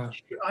 Oh, Yeah.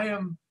 I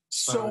am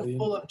so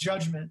full of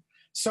judgment.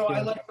 So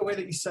I like the way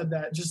that you said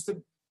that, just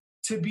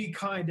to be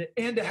kind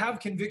and to have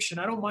conviction.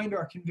 I don't mind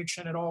our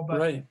conviction at all,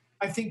 but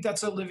I think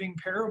that's a living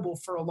parable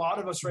for a lot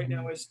of us right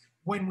now, is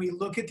when we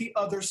look at the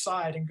other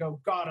side and go,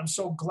 God, I'm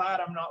so glad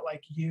I'm not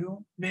like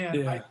you.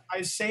 Man,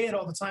 I say it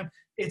all the time.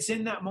 It's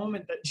in that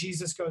moment that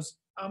Jesus goes,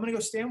 I'm going to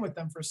go stand with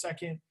them for a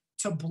second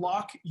to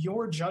block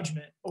your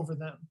judgment over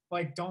them.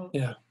 Like, don't.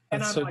 Yeah,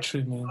 that's I'm so like,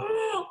 true, man.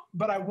 oh,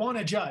 but I want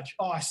to judge.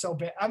 Oh, I so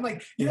bad. I'm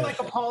like, you're like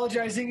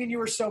apologizing and you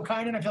were so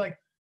kind. And I feel like,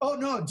 oh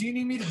no, do you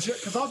need me to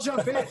because I'll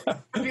jump in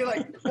and be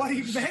like, what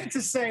he meant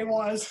to say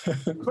was,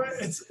 but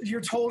you're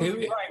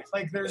totally right.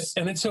 Like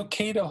and it's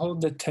okay to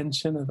hold the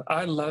tension of,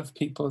 I love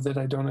people that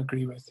I don't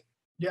agree with.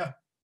 Yeah.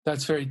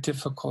 That's very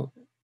difficult.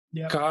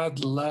 Yeah.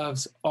 God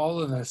loves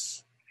all of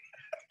us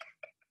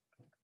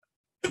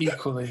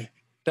equally.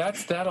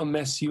 That'll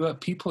mess you up.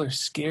 People are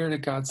scared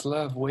of God's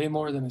love way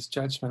more than his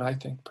judgment, I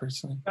think,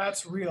 personally.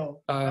 That's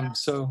real.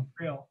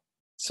 Real.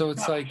 So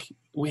it's like,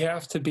 we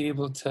have to be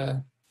able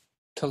to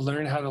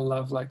learn how to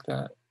love like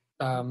that.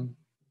 And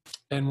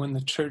when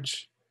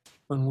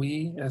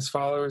we as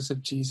followers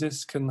of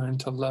Jesus can learn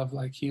to love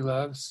like he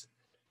loves,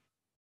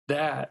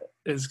 that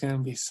is going to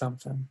be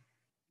something.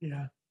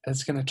 Yeah.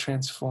 That's going to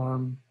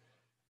transform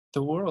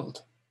the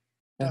world.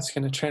 That's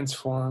going to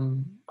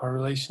transform our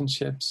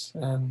relationships.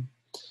 And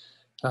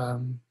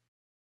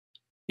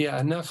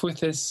enough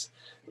with this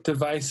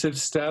divisive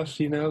stuff,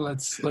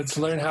 let's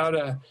learn how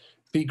to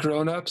be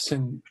grown-ups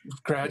and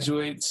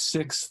graduate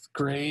 6th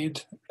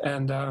grade.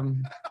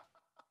 And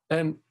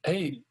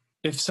hey,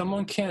 if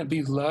someone can't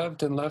be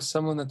loved and love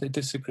someone that they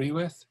disagree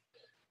with,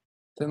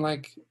 then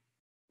like,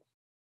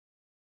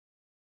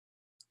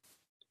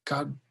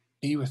 God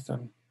be with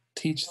them,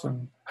 teach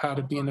them how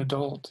to be an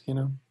adult,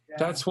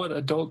 That's what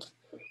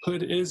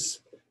adulthood is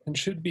and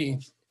should be.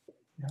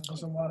 Yeah,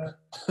 there's a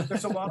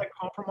lot of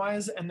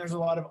compromise, and there's a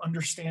lot of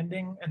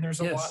understanding, and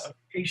there's a lot of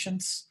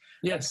patience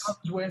that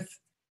comes with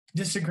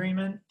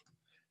disagreement.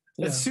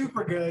 It's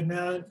super good,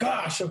 man.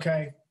 Gosh,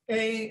 okay.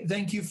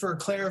 Thank you for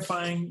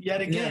clarifying yet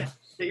again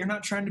that you're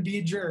not trying to be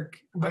a jerk.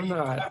 I'm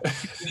not.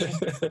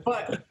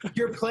 But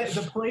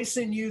the place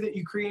in you that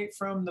you create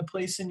from, the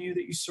place in you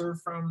that you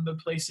serve from, the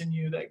place in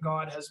you that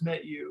God has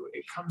met you,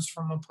 it comes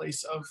from a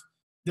place of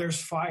there's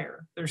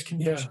fire, there's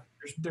conviction,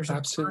 there's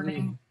a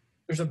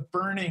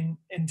burning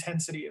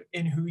intensity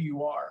in who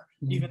you are,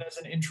 even as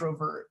an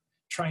introvert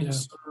trying to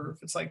serve.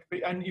 It's like,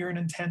 and you're an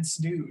intense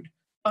dude.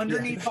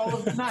 Underneath all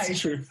of the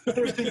nice,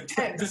 there's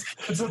intense.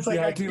 So it's like,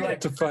 I do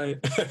like to fight.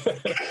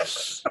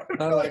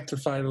 I like to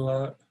fight a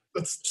lot.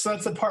 That's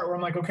the part where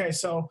I'm like, okay,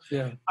 so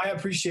I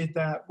appreciate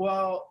that.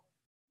 Well,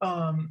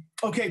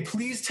 okay,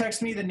 please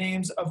text me the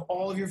names of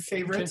all of your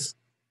favorites,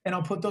 and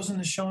I'll put those in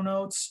the show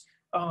notes.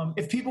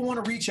 If people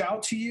want to reach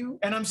out to you,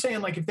 and I'm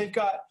saying like if they've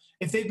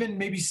been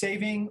maybe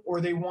saving,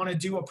 or they want to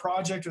do a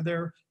project, or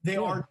they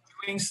are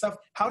doing stuff,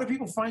 how do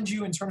people find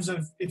you in terms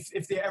of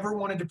if they ever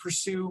wanted to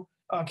pursue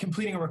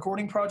completing a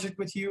recording project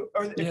with you,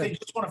 or if they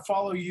just want to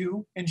follow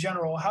you in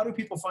general, how do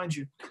people find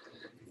you?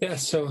 Yeah,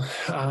 so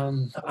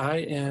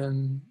I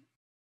am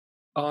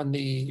on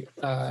the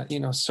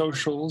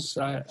socials.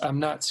 I'm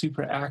not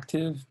super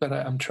active, but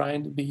I'm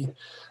trying to be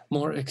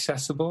more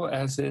accessible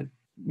as it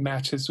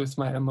matches with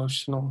my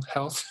emotional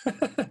health.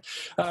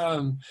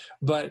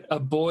 But A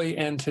Boy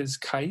and His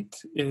Kite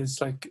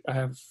is like, I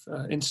have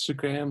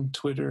Instagram,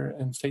 Twitter,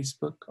 and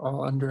Facebook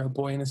all under A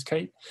Boy and His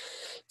Kite.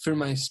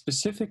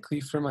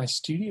 Specifically for my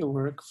studio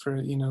work,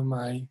 for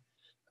my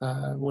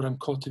what I'm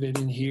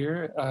cultivating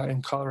here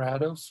in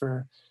Colorado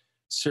for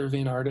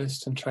serving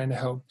artists and trying to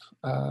help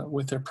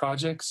with their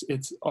projects,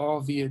 it's all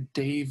via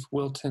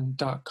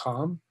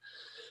DaveWilton.com,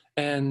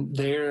 and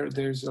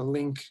there's a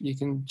link you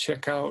can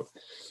check out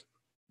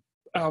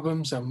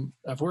albums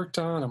I've worked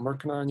on, I'm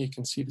working on. You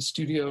can see the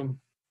studio.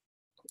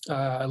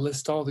 I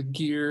list all the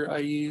gear I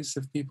use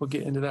if people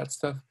get into that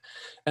stuff.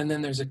 And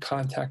then there's a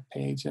contact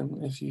page.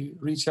 And if you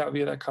reach out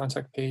via that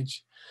contact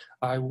page,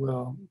 I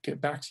will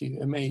get back to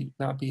you. It may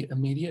not be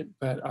immediate,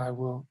 but I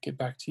will get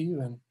back to you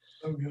and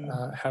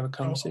have a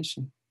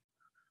conversation.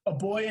 A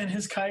Boy and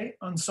His Kite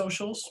on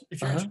socials.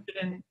 If you're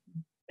interested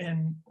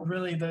in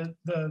really the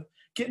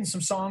getting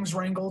some songs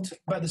wrangled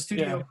by the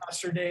studio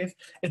pastor Dave,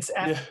 it's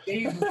at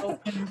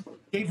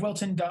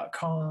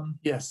DaveWilton.com.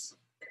 Yes.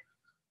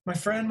 My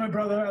friend, my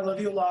brother, I love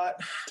you a lot.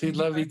 Dude,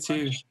 love you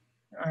too.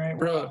 All right.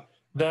 Bro,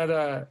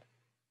 that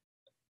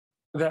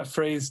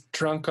phrase,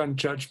 drunk on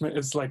judgment,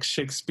 is like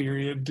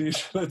Shakespearean, dude.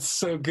 That's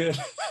so good.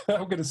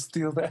 I'm going to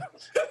steal that.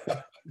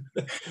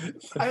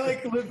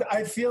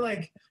 I feel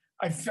like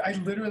I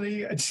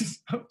literally, I'm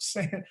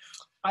saying,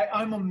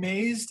 I'm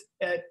amazed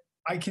at,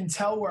 I can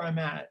tell where I'm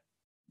at.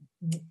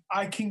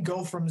 I can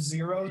go from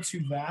 0 to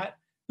that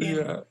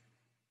in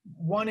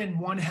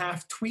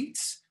 1.5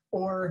 tweets,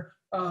 or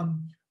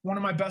one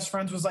of my best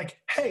friends was like,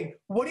 hey,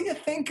 what do you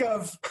think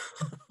of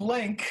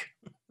blank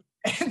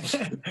And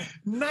then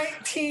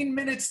 19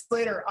 minutes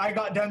later, I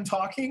got done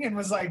talking and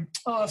was like,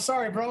 "Oh,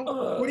 sorry, bro.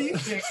 What do you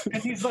think?"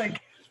 And he's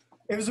like,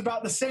 "It was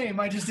about the same.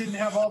 I just didn't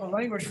have all the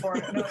language for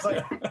it." And I was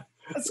like,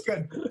 "That's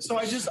good." So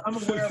I'm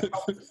aware of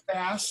how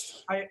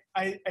fast I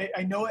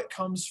know it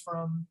comes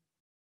from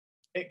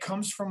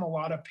a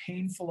lot of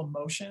painful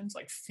emotions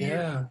like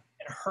fear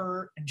and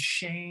hurt and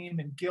shame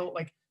and guilt.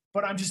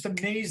 But I'm just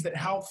amazed at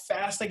how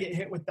fast I get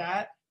hit with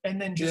that. And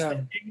then just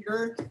the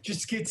anger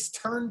just gets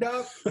turned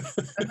up,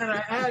 and then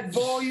I add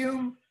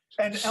volume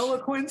and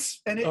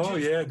eloquence, and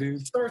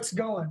it starts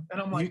going. And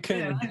I'm like,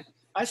 man,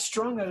 I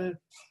strung a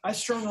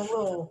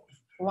little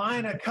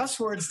line of cuss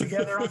words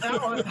together on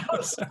that one. That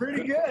was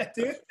pretty good,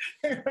 dude.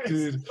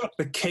 Dude,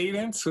 the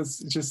cadence was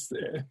just,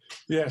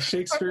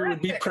 Shakespeare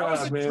would be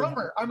proud, man.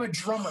 I'm a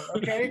drummer,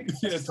 okay?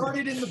 I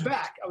started in the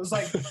back. I was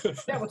like,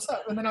 yeah, what's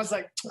up? And then I was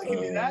like, I can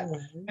do that.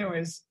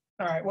 Anyways.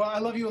 All right. Well, I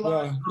love you a lot.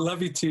 Well,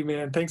 love you too,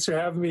 man. Thanks for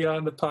having me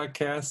on the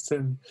podcast,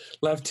 and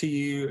love to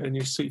you and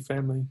your sweet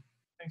family.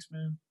 Thanks,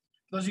 man.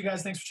 For those of you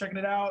guys, thanks for checking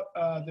it out.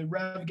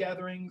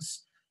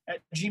 theREVgatherings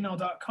at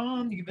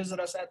gmail.com. You can visit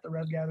us at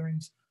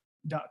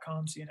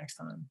theREVgatherings.com. See you next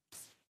time.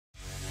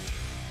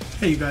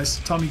 Hey, you guys.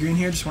 Tommy Green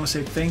here. Just want to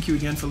say thank you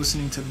again for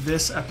listening to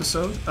this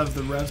episode of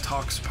the Rev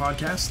Talks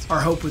podcast.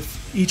 Our hope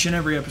with each and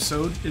every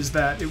episode is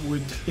that it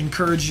would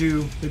encourage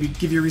you, maybe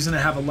give you a reason to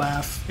have a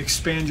laugh,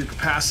 expand your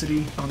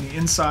capacity on the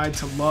inside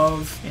to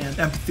love and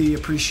empathy,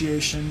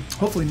 appreciation,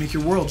 hopefully make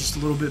your world just a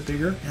little bit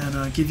bigger,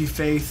 and give you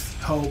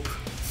faith, hope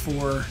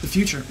for the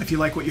future. If you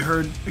like what you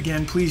heard,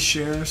 again, please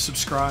share,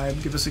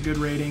 subscribe, give us a good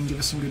rating, give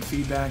us some good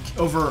feedback.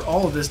 Over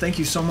all of this, thank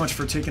you so much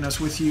for taking us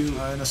with you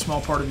in a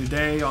small part of your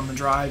day, on the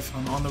drive,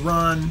 on the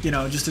run,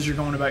 just as you're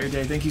going about your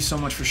day. Thank you so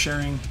much for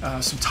sharing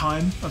some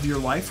time of your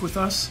life with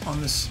us on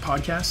this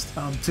podcast.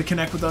 To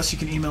connect with us, you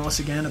can email us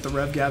again at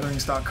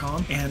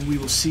theREVgatherings.com, and we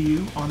will see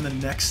you on the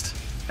next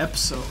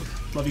episode.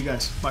 Love you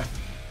guys. Bye.